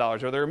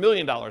 $200,000, or they're $1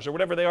 million, or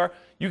whatever they are.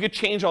 You could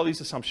change all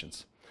these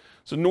assumptions.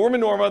 So Norm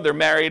and Norma, they're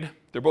married,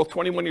 they're both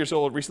 21 years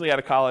old, recently out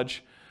of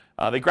college.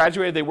 They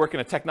graduated, they work in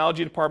a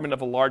technology department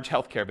of a large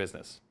healthcare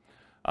business.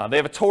 They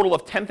have a total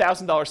of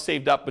 $10,000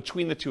 saved up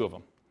between the two of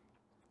them,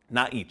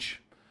 not each.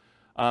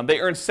 They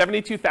earn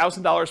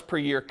 $72,000 per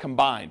year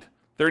combined.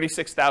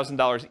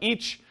 $36,000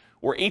 each,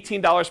 or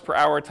 $18 per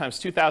hour times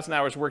 2,000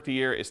 hours worked a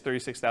year is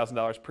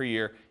 $36,000 per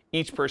year.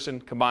 Each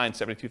person combined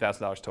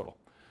 $72,000 total.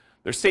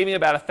 They're saving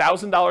about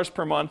 $1,000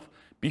 per month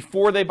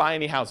before they buy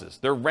any houses.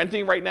 They're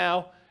renting right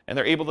now, and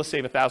they're able to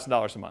save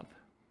 $1,000 a month.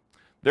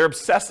 They're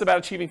obsessed about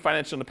achieving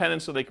financial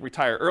independence so they can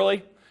retire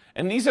early.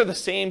 And these are the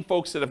same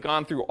folks that have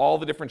gone through all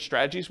the different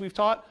strategies we've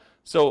taught.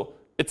 So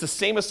it's the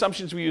same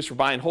assumptions we use for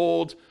buy and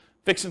hold,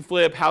 fix and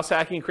flip, house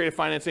hacking, creative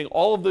financing.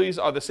 All of these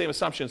are the same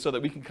assumptions so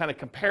that we can kind of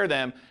compare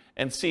them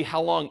and see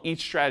how long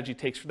each strategy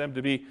takes for them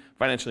to be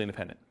financially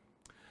independent.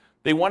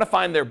 They want to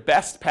find their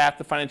best path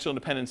to financial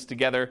independence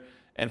together.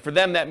 And for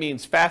them, that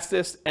means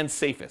fastest and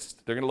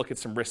safest. They're going to look at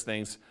some risk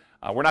things.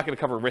 We're not going to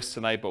cover risks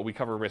tonight, but we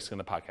cover risk in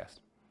the podcast.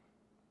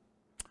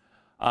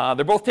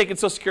 They're both taking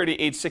Social Security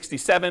at age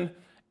 67.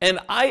 And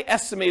I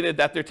estimated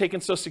that they're taking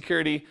Social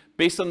Security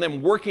based on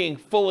them working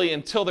fully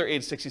until they're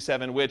age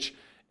 67, which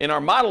in our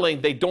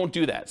modeling, they don't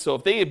do that.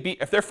 So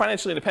if they're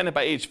financially independent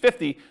by age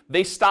 50,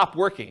 they stop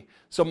working.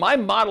 So my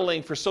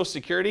modeling for Social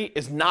Security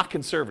is not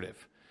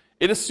conservative.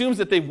 It assumes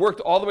that they've worked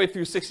all the way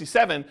through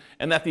 67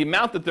 and that the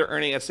amount that they're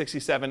earning at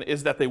 67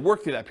 is that they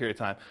worked through that period of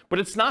time. But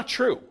it's not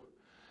true.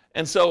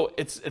 And so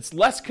it's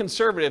less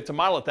conservative to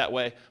model it that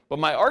way. But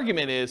my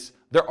argument is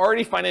they're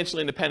already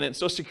financially independent.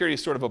 Social Security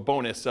is sort of a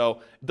bonus,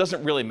 so it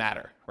doesn't really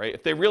matter, right?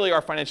 If they really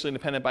are financially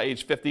independent by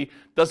age 50,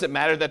 does it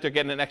matter that they're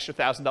getting an extra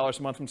 $1,000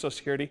 a month from Social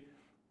Security?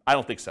 I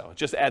don't think so. It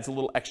just adds a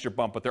little extra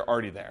bump, but they're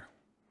already there.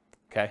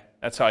 Okay?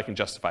 That's how I can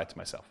justify it to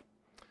myself.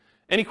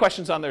 Any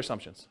questions on their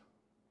assumptions?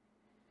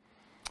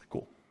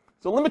 Cool.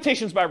 So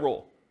limitations by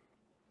rule.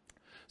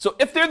 So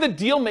if they're the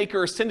deal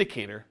maker or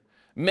syndicator,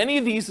 many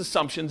of these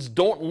assumptions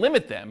don't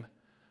limit them,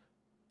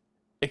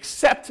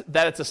 except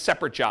that it's a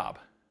separate job.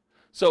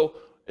 So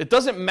it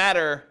doesn't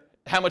matter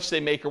how much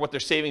they make or what their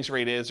savings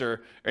rate is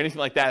or anything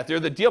like that. If they're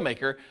the deal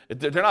maker,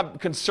 they're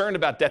not concerned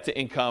about debt to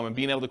income and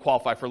being able to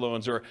qualify for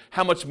loans or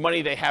how much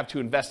money they have to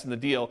invest in the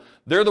deal.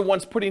 They're the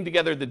ones putting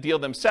together the deal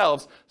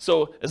themselves.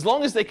 So as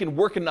long as they can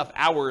work enough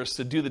hours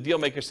to do the deal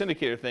maker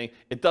syndicator thing,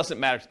 it doesn't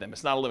matter to them.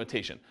 It's not a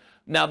limitation.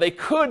 Now, they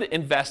could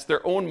invest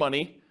their own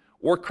money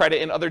or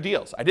credit in other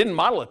deals. I didn't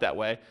model it that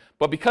way,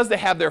 but because they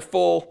have their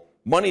full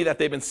money that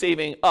they've been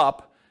saving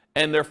up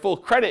and their full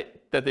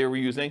credit that they were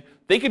using,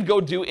 they could go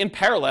do in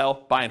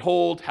parallel buy and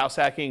hold, house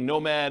hacking,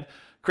 Nomad,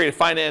 creative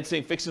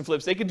financing, fix and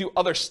flips. They could do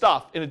other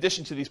stuff in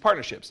addition to these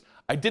partnerships.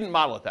 I didn't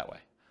model it that way.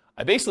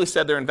 I basically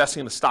said they're investing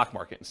in the stock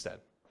market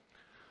instead.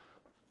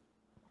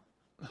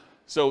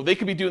 So they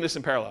could be doing this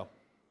in parallel.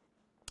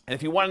 And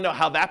if you want to know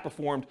how that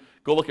performed,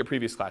 go look at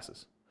previous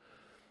classes.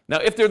 Now,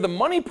 if they're the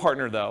money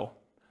partner, though,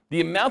 the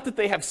amount that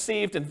they have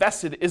saved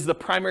invested is the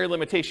primary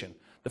limitation.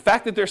 The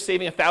fact that they're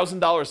saving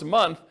 $1,000 a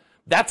month,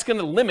 that's going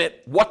to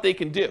limit what they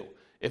can do.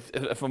 If a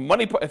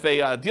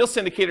deal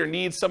syndicator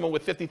needs someone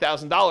with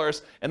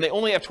 $50,000 and they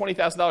only have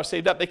 $20,000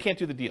 saved up, they can't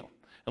do the deal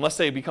unless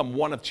they become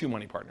one of two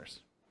money partners.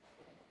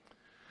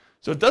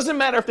 So it doesn't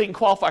matter if they can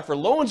qualify for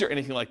loans or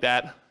anything like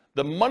that.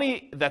 The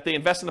money that they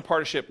invest in the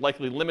partnership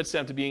likely limits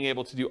them to being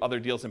able to do other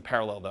deals in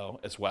parallel, though,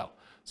 as well.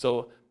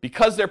 So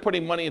because they're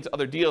putting money into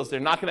other deals,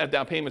 they're not going to have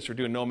down payments for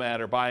doing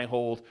Nomad or buy and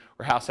hold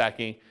or house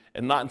hacking,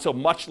 and not until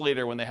much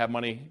later when they have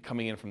money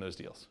coming in from those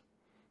deals.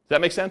 Does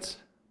that make sense?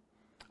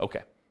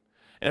 Okay.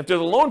 And if they're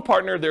the loan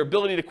partner, their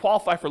ability to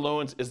qualify for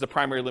loans is the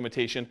primary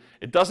limitation.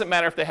 It doesn't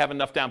matter if they have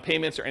enough down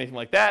payments or anything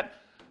like that,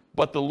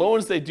 but the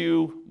loans they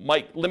do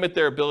might limit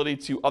their ability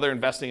to other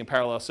investing in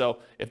parallel. So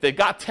if they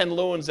got 10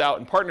 loans out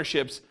in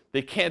partnerships,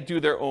 they can't do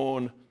their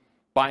own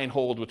buy and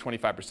hold with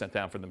 25%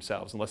 down for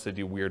themselves unless they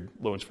do weird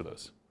loans for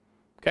those.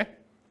 Okay?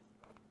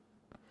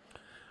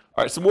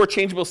 All right, some more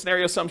changeable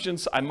scenario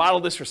assumptions. I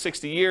modeled this for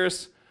 60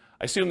 years.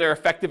 I assume their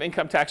effective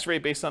income tax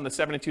rate based on the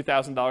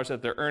 $72,000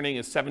 that they're earning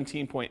is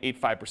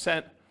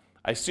 17.85%.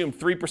 I assume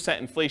 3%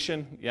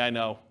 inflation. Yeah, I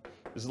know.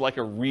 This is like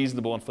a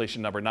reasonable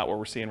inflation number, not what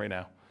we're seeing right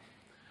now.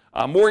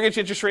 Mortgage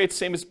interest rates,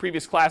 same as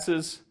previous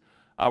classes.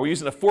 We're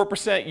using a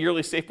 4%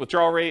 yearly safe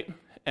withdrawal rate,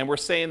 and we're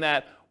saying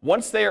that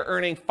once they are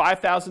earning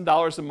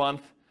 $5,000 a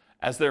month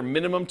as their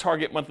minimum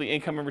target monthly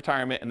income in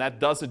retirement, and that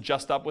does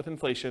adjust up with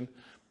inflation,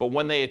 but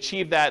when they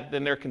achieve that,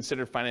 then they're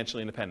considered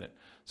financially independent.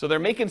 So they're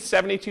making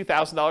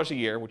 $72,000 a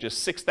year, which is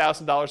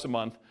 $6,000 a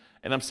month,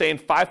 and I'm saying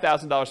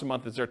 $5,000 a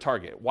month is their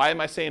target. Why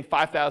am I saying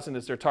 $5,000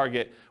 is their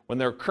target when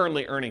they're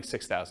currently earning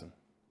 $6,000?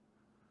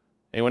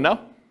 Anyone know?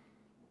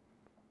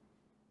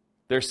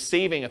 They're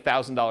saving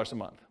 $1,000 a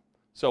month.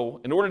 So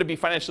in order to be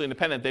financially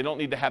independent, they don't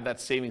need to have that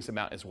savings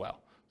amount as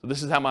well. So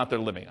this is how much they're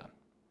living on.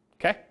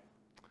 Okay?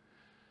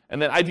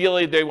 And then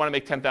ideally, they want to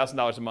make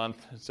 $10,000 a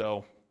month.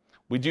 So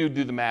we do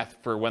the math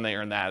for when they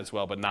earn that as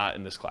well, but not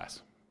in this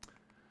class.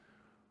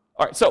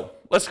 All right, so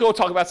let's go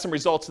talk about some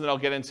results, and then I'll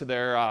get into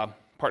their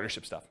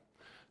partnership stuff.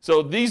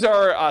 So these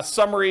are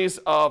summaries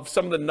of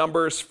some of the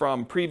numbers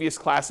from previous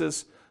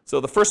classes. So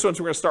the first ones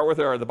we're going to start with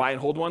are the buy and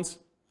hold ones.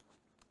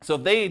 So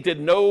they did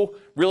no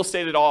real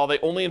estate at all. They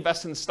only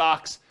invested in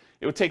stocks.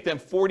 It would take them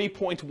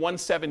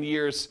 40.17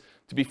 years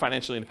to be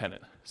financially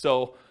independent.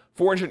 So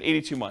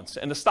 482 months.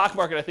 And the stock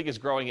market, I think, is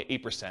growing at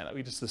 8%.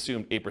 We just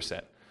assumed 8%.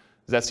 Does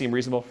that seem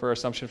reasonable for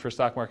assumption for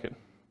stock market?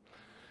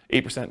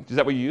 8%. Is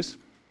that what you use?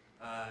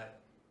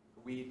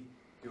 We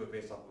do it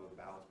based off of a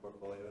balanced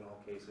portfolio in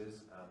all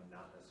cases,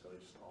 not necessarily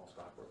just an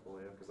all-stock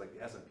portfolio, because like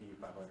the S&P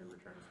 500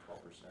 return is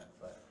 12%,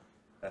 but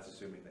that's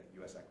assuming that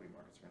U.S. equity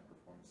markets are going to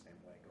perform the same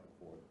way going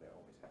forward that they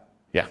always have.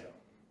 Yeah. So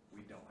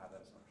we don't have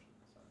that assumption.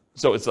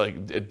 So it's like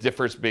it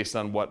differs based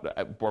on what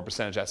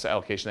percentage asset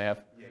allocation they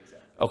have? Yeah,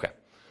 exactly.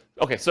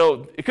 Okay,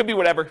 so it could be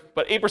whatever,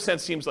 but 8%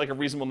 seems like a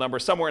reasonable number,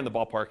 somewhere in the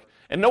ballpark.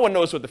 And no one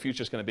knows what the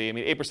future is going to be. I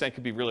mean, 8%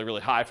 could be really,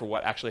 really high for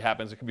what actually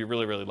happens. It could be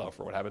really, really low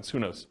for what happens. Who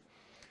knows?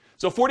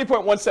 So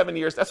 40.17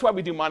 years, that's why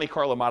we do Monte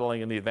Carlo modeling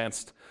in the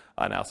advanced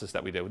analysis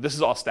that we do. This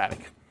is all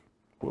static.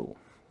 Whoa,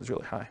 it's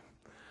really high.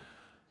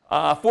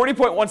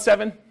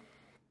 40.17.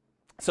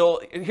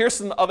 So here's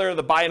some other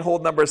the buy and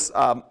hold numbers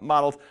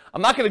modeled.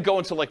 I'm not going to go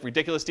into like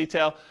ridiculous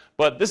detail,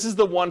 but this is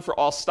the one for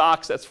all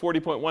stocks. That's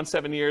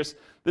 40.17 years.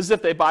 This is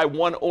if they buy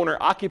one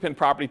owner-occupant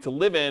property to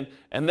live in,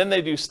 and then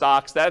they do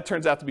stocks. That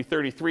turns out to be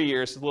 33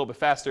 years, it's a little bit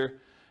faster.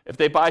 If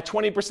they buy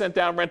 20%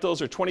 down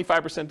rentals or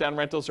 25% down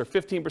rentals or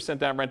 15%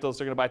 down rentals,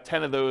 they're going to buy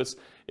 10 of those.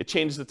 It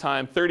changes the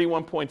time.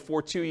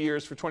 31.42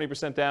 years for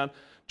 20% down,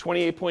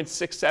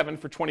 28.67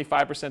 for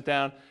 25%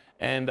 down,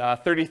 and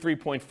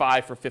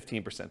 33.5 for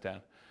 15%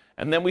 down.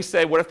 And then we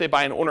say, what if they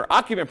buy an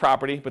owner-occupant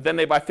property, but then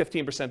they buy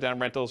 15% down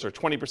rentals or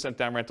 20%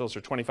 down rentals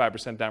or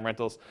 25% down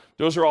rentals?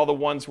 Those are all the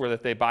ones where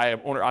that they buy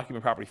an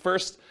owner-occupant property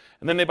first,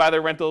 and then they buy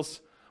their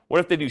rentals. What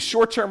if they do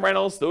short-term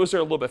rentals? Those are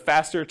a little bit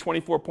faster,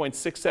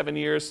 24.67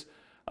 years.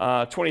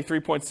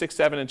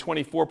 23.67 and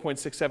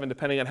 24.67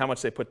 depending on how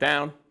much they put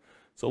down.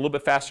 So a little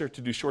bit faster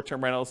to do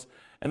short-term rentals.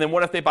 And then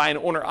what if they buy an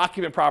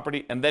owner-occupant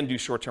property and then do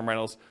short-term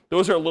rentals?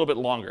 Those are a little bit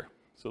longer.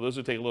 So those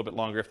would take a little bit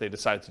longer if they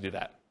decide to do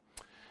that.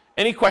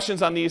 Any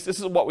questions on these? This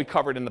is what we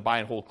covered in the buy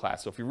and hold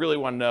class. So if you really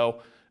want to know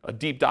a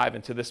deep dive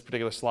into this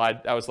particular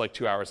slide, that was like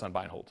 2 hours on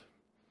buy and hold.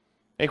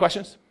 Any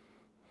questions?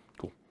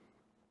 Cool.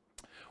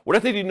 What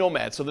if they do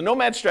nomad? So the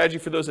nomad strategy,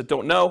 for those that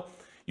don't know,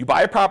 you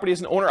buy a property as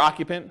an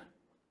owner-occupant,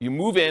 you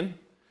move in,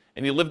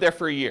 and you live there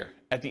for a year.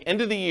 At the end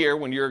of the year,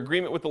 when your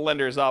agreement with the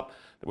lender is up,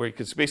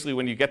 because basically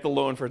when you get the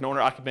loan for an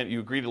owner-occupant,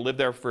 you agree to live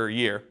there for a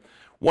year.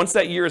 Once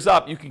that year is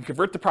up, you can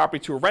convert the property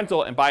to a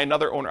rental and buy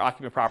another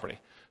owner-occupant property.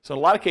 So in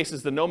a lot of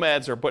cases, the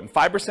nomads are putting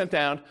 5%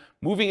 down,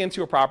 moving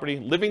into a property,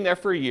 living there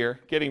for a year,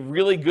 getting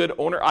really good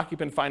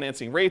owner-occupant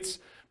financing rates,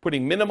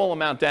 putting minimal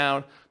amount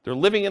down. They're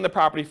living in the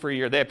property for a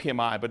year. They have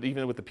PMI, but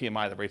even with the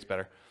PMI, the rate's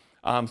better.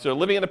 So they're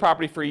living in the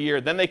property for a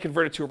year, then they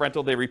convert it to a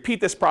rental. They repeat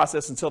this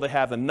process until they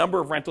have the number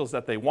of rentals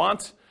that they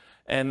want,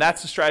 and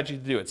that's the strategy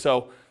to do it.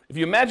 So if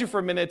you imagine for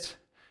a minute,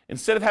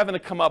 instead of having to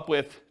come up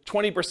with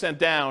 20%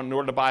 down in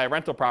order to buy a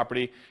rental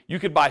property, you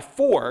could buy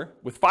 4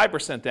 with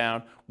 5%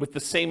 down with the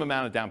same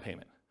amount of down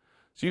payment.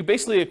 So you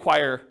basically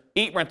acquire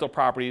 8 rental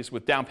properties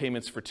with down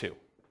payments for 2.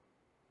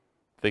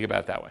 Think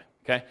about it that way,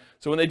 okay?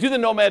 So when they do the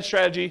nomad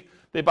strategy,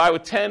 they buy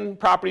with 10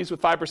 properties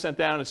with 5%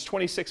 down. It's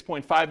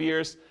 26.5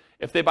 years.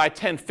 If they buy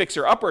 10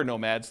 fixer-upper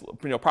nomads,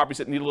 properties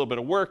that need a little bit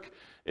of work,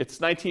 it's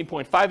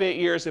 19.58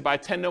 years. They buy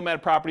 10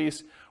 nomad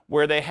properties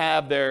where they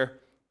have their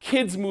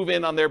kids move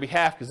in on their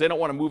behalf because they don't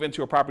want to move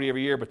into a property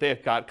every year, but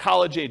they've got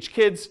college-age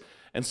kids.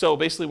 And so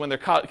basically when their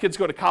kids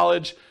go to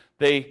college,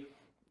 they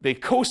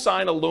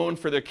co-sign a loan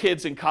for their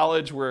kids in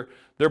college where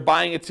they're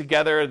buying it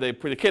together. The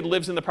kid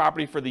lives in the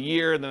property for the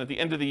year, and then at the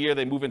end of the year,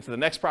 they move into the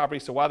next property.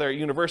 So while they're at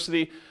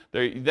university,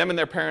 them and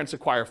their parents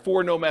acquire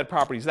 4 nomad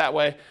properties that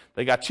way.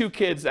 They got 2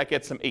 kids, that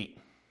gets them 8.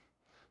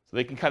 So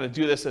they can kind of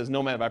do this as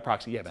nomad by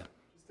proxy. Yeah, Ben?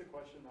 Just a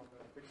question on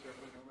the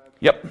fixer-upper nomad.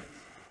 Yep.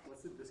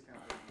 What's the discount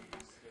rate?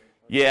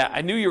 Yeah,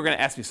 I knew you were going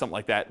to ask me something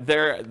like that.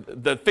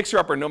 The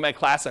fixer-upper nomad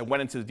class, I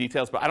went into the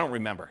details, but I don't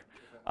remember.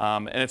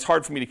 And it's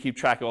hard for me to keep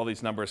track of all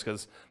these numbers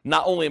because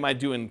not only am I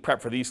doing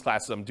prep for these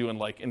classes, I'm doing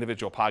like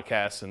individual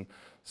podcasts and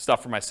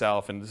stuff for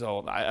myself, and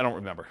so I don't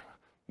remember.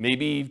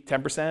 Maybe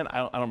 10%? I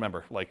don't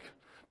remember.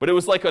 But it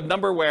was like a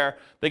number where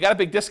they got a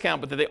big discount,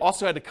 but then they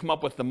also had to come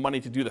up with the money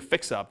to do the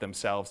fix-up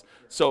themselves.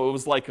 So it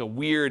was like a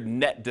weird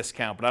net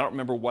discount, but I don't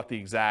remember what the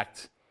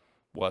exact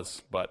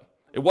was. But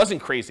it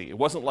wasn't crazy. It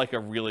wasn't like a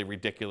really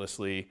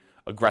ridiculously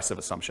aggressive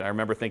assumption. I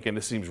remember thinking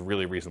this seems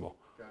really reasonable.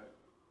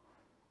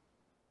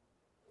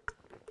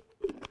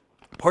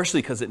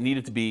 Partially because it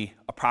needed to be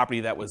a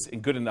property that was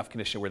in good enough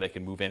condition where they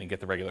could move in and get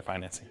the regular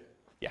financing.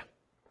 Yeah.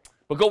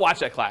 But go watch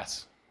that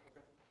class.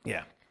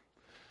 Yeah.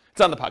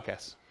 It's on the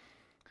podcast.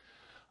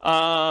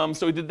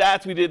 So we did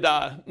that. We did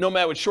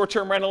nomad with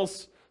short-term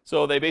rentals.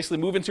 So they basically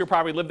move into a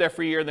property, live there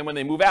for a year, and then when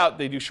they move out,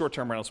 they do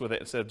short-term rentals with it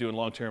instead of doing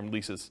long-term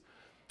leases.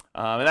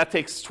 And that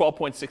takes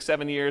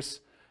 12.67 years.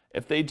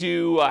 If they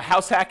do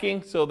house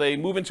hacking, so they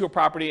move into a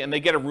property and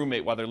they get a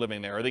roommate while they're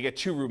living there, or they get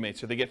 2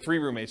 roommates, or they get 3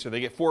 roommates, or they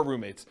get 4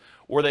 roommates,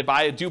 or they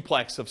buy a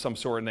duplex of some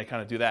sort and they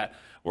kind of do that,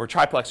 or a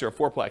triplex or a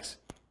fourplex.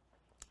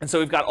 And so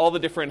we've got all the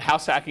different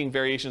house hacking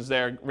variations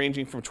there,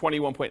 ranging from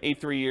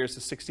 21.83 years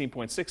to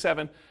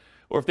 16.67.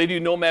 Or if they do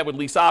nomad with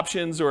lease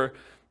options, or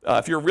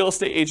if you're a real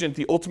estate agent,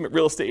 the ultimate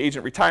real estate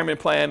agent retirement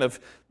plan of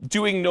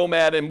doing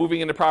nomad and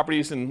moving into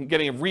properties and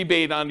getting a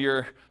rebate on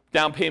your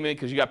down payment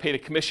because you got paid a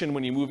commission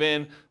when you move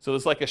in. So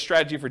there's like a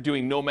strategy for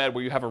doing nomad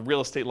where you have a real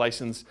estate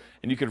license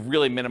and you could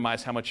really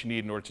minimize how much you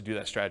need in order to do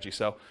that strategy.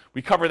 So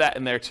we cover that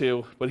in there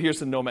too, but here's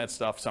the nomad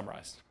stuff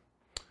summarized.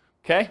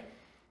 Okay?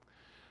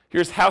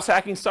 Here's house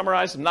hacking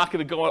summarized. I'm not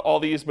going to go on all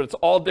these, but it's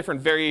all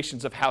different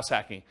variations of house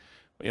hacking.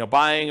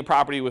 Buying a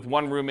property with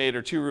 1 roommate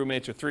or 2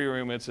 roommates or 3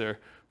 roommates or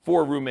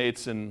 4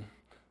 roommates and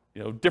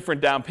different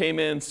down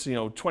payments,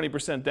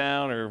 20%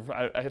 down,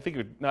 or I think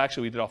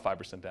actually we did all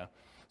 5% down.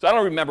 So I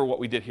don't remember what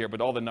we did here,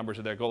 but all the numbers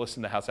are there. Go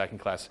listen to the house hacking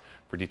class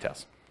for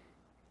details.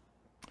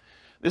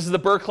 This is the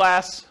BRRRR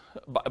class,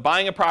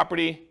 buying a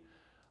property,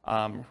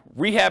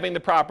 rehabbing the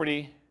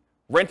property,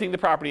 renting the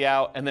property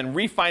out, and then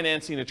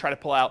refinancing to try to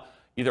pull out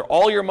either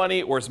all your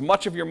money or as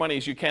much of your money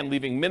as you can,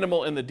 leaving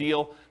minimal in the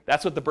deal.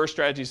 That's what the BRRRR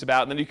strategy is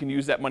about, and then you can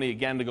use that money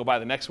again to go buy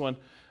the next one.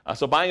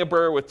 So buying a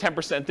BRRRR with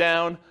 10%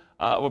 down,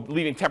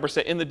 leaving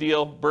 10% in the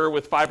deal, BRRRR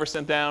with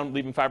 5% down,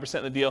 leaving 5%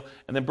 in the deal,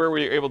 and then BRRRR where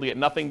you're able to get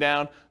nothing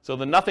down. So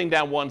the nothing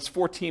down one's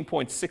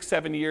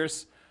 14.67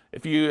 years.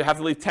 If you have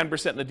to leave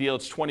 10% in the deal,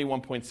 it's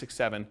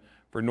 21.67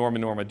 for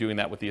Norma doing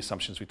that with the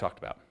assumptions we talked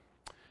about.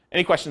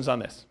 Any questions on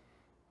this?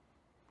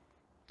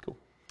 Cool.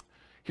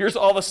 Here's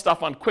all the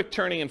stuff on quick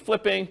turning and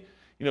flipping.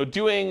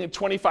 Doing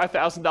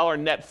 $25,000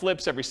 net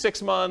flips every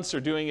 6 months, or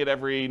doing it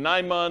every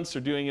 9 months, or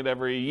doing it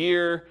every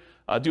year,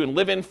 doing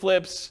live-in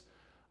flips.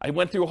 I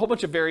went through a whole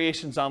bunch of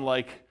variations on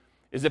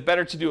is it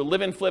better to do a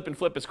live-in flip and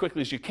flip as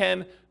quickly as you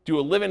can, do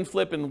a live-in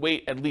flip and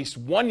wait at least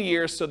 1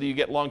 year so that you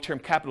get long-term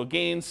capital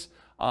gains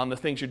on the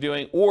things you're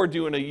doing, or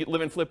doing a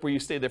live and flip where you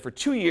stay there for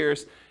 2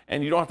 years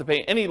and you don't have to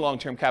pay any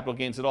long-term capital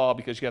gains at all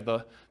because you have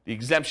the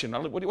exemption.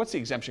 What's the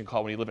exemption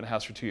called when you live in a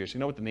house for 2 years? You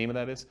know what the name of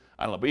that is?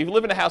 I don't know. But if you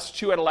live in a house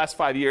 2 out of the last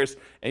 5 years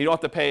and you don't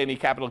have to pay any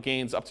capital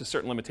gains up to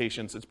certain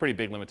limitations, it's pretty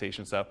big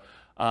limitations, so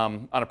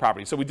on a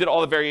property. So we did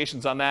all the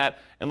variations on that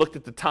and looked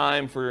at the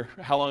time for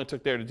how long it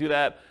took there to do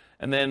that.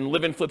 And then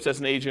live-in flips as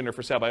an agent or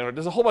for sale by owner.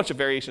 There's a whole bunch of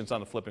variations on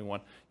the flipping one.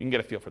 You can get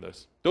a feel for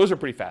those. Those are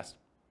pretty fast.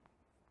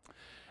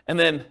 And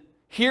then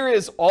here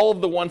is all of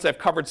the ones I've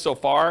covered so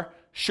far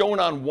shown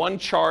on one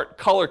chart,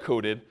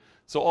 color-coded.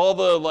 So all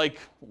the, like,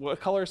 what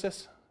color is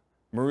this?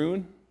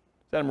 Maroon?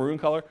 Is that a maroon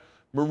color?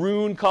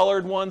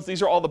 Maroon-colored ones,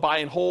 these are all the buy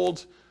and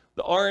hold.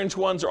 The orange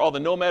ones are all the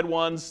Nomad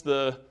ones.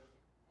 The,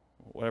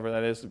 whatever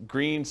that is,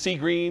 green, sea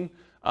green.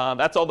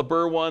 That's all the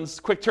Burr ones.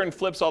 Quick turn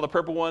flips, all the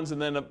purple ones,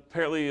 and then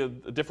apparently a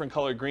different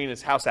color green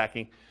is house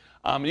hacking.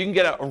 You can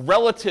get a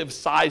relative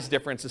size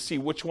difference to see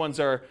which ones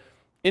are,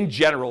 in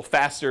general,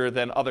 faster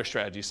than other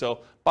strategies.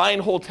 So buy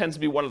and hold tends to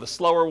be one of the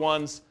slower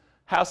ones.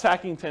 House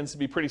hacking tends to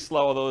be pretty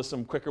slow, although there's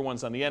some quicker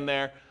ones on the end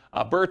there.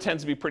 Burr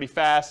tends to be pretty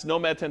fast.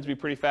 Nomad tends to be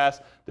pretty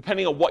fast.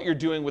 Depending on what you're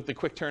doing with the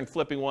quick turn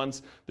flipping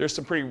ones, there's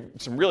some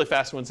really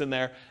fast ones in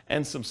there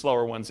and some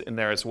slower ones in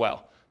there as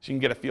well. So you can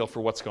get a feel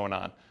for what's going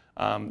on.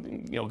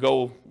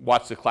 Go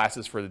watch the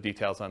classes for the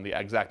details on the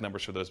exact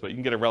numbers for those, but you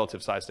can get a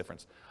relative size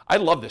difference. I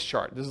love this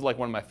chart. This is like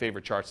one of my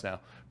favorite charts now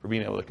for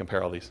being able to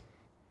compare all these.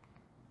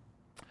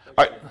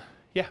 All right,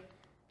 yeah.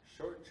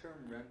 Short-term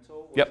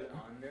rental, was Yep. it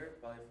on there?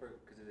 Probably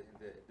because it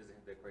doesn't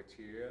hit the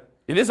criteria.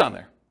 It is on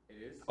there.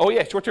 It is? Oh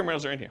yeah, short-term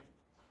rentals are in here.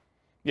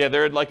 Yeah,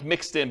 they're like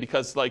mixed in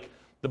because like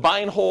the buy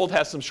and hold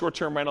has some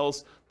short-term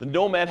rentals, the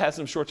Nomad has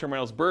some short-term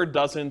rentals, Burr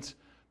doesn't.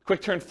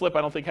 Quick turn flip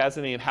I don't think has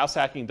any, and house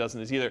hacking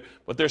doesn't either.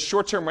 But there's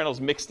short-term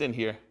rentals mixed in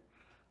here.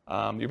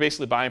 You're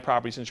basically buying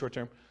properties in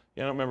short-term.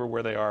 Yeah, I don't remember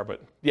where they are,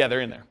 but yeah,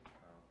 they're in there.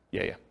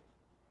 Yeah.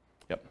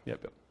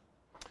 Yep.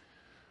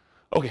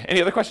 Okay,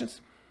 any other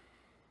questions?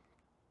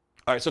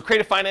 All right, so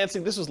creative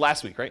financing, this was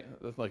last week, right?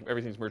 Like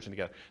everything's merging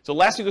together. So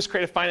last week was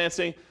creative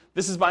financing.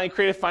 This is buying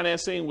creative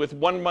financing with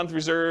 1 month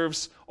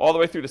reserves all the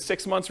way through to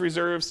 6 months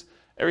reserves.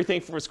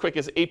 Everything from as quick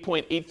as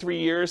 8.83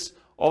 years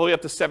all the way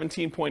up to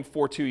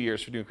 17.42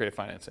 years for doing creative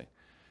financing.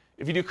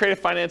 If you do creative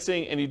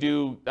financing and you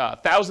do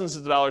thousands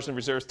of dollars in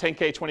reserves,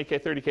 10K,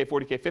 20K, 30K,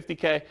 40K,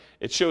 50K,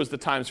 it shows the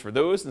times for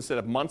those instead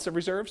of months of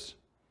reserves.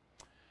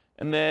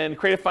 And then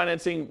creative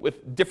financing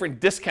with different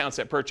discounts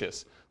at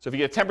purchase. So if you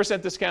get a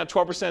 10% discount,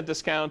 12%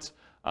 discount,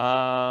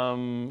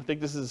 I think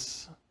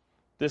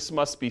this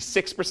must be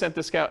 6%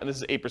 discount, and this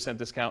is 8%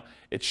 discount.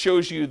 It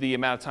shows you the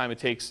amount of time it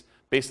takes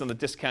based on the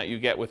discount you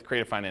get with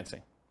creative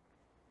financing.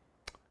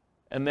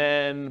 And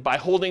then by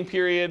holding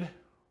period,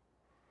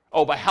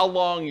 by how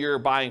long you're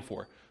buying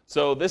for.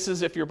 So this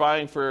is if you're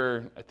buying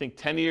for, I think,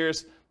 10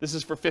 years, this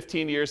is for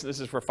 15 years, and this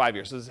is for 5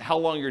 years. So this is how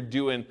long you're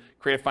doing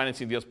creative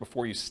financing deals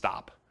before you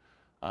stop.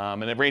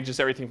 And it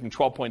ranges everything from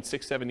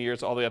 12.67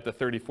 years all the way up to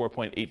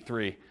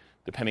 34.83,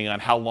 depending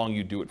on how long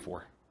you do it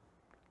for.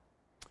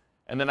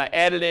 And then I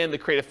added in the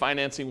creative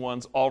financing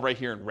ones all right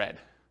here in red.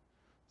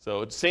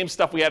 So it's the same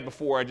stuff we had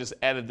before, I just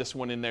added this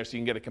one in there so you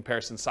can get a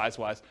comparison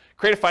size-wise.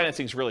 Creative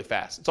financing is really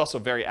fast. It's also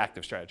a very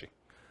active strategy.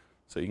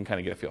 So you can kind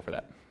of get a feel for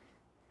that.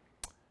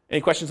 Any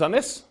questions on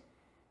this?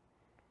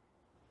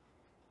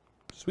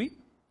 Sweet.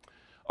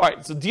 All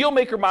right, so deal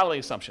maker modeling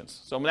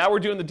assumptions. So now we're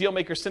doing the deal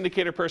maker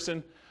syndicator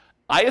person.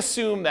 I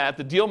assume that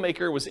the deal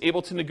maker was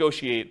able to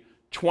negotiate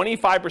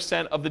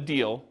 25% of the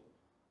deal,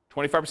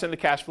 25% of the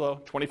cash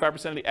flow,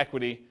 25% of the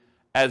equity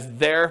as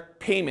their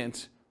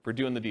payment for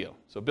doing the deal.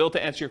 So Bill,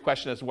 to answer your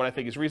question as to what I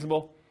think is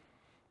reasonable,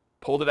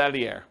 pulled it out of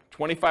the air.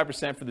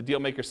 25% for the deal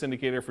maker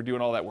syndicator for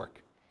doing all that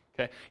work.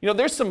 Okay.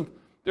 There's some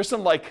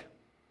like,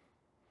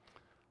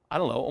 I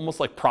don't know, almost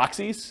like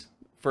proxies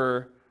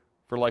for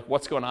like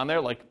what's going on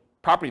there. Like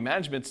property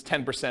management's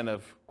 10%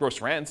 of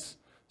gross rents.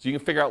 So you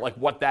can figure out like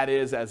what that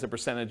is as a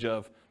percentage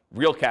of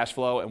real cash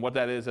flow and what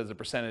that is as a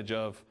percentage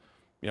of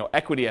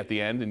equity at the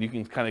end. And you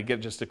can kind of get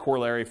just a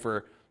corollary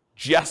for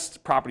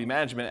just property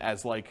management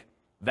as like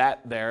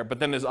that there. But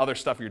then there's other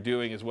stuff you're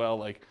doing as well,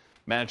 like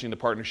managing the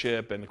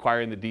partnership and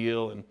acquiring the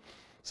deal. And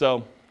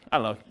so, I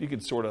don't know, you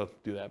could sort of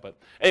do that. But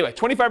anyway,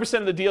 25%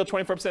 of the deal,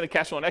 25% of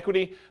cash flow and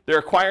equity. They're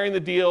acquiring the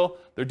deal.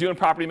 They're doing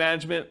property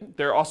management.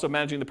 They're also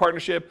managing the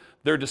partnership.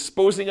 They're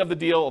disposing of the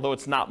deal, although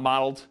it's not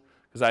modeled,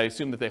 because I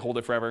assume that they hold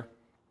it forever.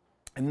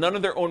 And none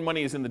of their own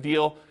money is in the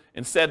deal.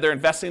 Instead, they're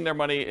investing their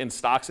money in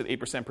stocks at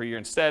 8% per year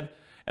instead.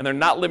 And they're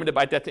not limited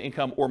by debt to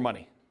income or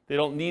money. They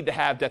don't need to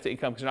have debt to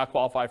income because they're not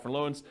qualified for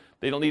loans.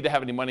 They don't need to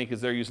have any money because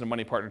they're using a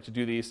money partner to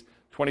do these.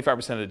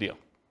 25% of the deal.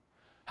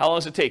 How long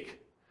does it take?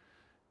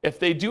 If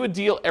they do a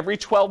deal every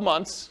 12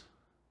 months,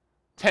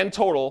 10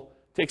 total,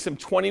 it takes them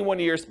 21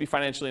 years to be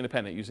financially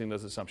independent using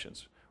those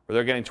assumptions, where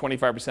they're getting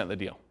 25% of the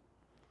deal.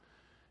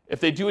 If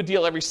they do a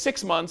deal every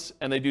 6 months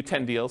and they do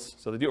 10 deals,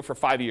 so they do it for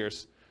 5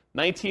 years,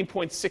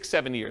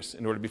 19.67 years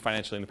in order to be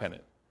financially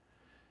independent.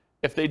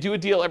 If they do a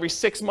deal every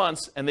 6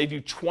 months and they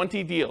do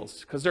 20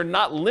 deals, because they're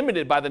not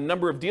limited by the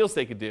number of deals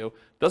they could do,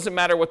 doesn't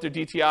matter what their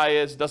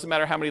DTI is, doesn't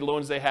matter how many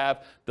loans they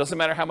have, doesn't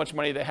matter how much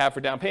money they have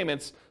for down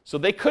payments, so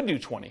they could do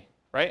 20,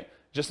 right?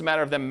 Just a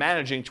matter of them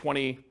managing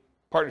 20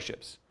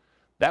 partnerships.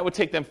 That would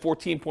take them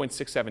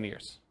 14.67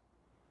 years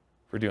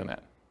for doing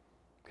that,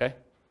 okay?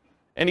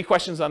 Any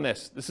questions on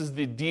this? This is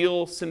the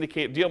deal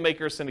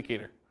maker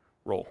syndicator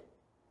role.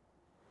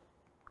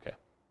 Okay.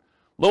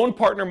 Loan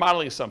partner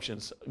modeling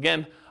assumptions.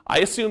 Again, I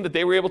assume that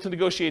they were able to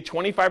negotiate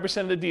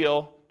 25% of the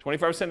deal,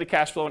 25% of the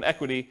cash flow and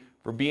equity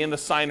for being the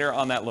signer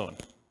on that loan.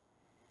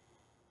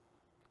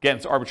 Again,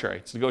 it's arbitrary.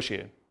 It's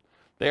negotiated.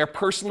 They are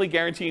personally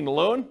guaranteeing the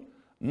loan.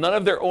 None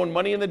of their own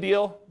money in the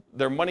deal.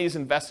 Their money is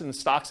invested in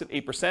stocks at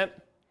 8%.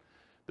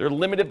 They're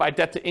limited by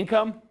debt to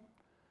income.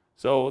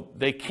 So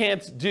they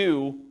can't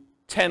do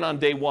 10 on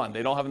day one.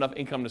 They don't have enough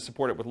income to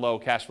support it with low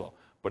cash flow.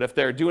 But if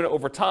they're doing it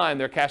over time,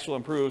 their cash flow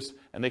improves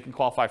and they can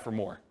qualify for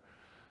more.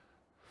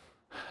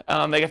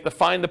 They have to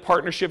find the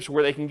partnerships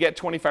where they can get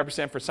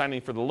 25% for signing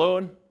for the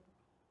loan.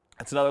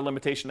 That's another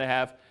limitation they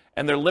have.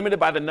 And they're limited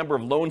by the number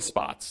of loan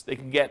spots. They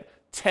can get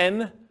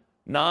 10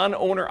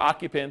 non-owner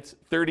occupant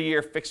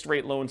 30-year fixed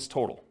rate loans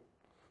total.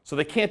 So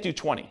they can't do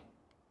 20.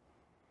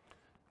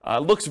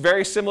 Looks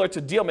very similar to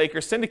Dealmaker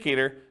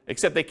Syndicator,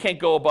 except they can't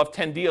go above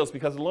 10 deals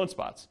because of loan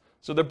spots.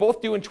 So they're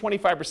both doing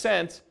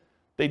 25%.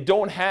 They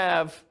don't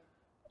have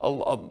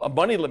a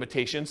money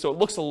limitation, so it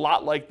looks a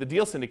lot like the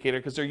deal syndicator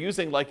because they're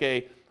using like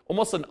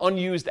almost an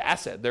unused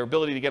asset, their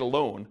ability to get a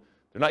loan.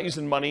 They're not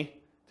using money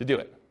to do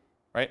it,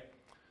 right?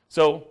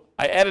 So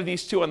I added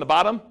these two on the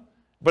bottom,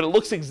 but it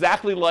looks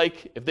exactly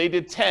like if they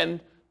did 10,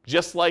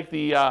 just like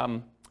the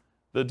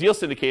deal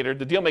syndicator,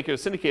 the Dealmaker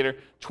syndicator,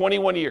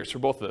 21 years for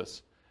both of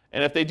those.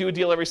 And if they do a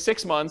deal every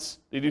 6 months,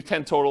 they do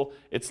 10 total,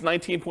 it's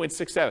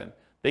 19.67.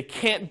 They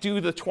can't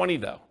do the 20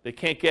 though. They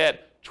can't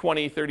get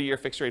 20, 30-year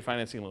fixed rate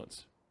financing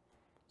loans.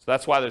 So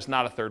that's why there's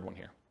not a third one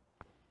here.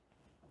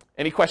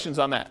 Any questions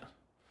on that?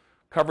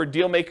 Covered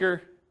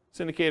Dealmaker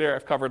syndicator,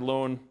 I've covered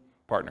loan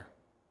partner.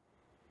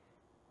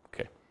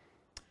 Okay.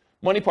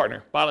 Money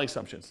partner, modeling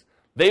assumptions.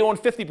 They own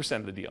 50%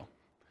 of the deal.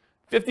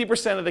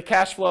 50% of the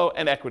cash flow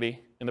and equity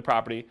in the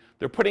property.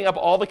 They're putting up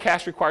all the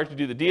cash required to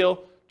do the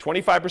deal,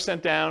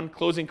 25% down,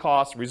 closing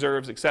costs,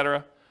 reserves,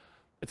 etc.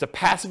 It's a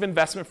passive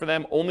investment for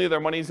them. Only their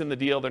money's in the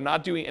deal. They're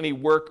not doing any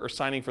work or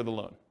signing for the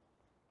loan.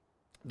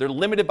 They're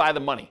limited by the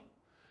money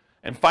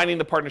and finding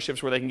the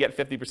partnerships where they can get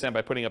 50%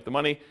 by putting up the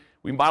money.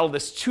 We modeled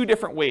this 2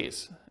 different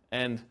ways.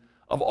 And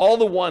of all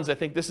the ones, I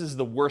think this is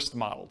the worst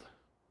modeled,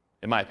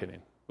 in my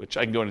opinion, which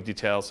I can go into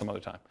detail some other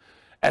time.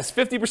 As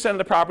 50% of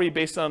the property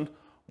based on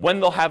when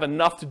they'll have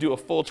enough to do a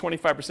full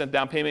 25%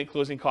 down payment,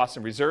 closing costs,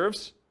 and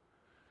reserves.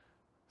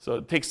 So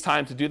it takes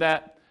time to do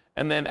that.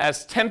 And then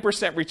as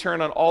 10%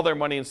 return on all their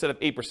money instead of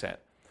 8%.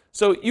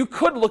 So you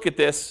could look at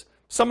this,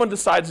 someone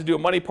decides to do a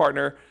money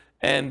partner,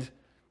 and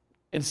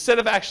instead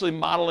of actually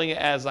modeling it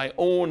as I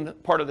own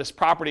part of this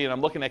property and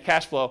I'm looking at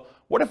cash flow,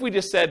 what if we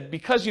just said,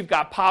 because you've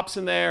got POPs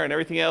in there and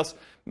everything else,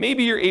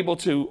 maybe you're able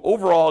to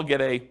overall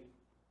get a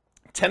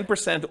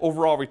 10%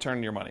 overall return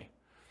on your money.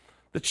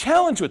 The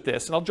challenge with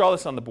this, and I'll draw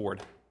this on the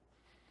board,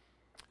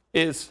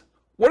 is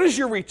what does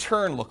your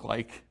return look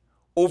like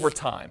over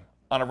time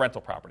on a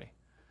rental property?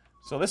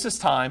 So this is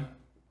time,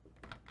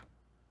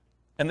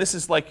 and this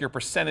is like your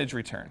percentage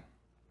return.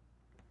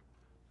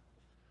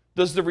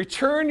 Does the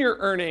return you're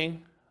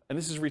earning, and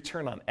this is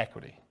return on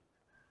equity,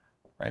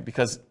 right?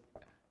 Because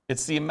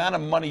it's the amount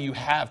of money you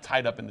have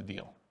tied up in the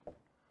deal.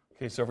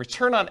 Okay, so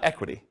return on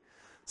equity.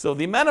 So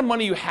the amount of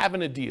money you have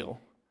in a deal,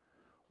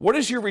 what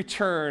is your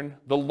return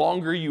the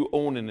longer you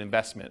own an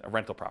investment, a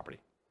rental property?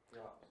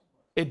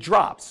 It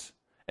drops.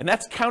 And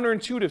that's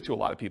counterintuitive to a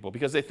lot of people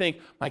because they think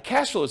my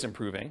cash flow is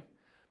improving,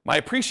 my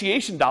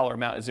appreciation dollar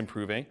amount is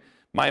improving,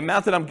 my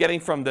amount that I'm getting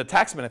from the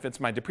tax benefits,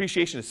 my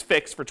depreciation is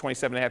fixed for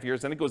 27 and a half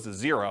years, then it goes to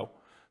 0.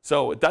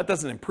 So that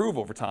doesn't improve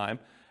over time.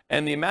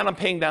 And the amount I'm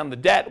paying down the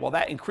debt, well,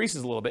 that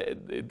increases a little bit.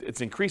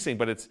 It's increasing,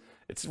 but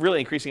it's really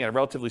increasing at a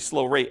relatively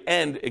slow rate,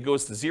 and it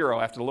goes to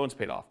 0 after the loan's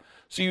paid off.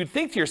 So you'd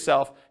think to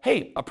yourself,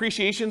 hey,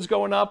 appreciation's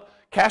going up,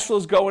 cash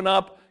flow's going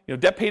up,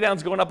 debt pay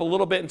down's going up a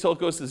little bit until it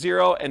goes to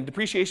 0, and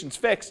depreciation's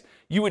fixed.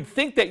 You would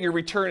think that your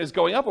return is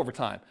going up over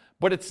time,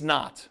 but it's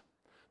not.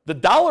 The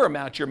dollar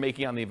amount you're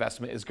making on the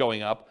investment is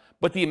going up,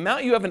 but the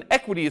amount you have in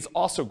equity is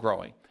also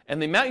growing.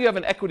 And the amount you have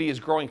in equity is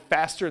growing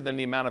faster than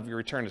the amount of your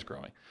return is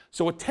growing.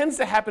 So what tends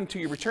to happen to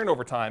your return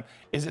over time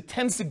is it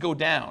tends to go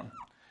down,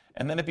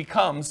 and then it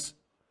becomes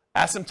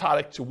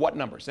asymptotic to what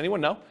numbers?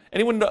 Anyone know?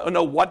 Anyone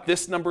know what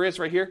this number is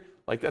right here,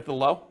 like at the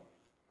low?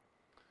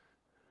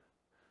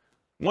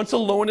 Once a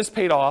loan is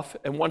paid off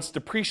and once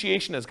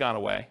depreciation has gone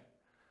away,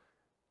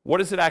 what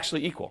does it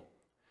actually equal?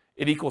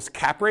 It equals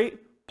cap rate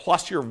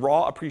plus your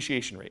raw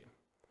appreciation rate.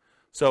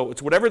 So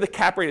it's whatever the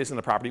cap rate is in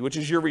the property, which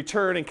is your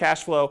return and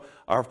cash flow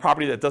of a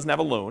property that doesn't have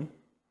a loan,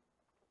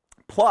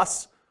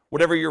 plus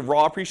whatever your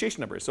raw appreciation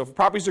number is. So if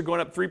properties are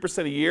going up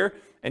 3% a year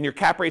and your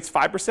cap rate's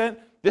 5%,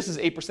 this is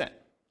 8%.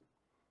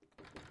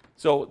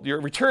 So your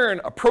return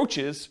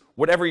approaches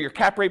whatever your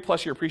cap rate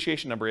plus your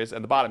appreciation number is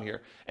at the bottom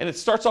here. And it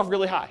starts off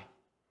really high.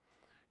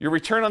 Your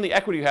return on the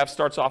equity you have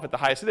starts off at the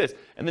highest it is.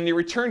 And then your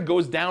return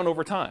goes down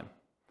over time.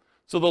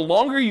 So the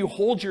longer you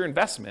hold your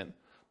investment,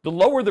 the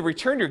lower the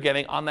return you're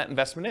getting on that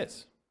investment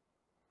is.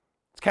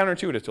 It's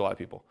counterintuitive to a lot of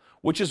people,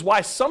 which is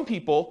why some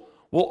people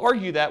will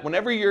argue that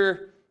whenever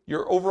your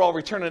overall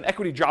return on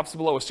equity drops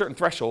below a certain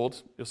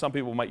threshold, some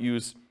people might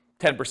use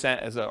 10%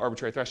 as an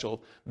arbitrary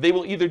threshold, they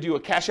will either do a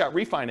cash out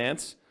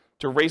refinance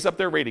to raise up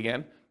their rate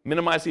again,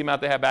 minimize the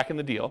amount they have back in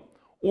the deal,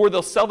 or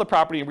they'll sell the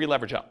property and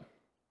re-leverage up. Does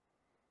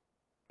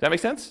that make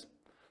sense?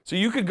 So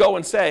you could go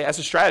and say, as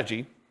a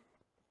strategy,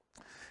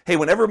 hey,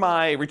 whenever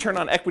my return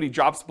on equity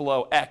drops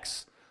below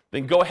X,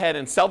 then go ahead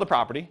and sell the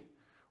property,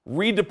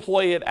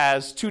 redeploy it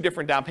as 2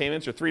 different down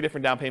payments or 3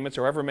 different down payments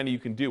or however many you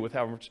can do with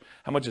how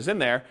much is in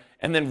there,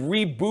 and then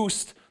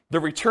reboost the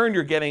return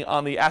you're getting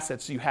on the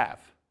assets you have.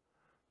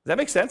 Does that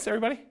make sense,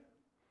 everybody?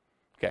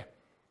 Okay.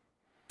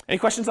 Any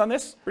questions on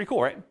this? Pretty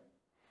cool, right?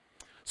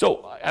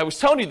 So I was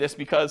telling you this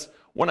because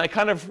when I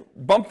kind of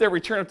bumped their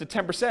return up to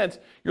 10%,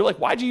 you're like,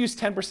 why'd you use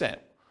 10%?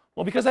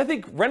 Well, because I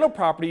think rental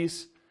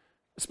properties,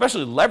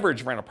 especially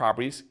leveraged rental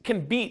properties,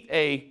 can beat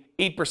a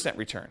 8%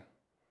 return,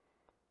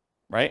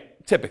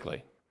 right?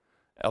 Typically.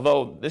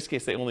 Although in this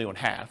case they only own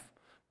half,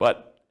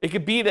 but it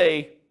could beat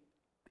a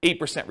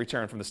 8%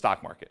 return from the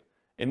stock market,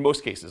 in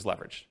most cases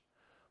leveraged.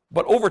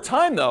 But over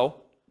time though,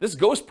 this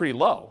goes pretty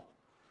low.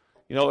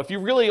 You know, if you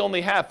really only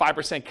have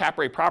 5% cap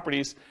rate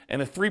properties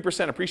and a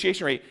 3%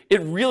 appreciation rate,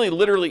 it really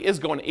literally is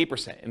going to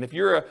 8%. And if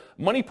you're a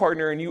money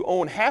partner and you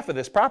own half of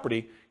this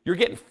property, you're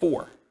getting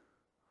 4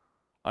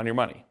 on your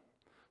money.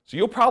 So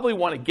you'll probably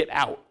want to get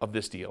out of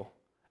this deal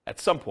at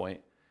some point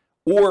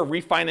or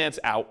refinance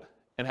out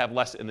and have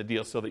less in the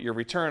deal so that your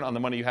return on the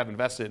money you have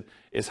invested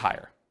is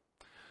higher.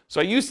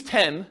 So I used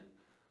 10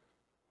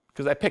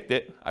 because I picked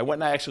it. I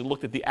went and I actually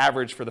looked at the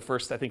average for the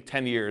first, I think,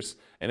 10 years,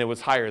 and it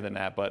was higher than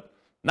that, but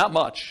not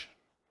much.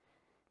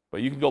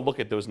 But you can go look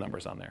at those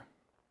numbers on there.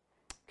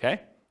 Okay?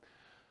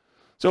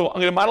 So I'm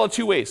going to model it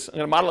 2 ways. I'm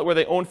going to model it where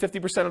they own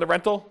 50% of the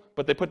rental,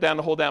 but they put down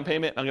the whole down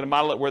payment. I'm going to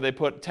model it where they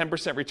put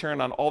 10% return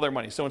on all their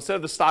money. So instead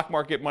of the stock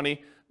market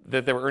money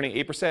that they were earning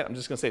 8%, I'm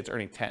just going to say it's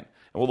earning 10. And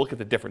we'll look at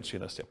the difference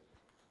between those two.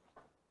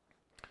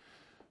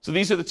 So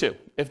these are the two.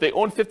 If they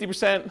own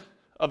 50%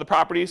 of the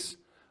properties,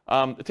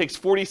 it takes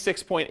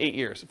 46.8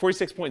 years,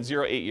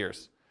 46.08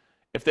 years.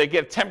 If they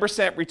get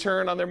 10%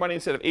 return on their money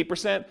instead of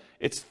 8%,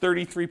 it's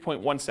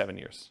 33.17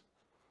 years.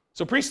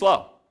 So pretty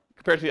slow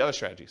compared to the other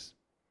strategies.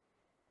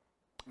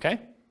 Okay?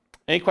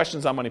 Any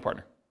questions on Money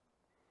Partner?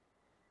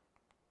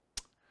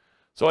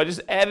 So I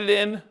just added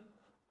in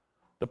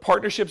the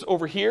partnerships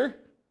over here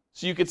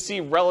so you could see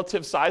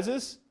relative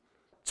sizes,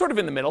 sort of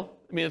in the middle.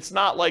 I mean, it's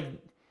not like,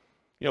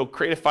 you know,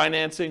 creative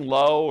financing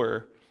low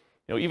or,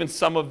 you know, even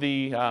some of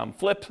the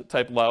flip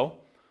type low,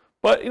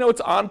 but, you know,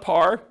 it's on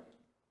par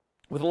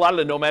with a lot of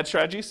the nomad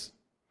strategies.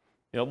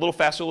 You know, a little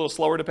faster, a little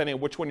slower, depending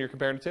on which one you're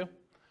comparing it to.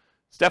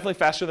 It's definitely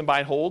faster than buy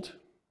and hold,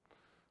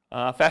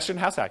 faster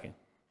than house hacking.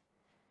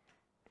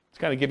 To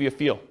kind of give you a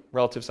feel,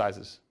 relative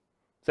sizes. Is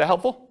that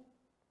helpful?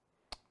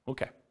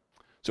 Okay.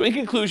 So in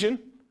conclusion,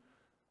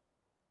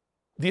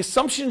 the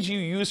assumptions you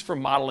use for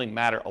modeling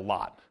matter a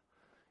lot.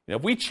 You know,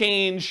 if we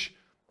change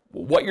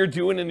what you're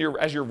doing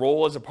as your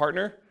role as a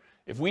partner,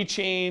 if we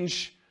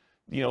change,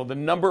 you know, the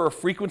number or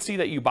frequency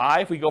that you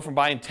buy, if we go from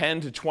buying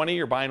 10 to 20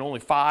 or buying only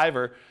 5,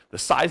 or the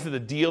size of the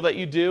deal that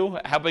you do,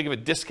 how big of a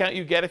discount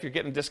you get if you're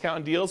getting discount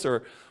on deals,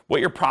 or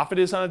what your profit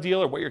is on a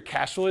deal, or what your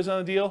cash flow is on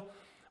a deal,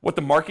 what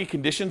the market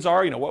conditions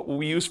are, you know, what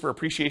we use for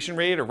appreciation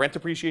rate or rent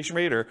appreciation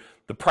rate, or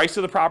the price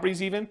of the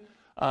properties even,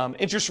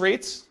 interest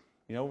rates,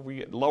 you know, we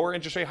get lower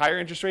interest rate, higher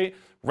interest rate,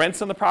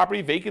 rents on the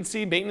property,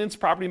 vacancy, maintenance,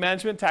 property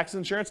management, taxes,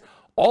 insurance.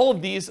 All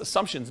of these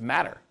assumptions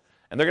matter,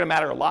 and they're going to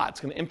matter a lot.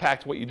 It's going to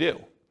impact what you do.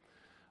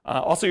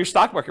 Also your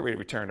stock market rate of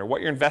return, or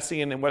what you're investing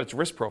in and what its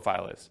risk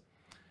profile is.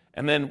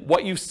 And then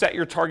what you set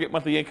your target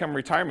monthly income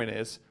retirement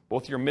is,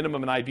 both your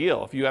minimum and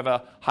ideal. If you have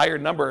a higher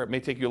number, it may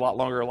take you a lot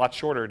longer or a lot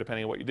shorter,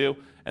 depending on what you do.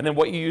 And then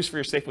what you use for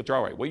your safe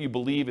withdrawal rate, what you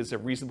believe is a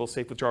reasonable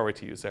safe withdrawal rate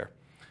to use there.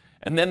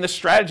 And then the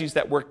strategies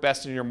that work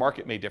best in your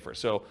market may differ.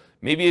 So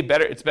maybe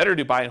it's better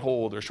to buy and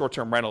hold, or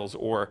short-term rentals,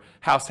 or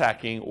house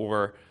hacking,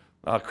 or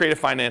creative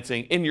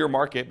financing in your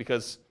market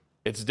because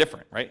it's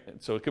different, right?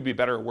 So it could be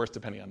better or worse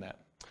depending on that.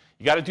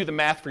 You got to do the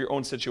math for your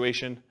own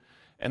situation.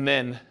 And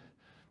then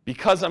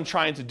because I'm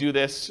trying to do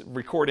this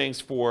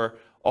recordings for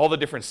all the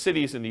different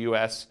cities in the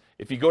US,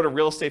 if you go to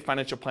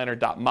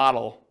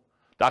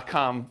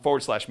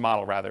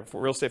realestatefinancialplanner.com/model rather,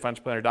 for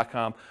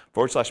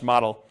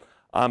realestatefinancialplanner.com/model,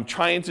 I'm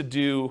trying to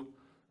do,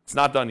 it's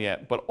not done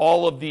yet, but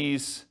all of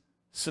these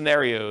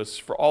scenarios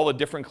for all the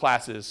different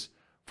classes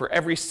for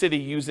every city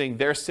using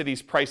their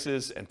city's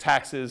prices and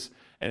taxes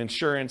and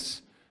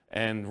insurance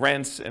and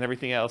rents and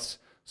everything else,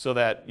 so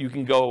that you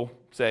can go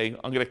say,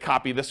 I'm going to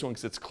copy this one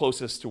because it's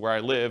closest to where I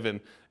live and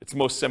it's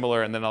most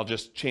similar, and then I'll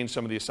just change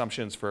some of the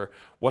assumptions for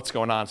what's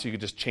going on, so you can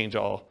just change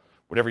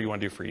whatever you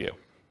want to do for you.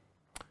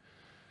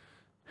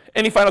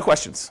 Any final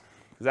questions?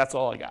 Because that's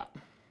all I got.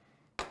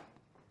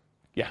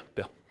 Yeah,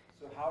 Bill.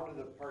 So how do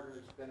the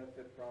partners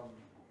benefit from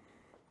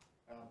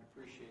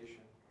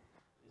depreciation?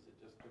 Is it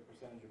just the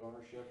percentage of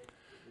ownership?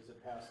 Is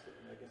it passed,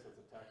 I guess that's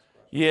a tax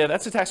question. Yeah,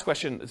 that's a tax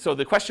question. So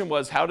the question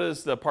was, how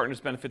does the partners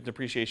benefit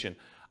depreciation?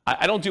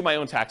 I don't do my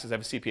own taxes. I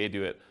have a CPA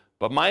do it.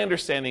 But my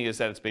understanding is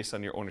that it's based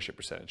on your ownership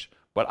percentage.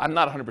 But I'm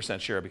not 100%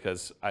 sure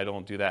because I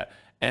don't do that.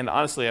 And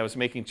honestly, I was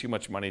making too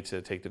much money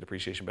to take the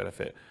depreciation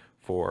benefit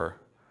for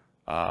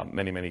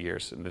many, many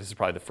years. And this is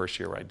probably the first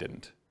year where I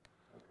didn't.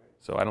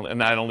 So I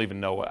don't even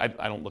know. I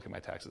don't look at my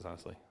taxes,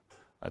 honestly.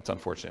 That's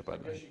unfortunate. But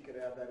I guess you could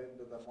add that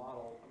into the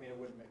model. I mean, it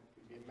wouldn't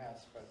be a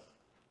mess, but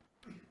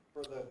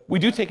for the... We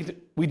do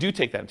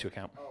take that into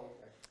account. Oh,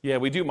 okay. Yeah,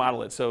 we do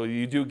model it. So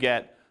you do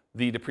get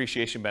the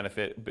depreciation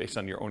benefit based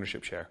on your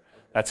ownership share.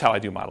 That's how I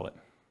do model it.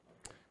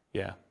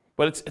 Yeah,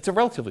 but it's a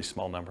relatively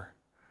small number.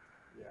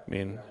 Yeah. I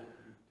mean,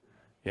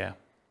 yeah.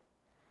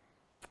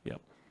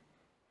 Yep.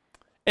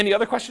 Any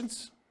other questions?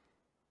 Is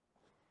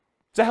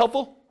that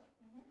helpful?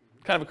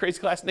 Kind of a crazy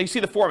class. Now you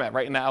see the format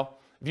right now.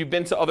 If you've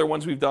been to other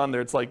ones we've done,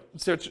 there it's like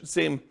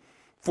same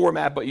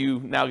format, but you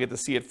now get to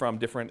see it from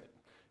different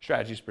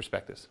strategies,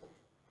 perspectives.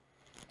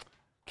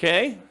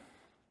 Okay.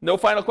 No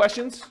final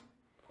questions?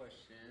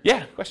 Question.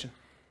 Yeah, question.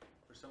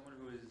 For someone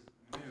who is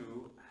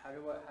new, how do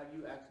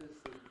you access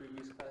those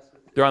previous classes?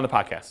 They're on the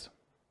podcast.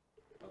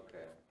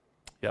 Okay.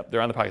 Yep,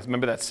 they're on the podcast.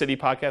 Remember that city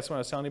podcast one I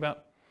was telling you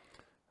about?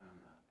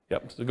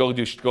 Yep. So go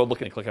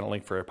look and click on a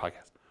link for a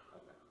podcast.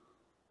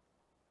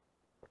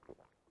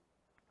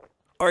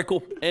 All right,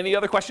 cool. Any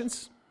other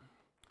questions?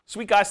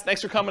 Sweet, guys.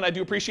 Thanks for coming. I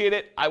do appreciate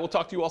it. I will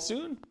talk to you all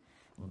soon.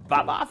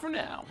 Bye-bye for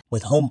now.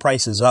 With home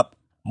prices up,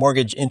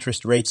 mortgage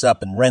interest rates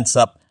up, and rents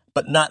up,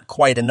 but not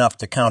quite enough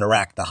to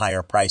counteract the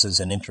higher prices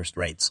and interest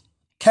rates.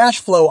 Cash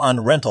flow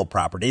on rental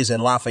properties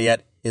in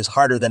Lafayette is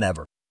harder than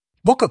ever.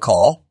 Book a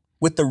call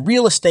with the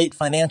Real Estate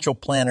Financial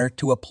Planner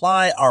to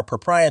apply our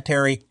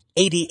proprietary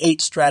 88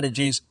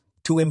 strategies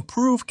to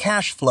improve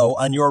cash flow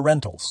on your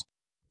rentals.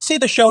 See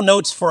the show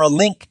notes for a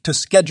link to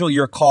schedule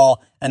your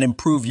call and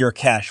improve your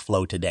cash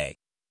flow today.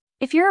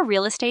 If you're a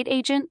real estate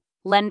agent,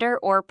 lender,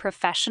 or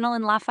professional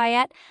in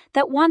Lafayette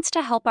that wants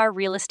to help our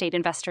real estate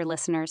investor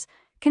listeners,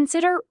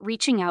 consider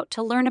reaching out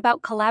to learn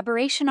about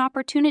collaboration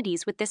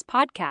opportunities with this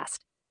podcast.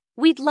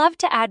 We'd love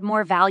to add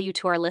more value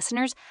to our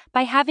listeners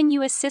by having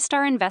you assist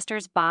our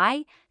investors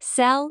buy,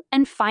 sell,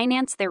 and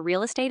finance their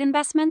real estate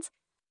investments.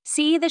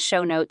 See the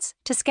show notes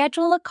to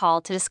schedule a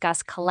call to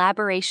discuss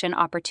collaboration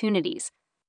opportunities.